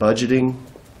office budgeting.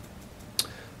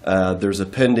 There's a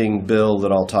pending bill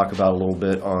that I'll talk about a little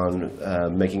bit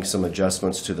on making some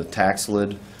adjustments to the tax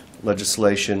lid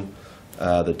legislation,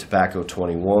 the Tobacco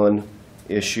 21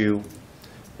 issue.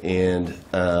 And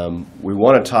we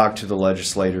want to talk to the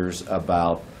legislators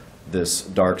about this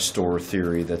dark store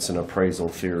theory that's an appraisal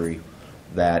theory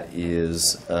that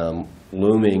is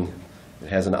looming. It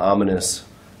has an ominous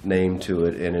name to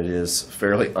it, and it is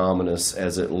fairly ominous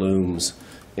as it looms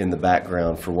in the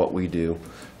background for what we do.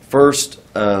 First,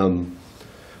 on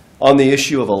the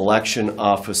issue of election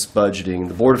office budgeting,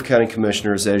 the Board of County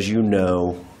Commissioners, as you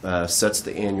know, sets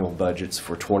the annual budgets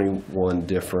for 21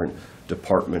 different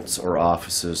departments or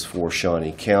offices for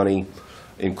Shawnee County.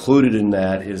 Included in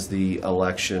that is the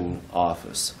election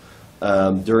office.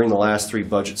 During the last 3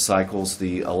 budget cycles,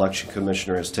 the election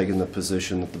commissioner has taken the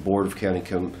position that the Board of County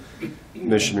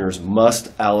Commissioners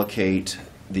must allocate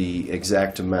the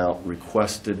exact amount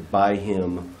requested by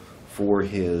him for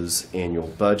his annual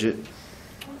budget.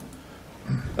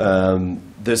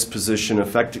 This position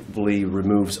effectively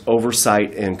removes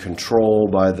oversight and control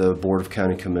by the Board of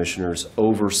County Commissioners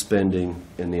over spending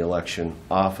in the election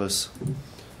office.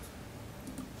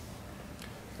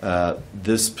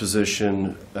 This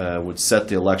position would set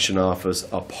the election office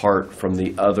apart from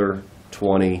the other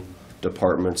 20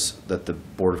 departments that the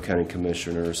Board of County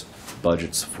Commissioners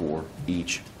budgets for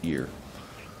each year.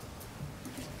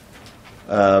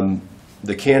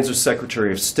 The Kansas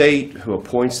Secretary of State, who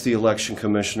appoints the election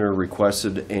commissioner,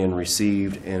 requested and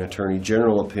received an Attorney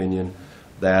General opinion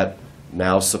that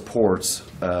now supports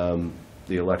the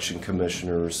election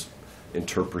commissioner's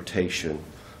interpretation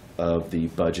of the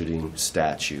budgeting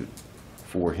statute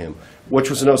for him,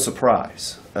 which was no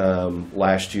surprise.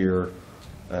 Last year,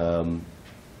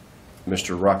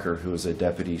 Mr. Rucker, who is a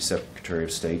Deputy Secretary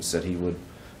of State, said he would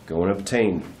go and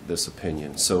obtain this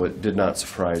opinion, so it did not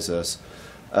surprise us.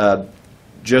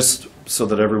 Just so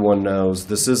that everyone knows,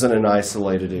 this isn't an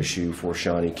isolated issue for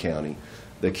Shawnee County.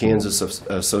 The Kansas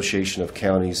Association of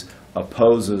Counties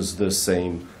opposes this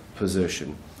same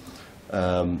position.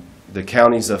 The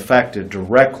counties affected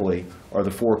directly are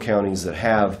the 4 counties that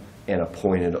have an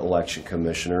appointed election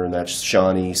commissioner, and that's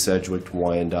Shawnee, Sedgwick,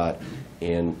 Wyandotte,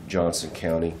 and Johnson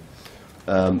County.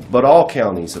 But all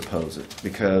counties oppose it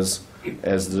because,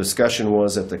 as the discussion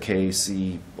was at the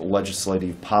KAC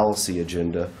legislative policy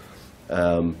agenda,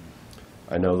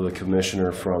 I know the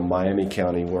commissioner from Miami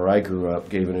County, where I grew up,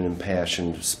 gave an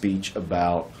impassioned speech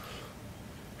about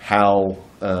how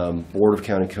Board of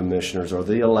County Commissioners are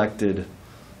the elected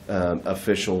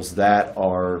officials that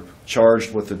are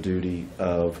charged with the duty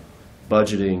of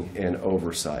budgeting and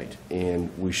oversight, and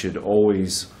we should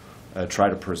always try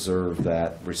to preserve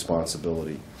that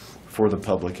responsibility for the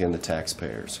public and the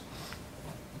taxpayers.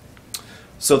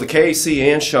 So the KAC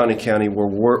and Shawnee County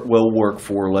will work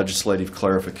for legislative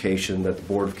clarification that the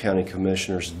Board of County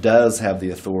Commissioners does have the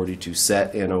authority to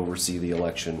set and oversee the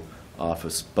election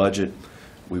office budget.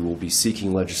 We will be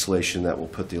seeking legislation that will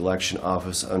put the election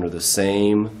office under the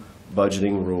same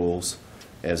budgeting rules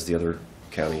as the other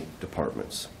county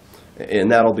departments.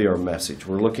 And that'll be our message.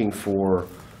 We're looking for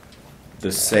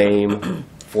the same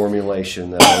formulation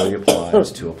that already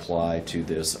applies to apply to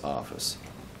this office.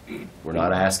 We're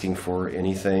not asking for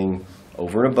anything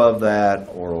over and above that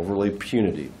or overly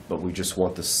punitive, but we just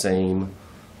want the same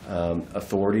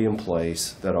authority in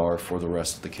place that are for the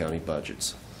rest of the county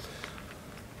budgets.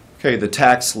 Okay, the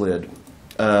tax lid.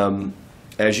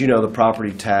 As you know, the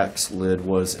property tax lid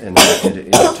was enacted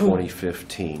in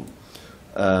 2015.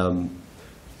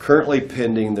 Currently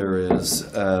pending, there is,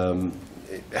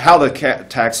 how the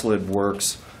tax lid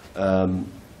works, There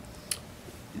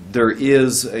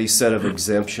is a set of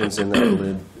exemptions in that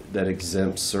lid that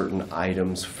exempts certain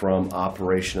items from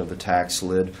operation of the tax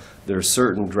lid. There's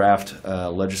certain draft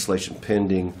legislation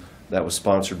pending that was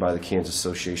sponsored by the Kansas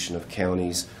Association of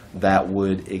Counties that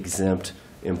would exempt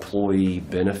employee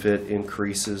benefit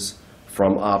increases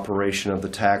from operation of the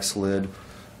tax lid.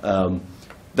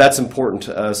 That's important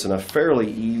to us and a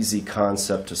fairly easy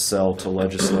concept to sell to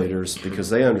legislators because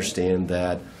they understand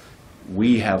that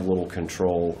we have little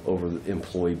control over the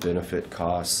employee benefits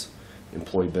costs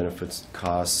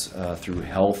through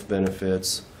health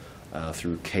benefits,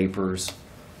 through capers,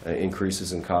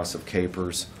 increases in costs of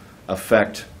capers,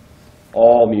 affect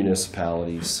all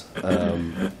municipalities.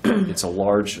 It's a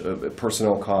large,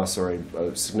 personnel costs are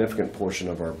a significant portion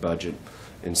of our budget.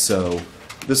 And so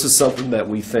this is something that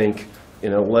we think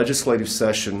in a legislative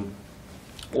session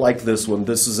like this one,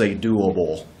 this is a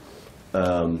doable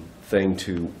thing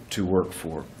to work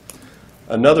for.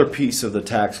 Another piece of the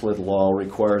tax lid law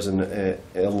requires a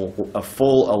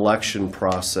full election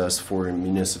process for a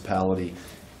municipality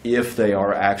if they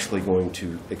are actually going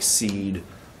to exceed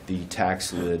the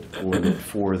tax lid limit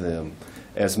for them.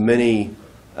 As many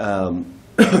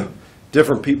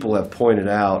different people have pointed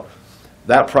out,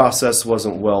 that process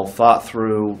wasn't well thought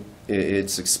through.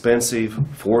 It's expensive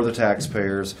for the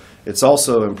taxpayers. It's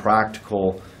also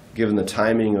impractical given the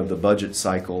timing of the budget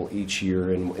cycle each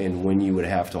year and when you would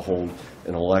have to hold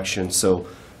an election. So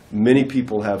many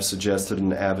people have suggested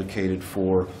and advocated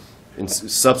for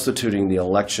substituting the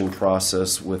election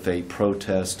process with a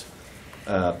protest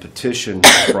petition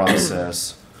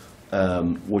process,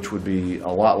 which would be a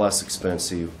lot less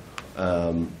expensive,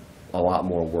 a lot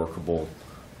more workable,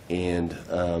 and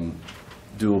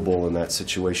doable in that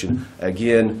situation.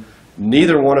 Again,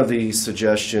 neither one of these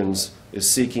suggestions is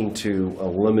seeking to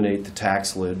eliminate the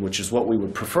tax lid, which is what we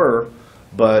would prefer,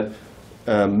 but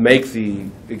make the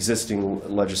existing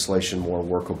legislation more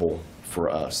workable for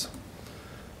us.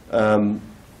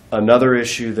 Another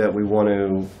issue that we want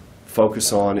to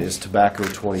focus on is Tobacco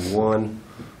 21.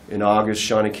 In August,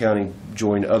 Shawnee County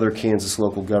joined other Kansas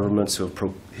local governments who have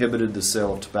prohibited the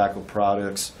sale of tobacco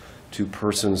products to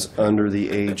persons under the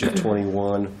age of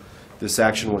 21. This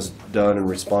action was done in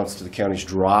response to the county's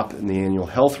drop in the annual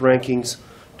health rankings,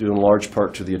 due in large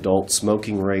part to the adult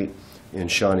smoking rate in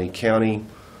Shawnee County.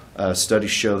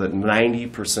 Studies show that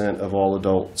 90% of all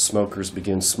adult smokers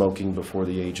begin smoking before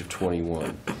the age of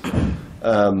 21.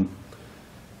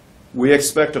 We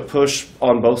expect a push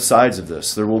on both sides of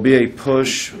this. There will be a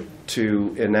push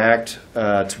to enact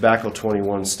Tobacco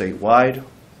 21 statewide.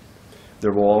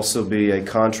 There will also be a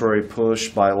contrary push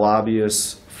by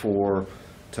lobbyists for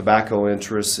tobacco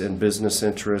interests and business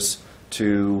interests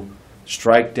to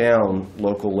strike down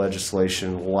local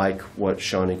legislation like what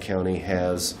Shawnee County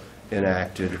has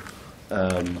enacted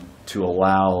to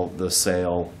allow the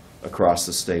sale across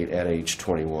the state at age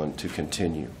 21 to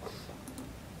continue.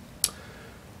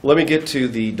 Let me get to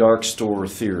the dark store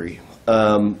theory.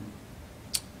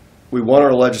 We want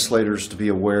our legislators to be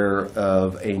aware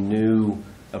of a new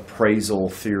appraisal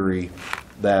theory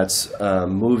that's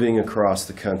moving across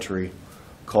the country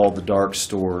called the dark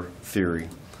store theory.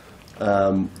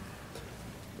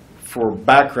 For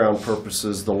background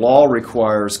purposes, the law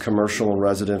requires commercial and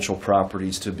residential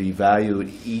properties to be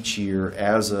valued each year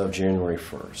as of January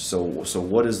 1st. So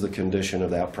what is the condition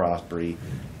of that property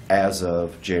as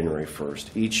of January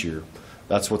 1st each year?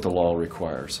 That's what the law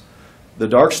requires. The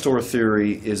dark store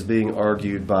theory is being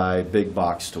argued by big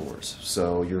box stores.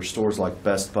 So your stores like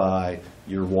Best Buy,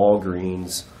 your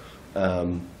Walgreens,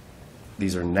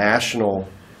 these are national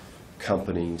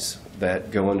companies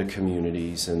that go into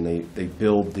communities and they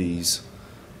build these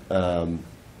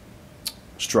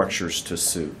structures to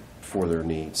suit for their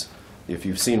needs. If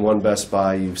you've seen one Best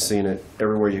Buy, you've seen it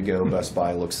everywhere you go. Best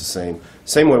Buy looks the same.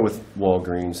 Same way with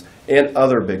Walgreens and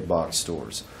other big box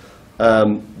stores.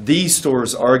 These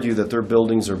stores argue that their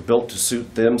buildings are built to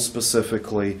suit them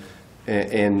specifically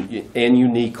and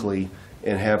uniquely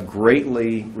and have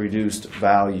greatly reduced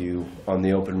value on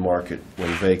the open market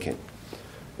when vacant.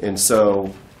 And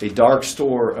so a dark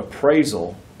store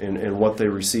appraisal and what they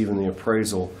receive in the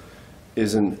appraisal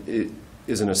is an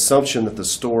assumption that the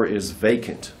store is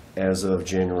vacant as of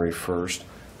January 1st,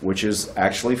 which is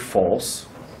actually false.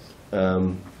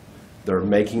 They're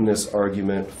making this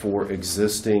argument for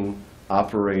existing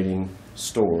operating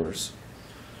stores.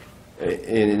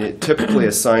 And it typically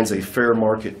assigns a fair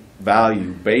market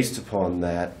value based upon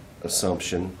that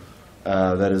assumption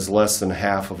that is less than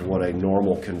half of what a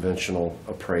normal conventional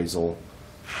appraisal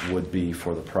would be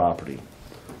for the property.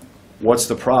 What's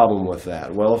the problem with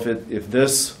that? Well, if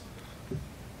this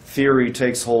theory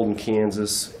takes hold in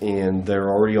Kansas, and they're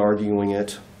already arguing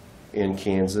it in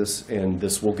Kansas, and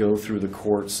this will go through the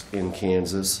courts in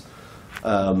Kansas,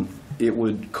 it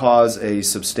would cause a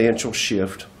substantial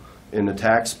shift in the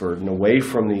tax burden away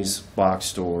from these box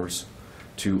stores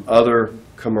to other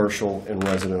commercial and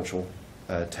residential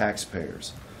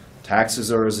taxpayers.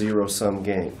 Taxes are a zero-sum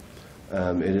game.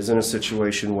 It isn't a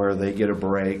situation where they get a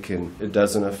break and it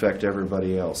doesn't affect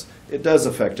everybody else. It does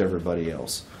affect everybody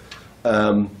else.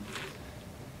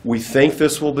 We think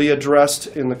this will be addressed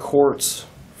in the courts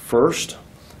first,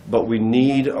 but we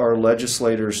need our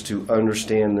legislators to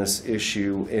understand this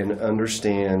issue and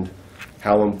understand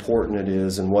how important it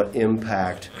is and what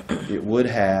impact it would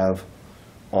have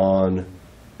on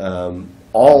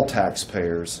all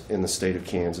taxpayers in the state of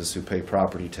Kansas who pay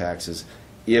property taxes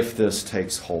if this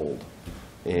takes hold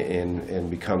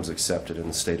and becomes accepted in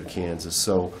the state of Kansas.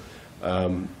 So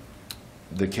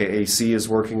the KAC is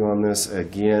working on this.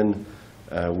 Again,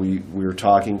 we're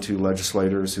talking to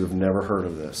legislators who have never heard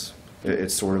of this.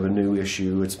 It's sort of a new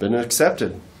issue. It's been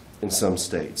accepted in some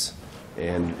states,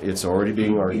 and it's already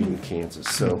being argued in Kansas.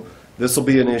 So this will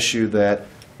be an issue that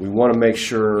we want to make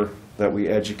sure that we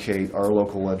educate our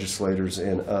local legislators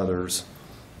and others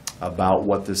about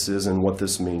what this is and what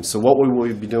this means. So what we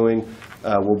will be doing,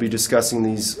 we'll be discussing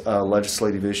these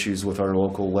legislative issues with our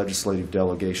local legislative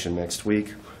delegation next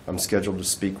week. I'm scheduled to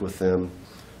speak with them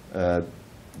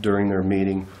during their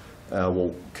meeting.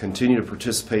 We'll continue to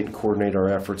participate and coordinate our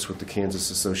efforts with the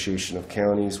Kansas Association of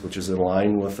Counties, which is in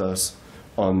line with us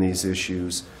on these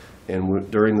issues. And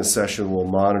during the session, we'll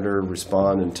monitor,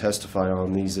 respond, and testify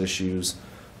on these issues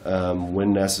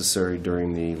when necessary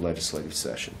during the legislative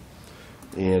session.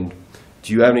 And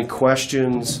do you have any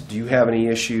questions? Do you have any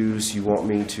issues you want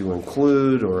me to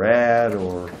include or add,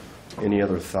 or any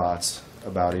other thoughts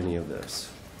about any of this?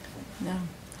 No.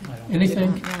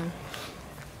 Anything? No.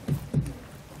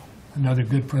 Another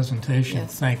good presentation.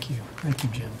 Yes. Thank you. Thank you,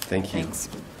 Jim. Thank you. Thanks.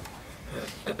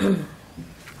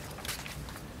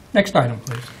 Next item,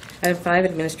 please. Item 5,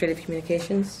 administrative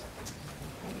communications.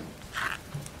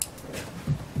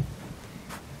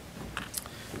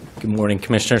 Good morning,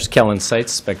 Commissioners. Kellen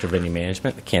Seitz, Inspector of Venue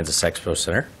Management, the Kansas Expo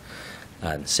Center.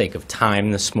 For the sake of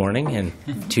time this morning and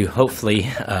to hopefully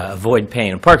avoid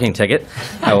paying a parking ticket,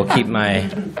 I will keep my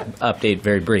update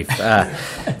very brief.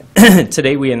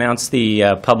 Today we announced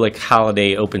the public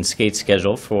holiday open skate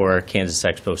schedule for Kansas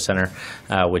Expo Center,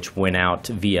 which went out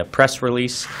via press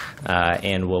release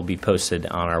and will be posted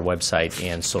on our website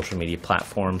and social media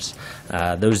platforms.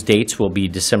 Those dates will be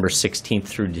December 16th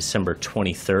through December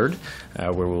 23rd,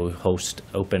 where we'll host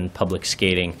open public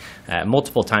skating at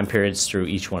multiple time periods through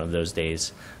each one of those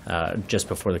days just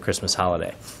before the Christmas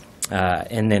holiday.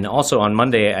 And then also on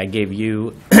Monday, I gave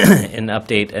you an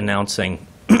update announcing,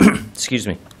 excuse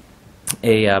me,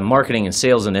 a marketing and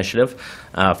sales initiative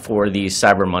for the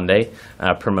Cyber Monday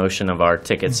promotion of our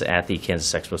tickets at the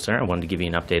Kansas Expo Center. I wanted to give you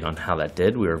an update on how that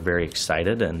did. We were very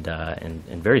excited and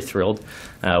very thrilled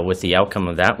with the outcome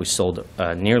of that. We sold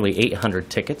nearly 800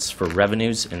 tickets for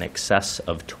revenues in excess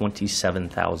of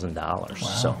 $27,000. Wow.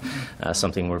 So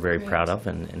something we're very proud of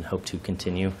and hope to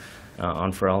continue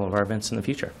on for all of our events in the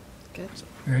future. Good.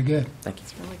 Very good. Thank you.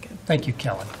 It's really good. Thank you,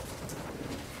 Kellen.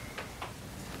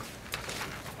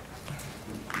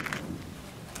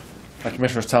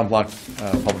 Commissioners, Tom Block,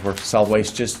 Public Works, Solid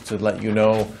Waste, just to let you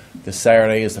know, this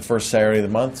Saturday is the first Saturday of the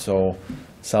month, so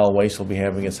Solid Waste will be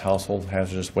having its Household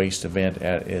Hazardous Waste event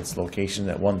at its location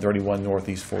at 131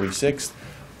 Northeast 46th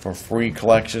for free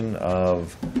collection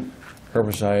of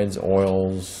herbicides,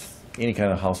 oils, any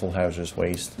kind of household hazardous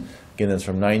waste. Again, that's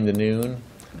from 9 to noon,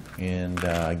 and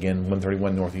again,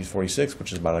 131 Northeast 46th,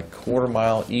 which is about a quarter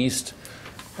mile east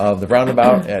of the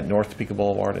roundabout at North Topeka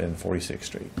Boulevard and 46th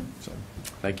Street. So,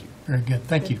 thank you. Very good.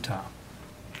 Thank you, Tom.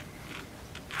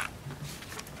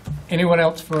 Anyone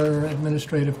else for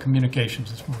administrative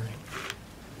communications this morning?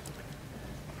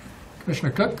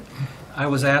 Commissioner Cook? I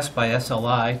was asked by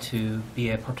SLI to be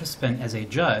a participant as a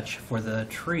judge for the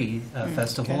tree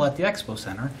festival at the Expo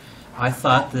Center. I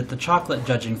thought that the chocolate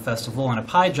judging festival and a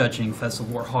pie judging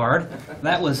festival were hard.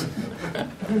 That's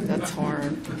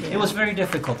hard. It was very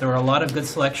difficult. There were a lot of good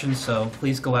selections, so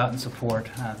please go out and support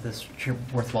this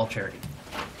worthwhile charity.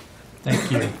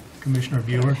 Thank you. Commissioner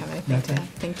Bueller? Nothing.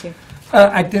 Thank you.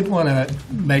 I did want to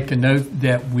make a note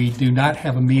that we do not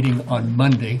have a meeting on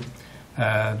Monday,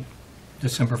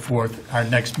 December 4th. Our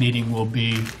next meeting will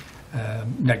be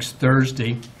next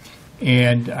Thursday.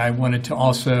 And I wanted to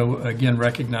also, again,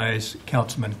 recognize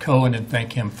Councilman Cohen and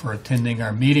thank him for attending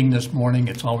our meeting this morning.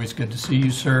 It's always good to see you,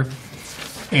 sir.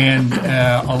 And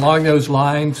along those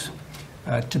lines,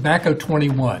 Tobacco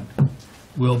 21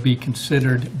 will be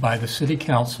considered by the City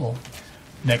Council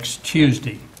next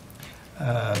Tuesday.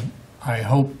 I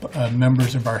hope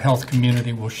members of our health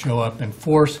community will show up in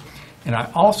force. And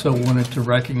I also wanted to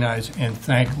recognize and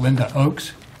thank Linda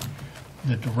Oakes,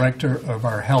 the Director of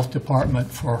our Health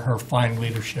Department, for her fine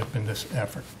leadership in this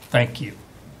effort. Thank you.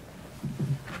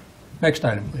 Next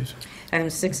item, please. Item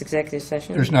 6, executive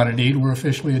session. There's not a need. We're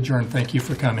officially adjourned. Thank you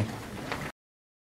for coming.